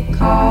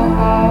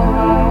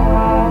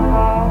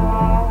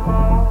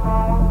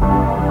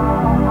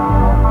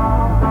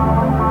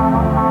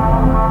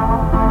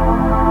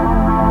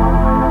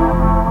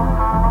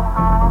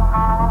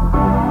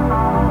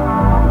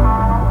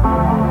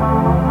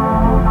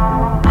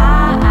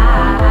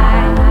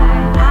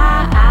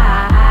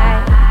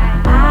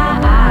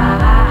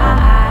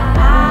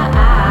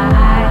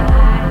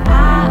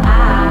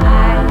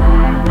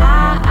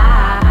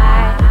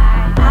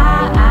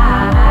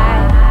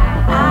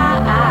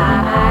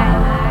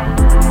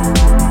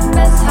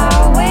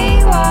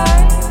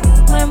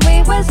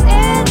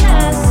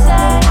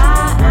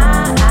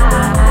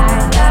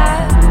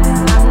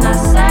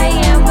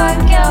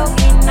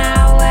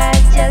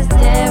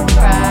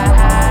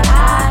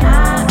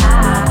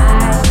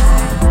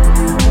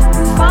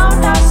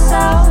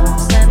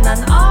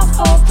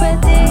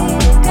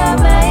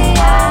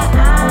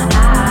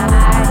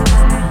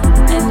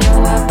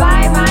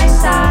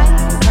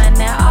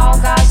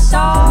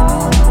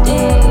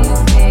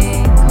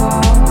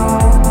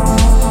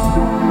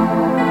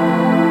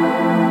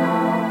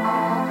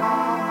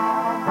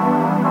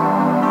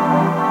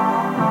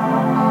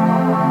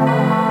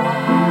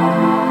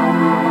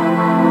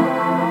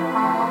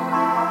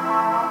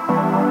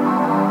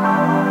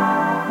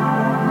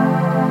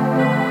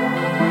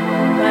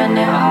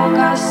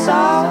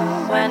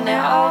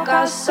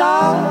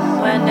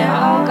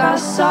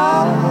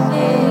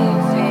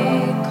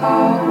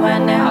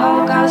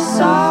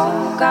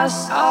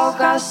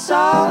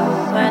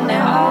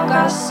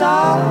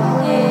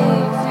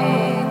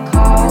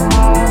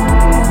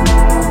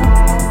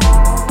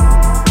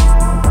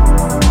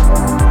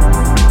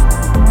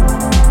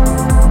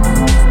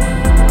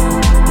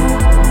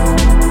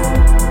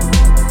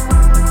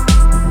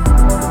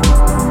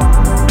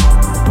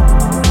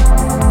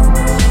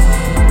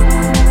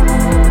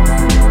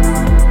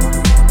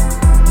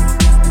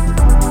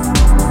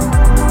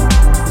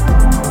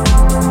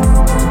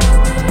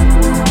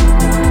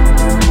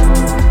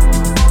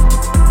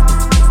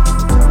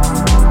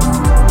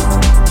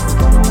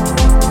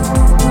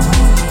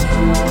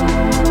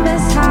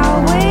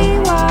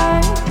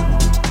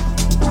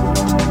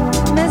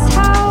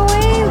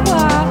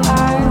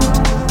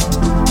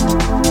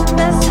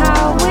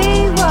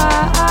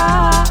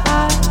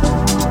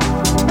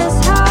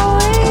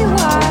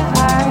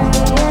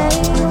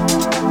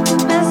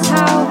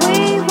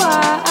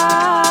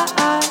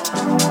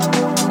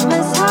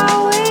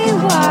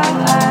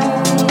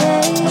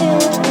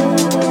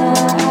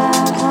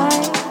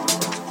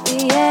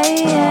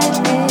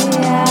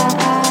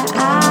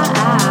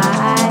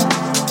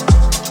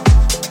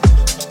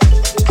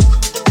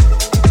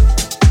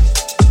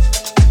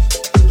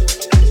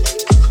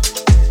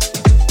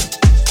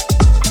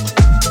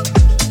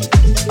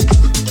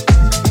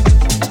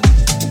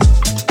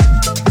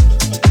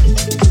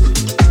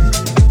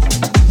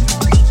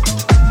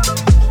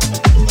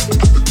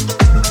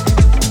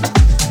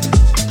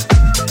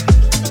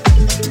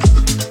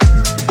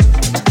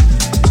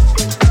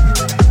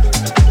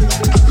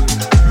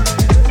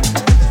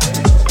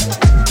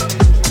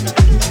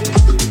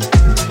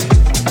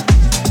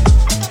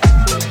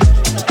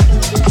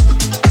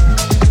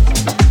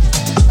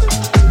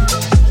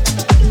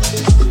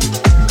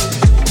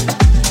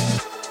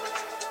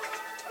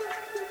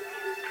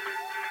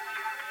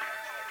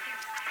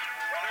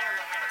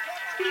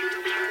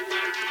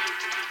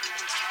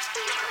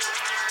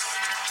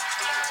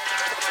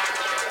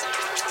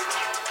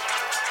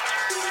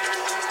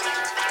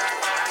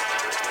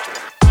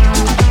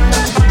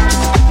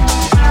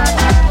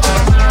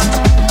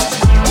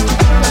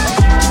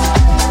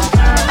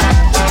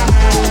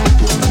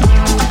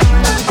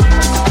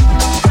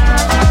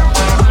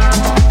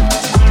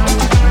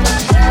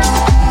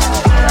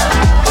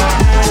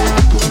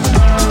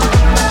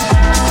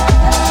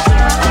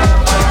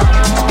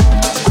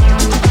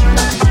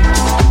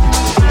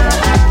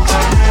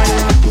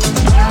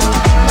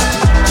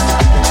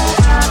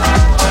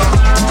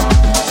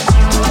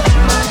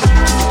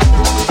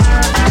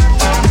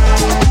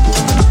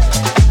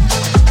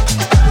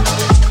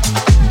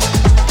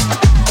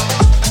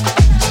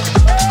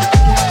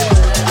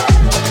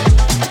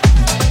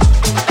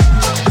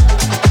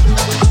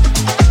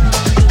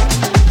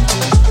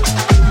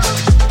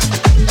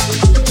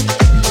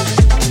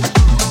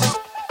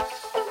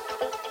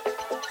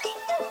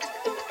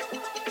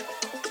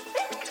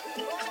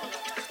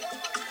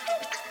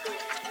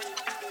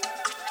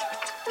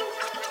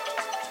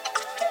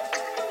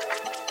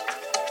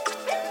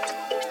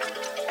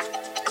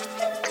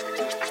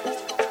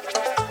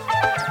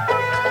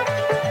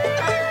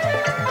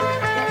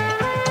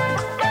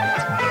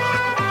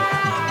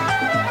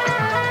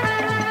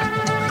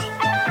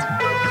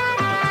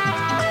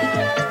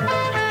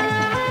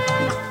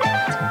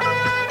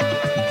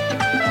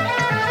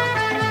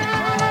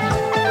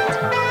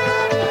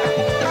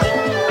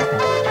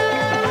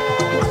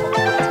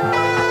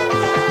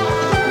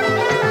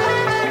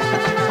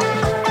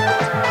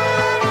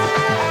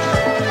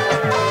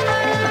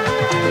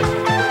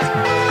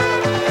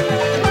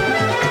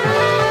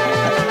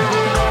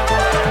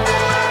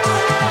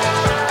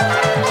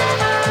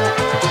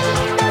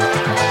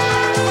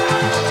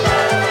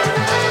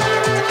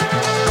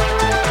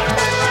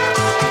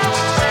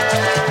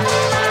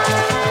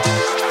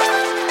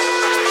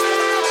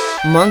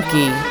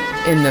 Monkey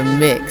in the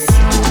mix.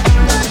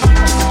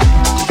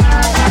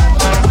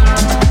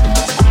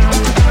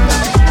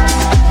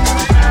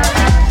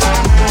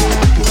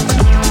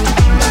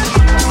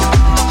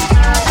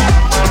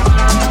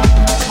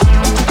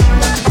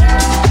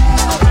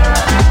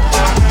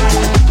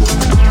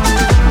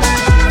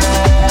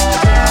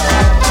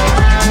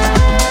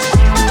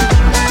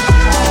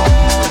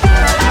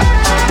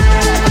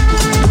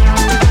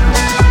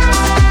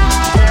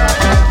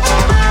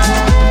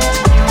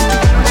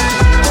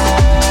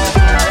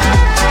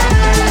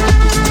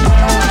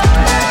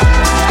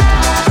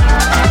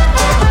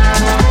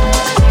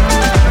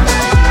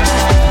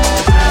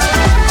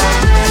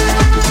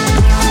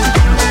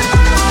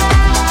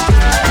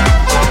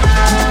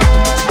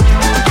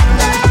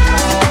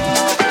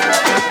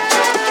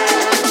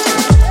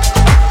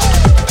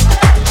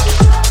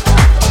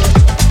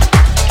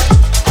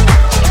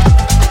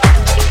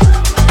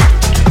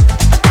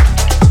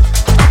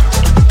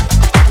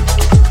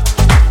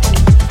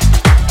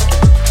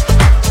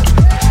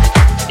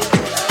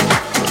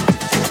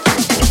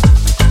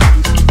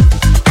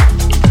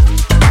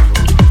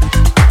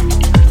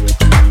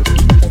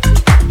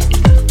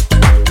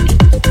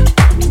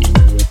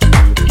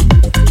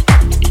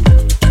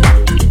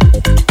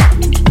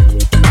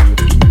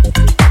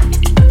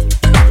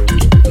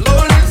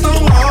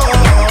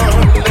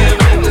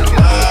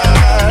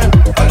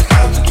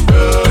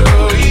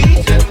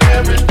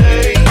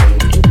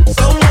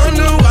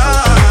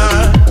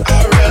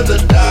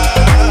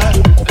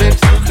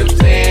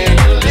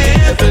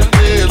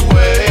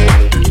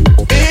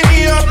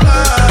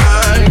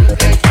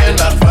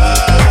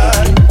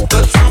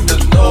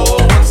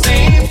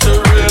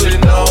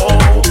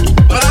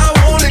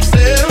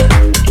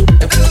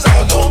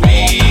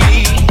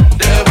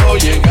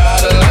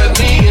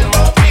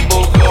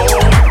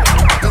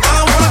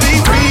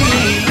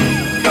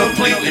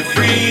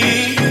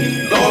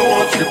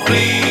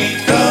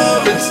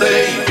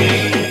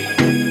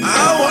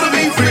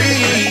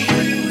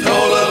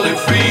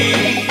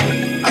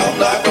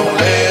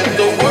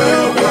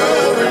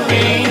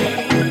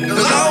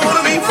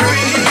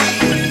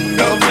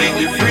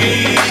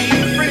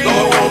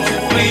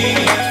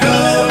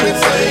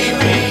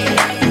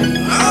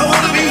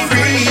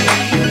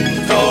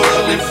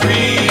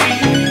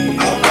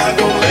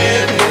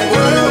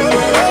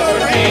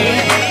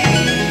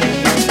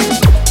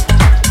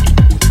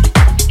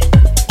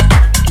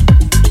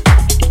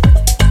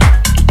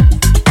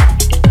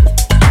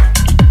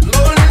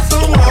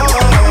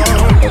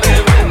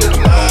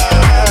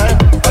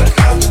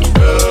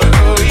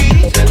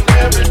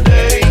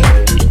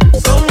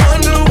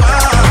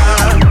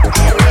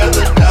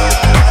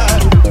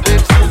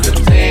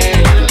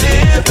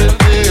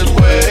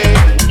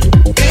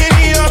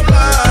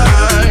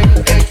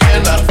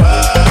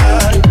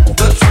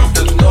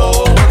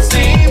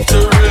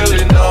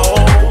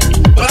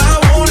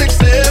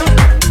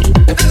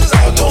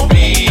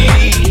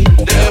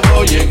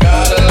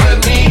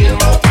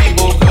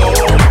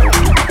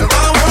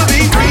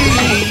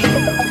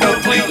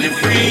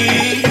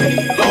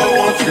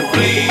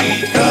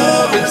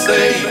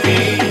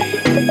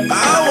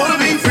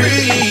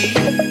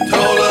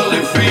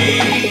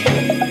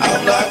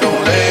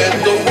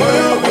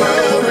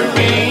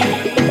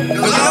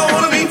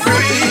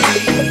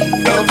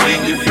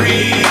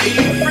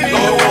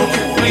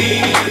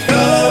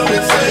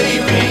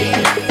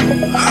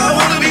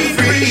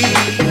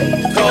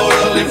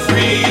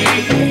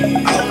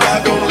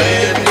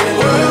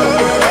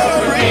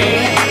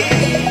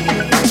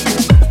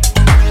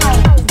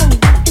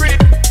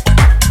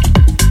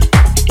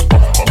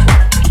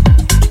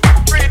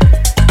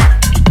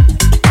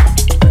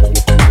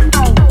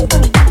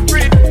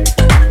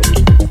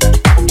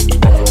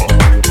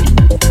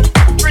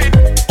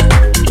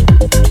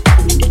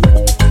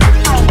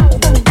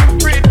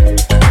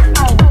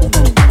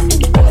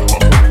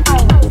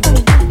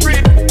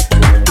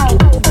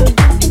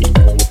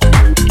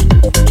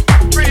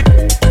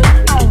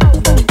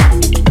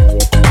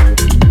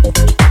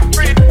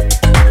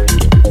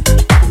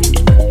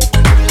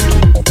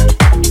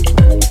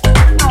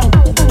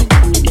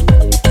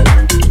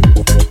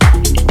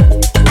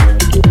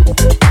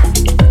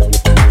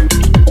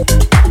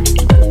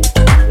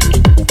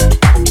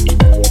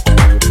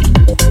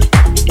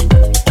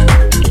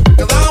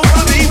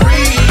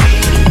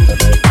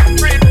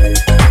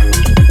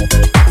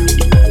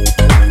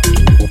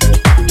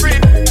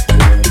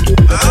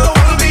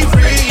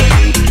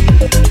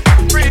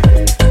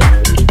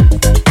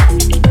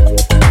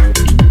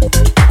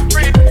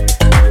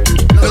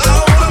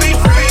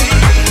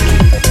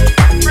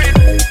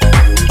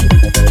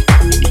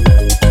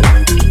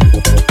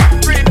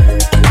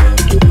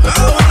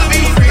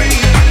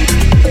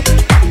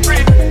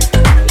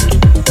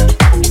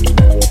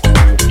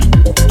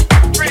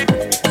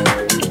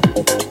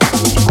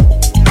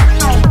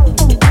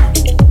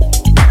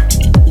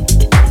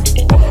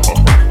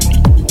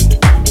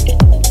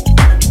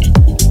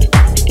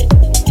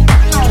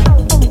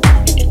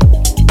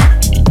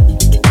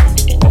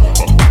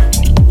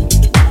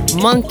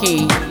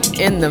 Monkey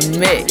in the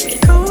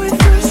mix. But with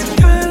you,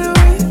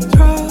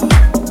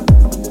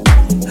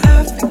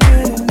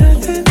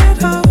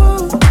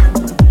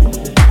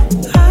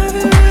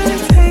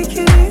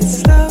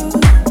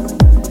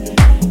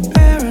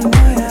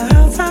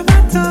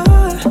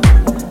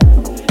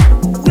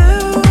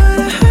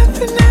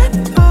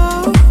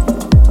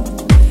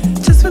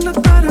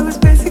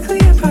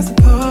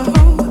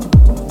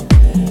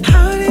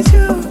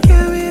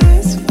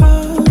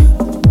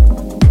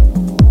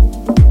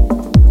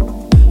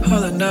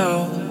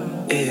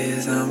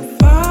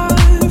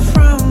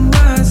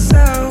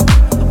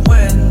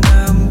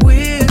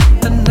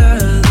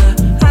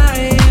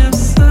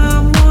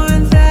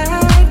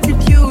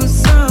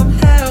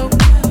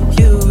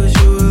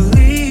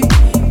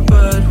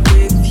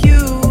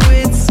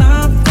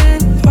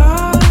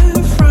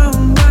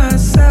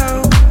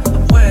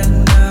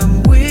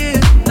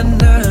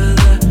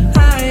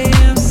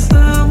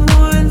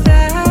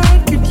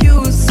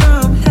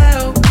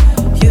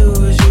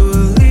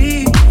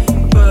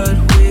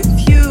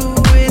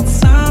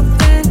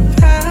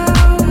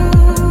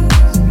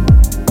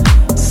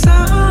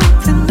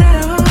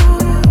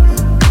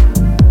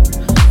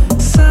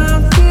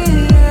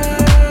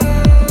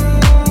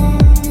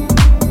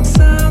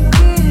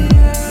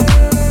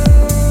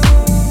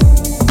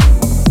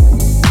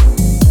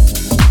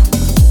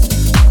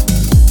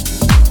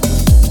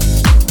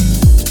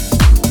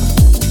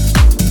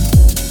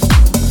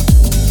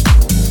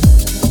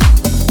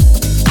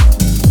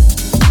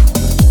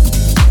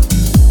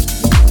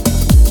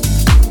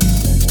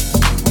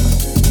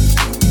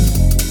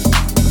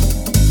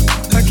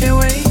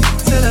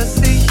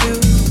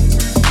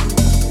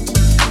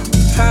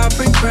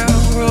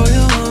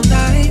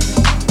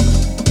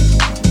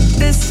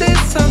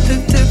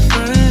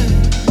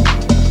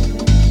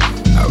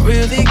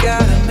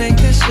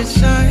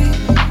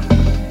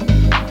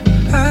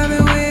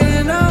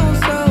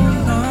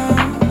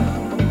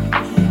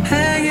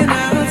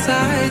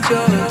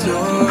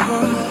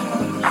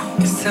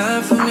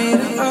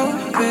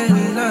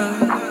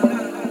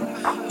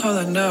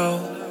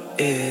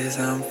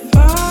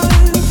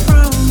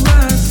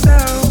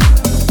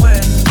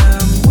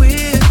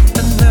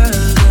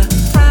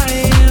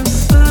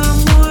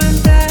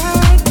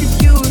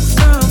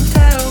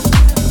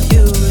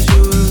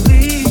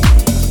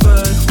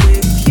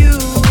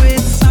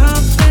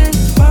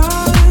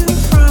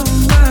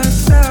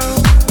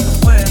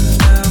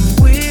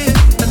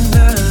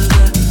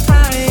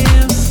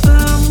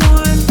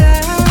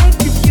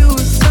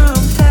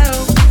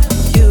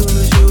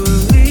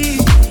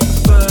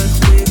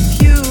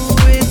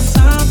 it's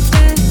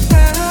something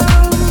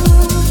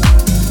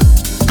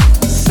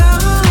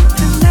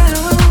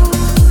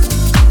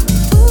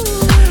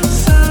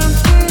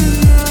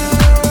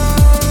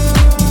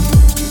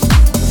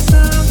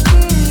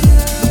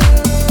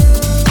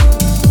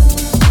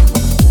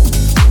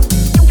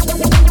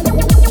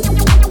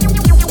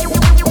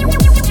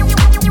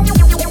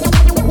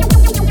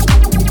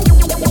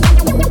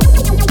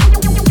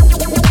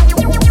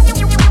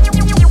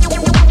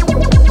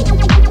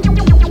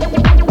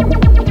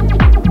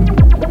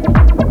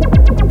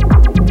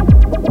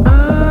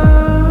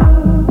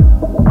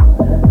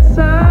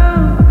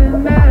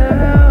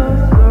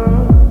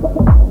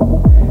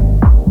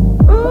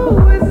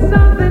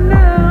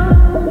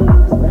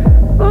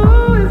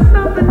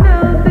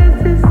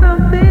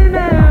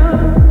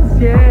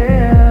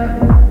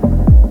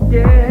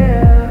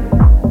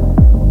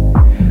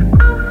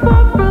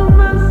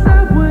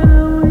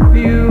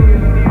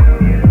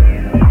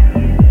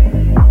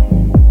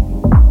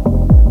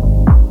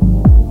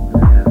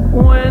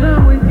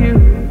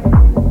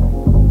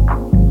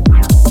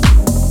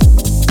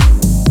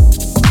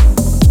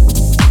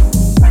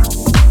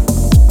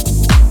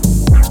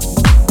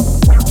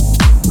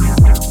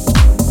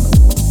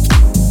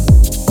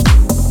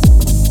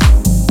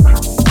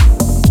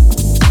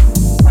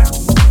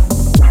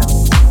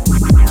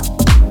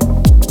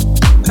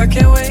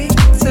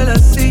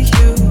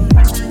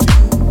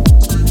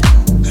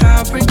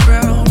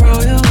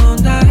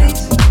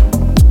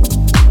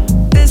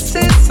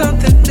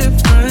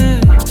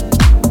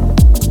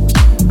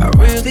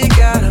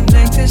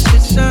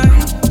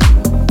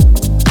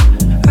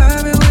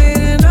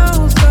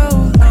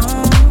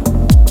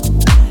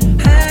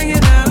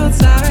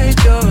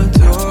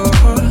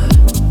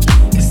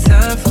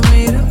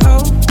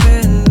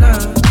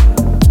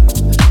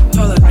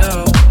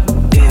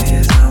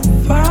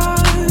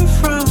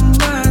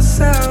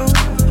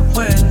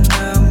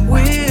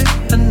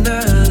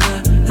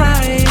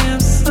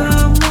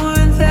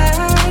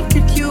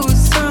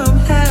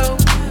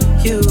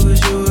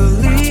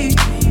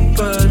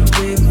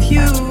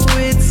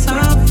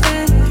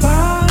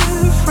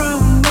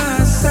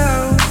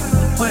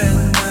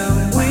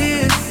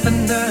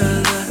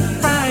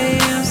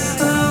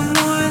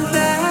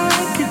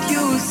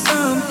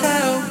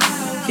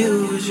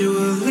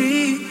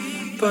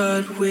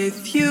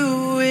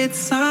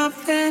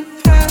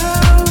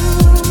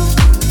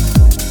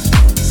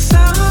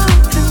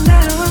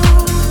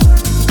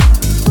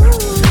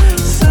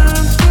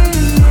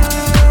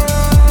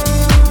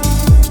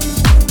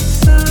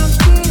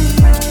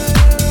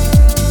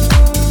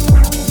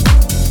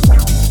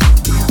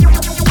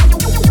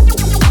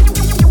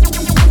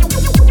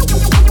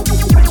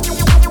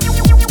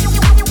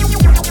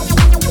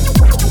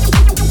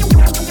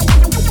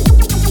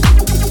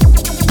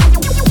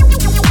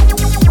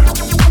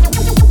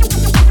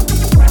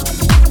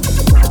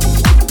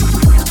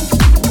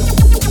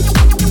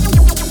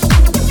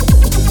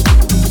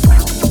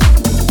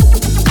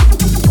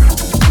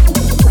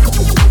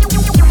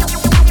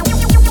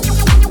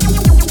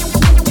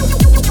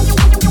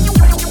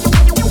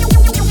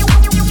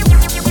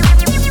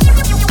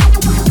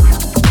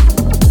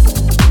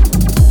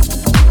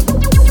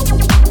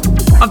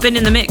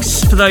Robin in the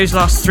mix for those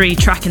last three.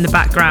 Track in the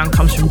background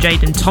comes from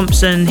Jaden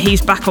Thompson.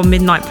 He's back on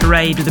Midnight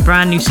Parade with a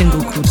brand new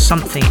single called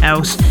Something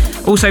Else.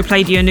 Also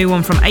played you a new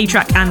one from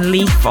A-Trak and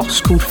Lee Foss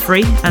called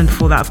Free. And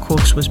before that, of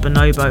course, was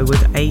Bonobo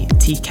with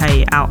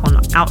ATK out on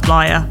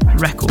Outlier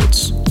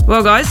Records.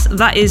 Well, guys,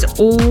 that is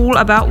all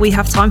about we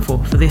have time for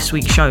this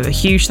week's show. A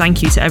huge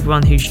thank you to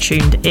everyone who's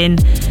tuned in.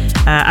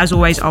 As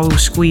always, I will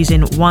squeeze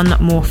in one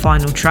more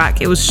final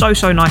track. It was so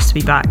nice to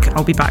be back.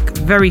 I'll be back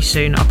very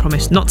soon. I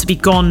promise not to be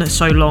gone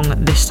so long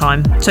this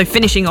time. So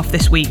finishing off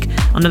this week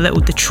on a little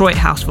Detroit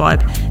house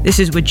vibe, this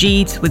is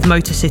Wajid with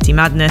Motor City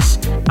Madness.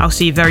 I'll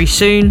see you very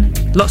soon.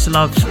 Lots of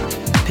love.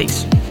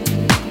 Peace.